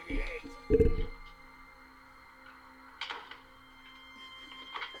police.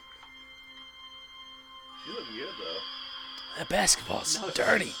 You look good though. That basketball's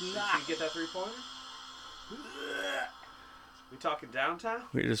dirty. Did you get that 3-pointer? We talking downtown?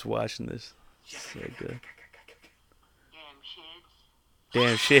 We're just watching this. So good. Damn shits.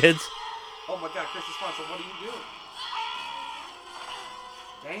 Damn shids. Oh my God, Christy Swanson, what are you doing?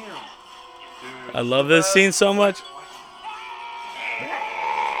 Damn. Dude. I love this scene so much.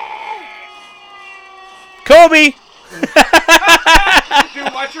 Kobe.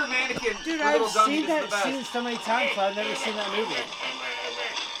 Dude, watch your mannequin. Dude, Your little I've dummy seen is that the best. scene so many times, but I've never seen that movie.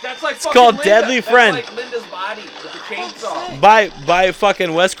 That's like It's called Deadly That's Friend. like Linda's body with the chainsaw. By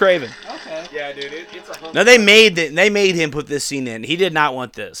fucking Wes Craven. Okay. Yeah, dude, it's a hump. No, they made him put this scene in. He did not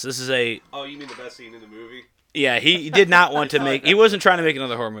want this. This is a Oh, you mean the best scene in the movie? yeah. He did not want to make. He wasn't trying to make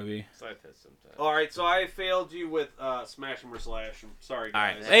another horror movie. It's like that sometimes. All right, so I failed you with Smash 'em or Slash 'em. Sorry, All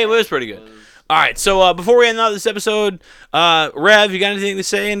right. guys. Hey, it was pretty good. All right. So before we end out this episode, Rev, you got anything to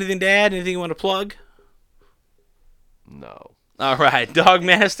say? Anything to add? Anything you want to plug? No. All right.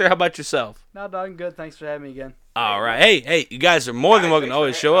 Dogmaster, how about yourself? No, dog, good. Thanks for having me again. All right. Hey, you guys are more than welcome to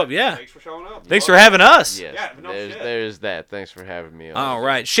always show up. Yeah. Thanks for showing up. Thanks for having us. Yes. Yeah, but no shit. There's that. Thanks for having me on. All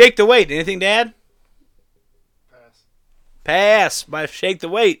right. Shake the weight. Anything to add? Pass. Pass by Shake the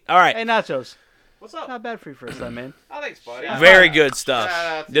Weight. All right. Hey, Nachos. What's up? Not bad for you first time, man. Oh, thanks, buddy. Very good stuff. Shout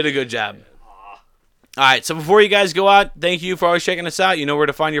out to Did a you. good job. All right, so before you guys go out, thank you for always checking us out. You know where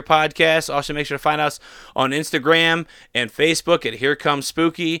to find your podcast. Also, make sure to find us on Instagram and Facebook at Here Comes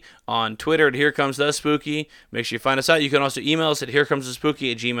Spooky, on Twitter at Here Comes the Spooky. Make sure you find us out. You can also email us at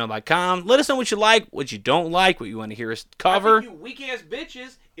herecomestospooky@gmail.com. Let us know what you like, what you don't like, what you want to hear us I cover. think you weak ass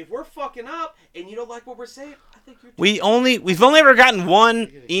bitches. If we're fucking up and you don't like what we're saying, I think you're. We've only ever gotten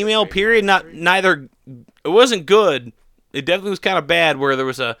one email period. Neither it wasn't good. It definitely was kind of bad. Where there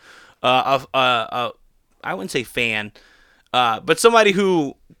was a I wouldn't say fan, but somebody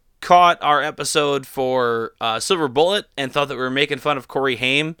who caught our episode for Silver Bullet and thought that we were making fun of Corey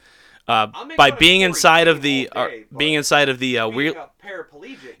Haim make by fun of being Corey inside of Haim the all day, but being inside of the being wheel. a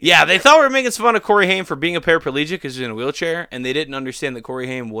paraplegic. Yeah, they thought we were making fun of Corey Haim for being a paraplegic because he's in a wheelchair, and they didn't understand that Corey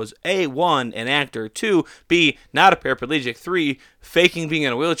Haim was A, 1, an actor, 2, B, not a paraplegic, 3, faking being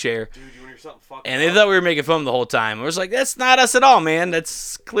in a wheelchair, Dude, you want to hear something fucked and they up? thought we were making fun of him the whole time. I was like, that's not us at all, man.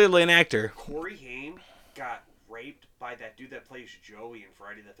 That's clearly an actor. Corey Haim got raped by that dude that plays Joey in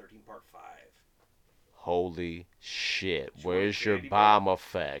Friday the 13th Part 5. Holy shit. George Where's your Candy, bomb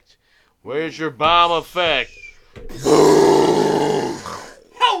effect? Where's your bomb effect?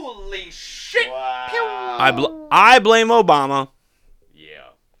 Holy shit! Wow. I blame Obama. Yeah.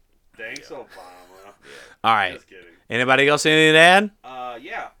 Thanks, Obama. All right. Just kidding. Anybody else anything to add?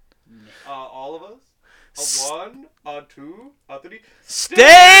 Yeah. All of us. A 1, a 2, a 3.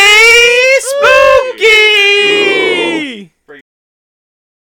 Stay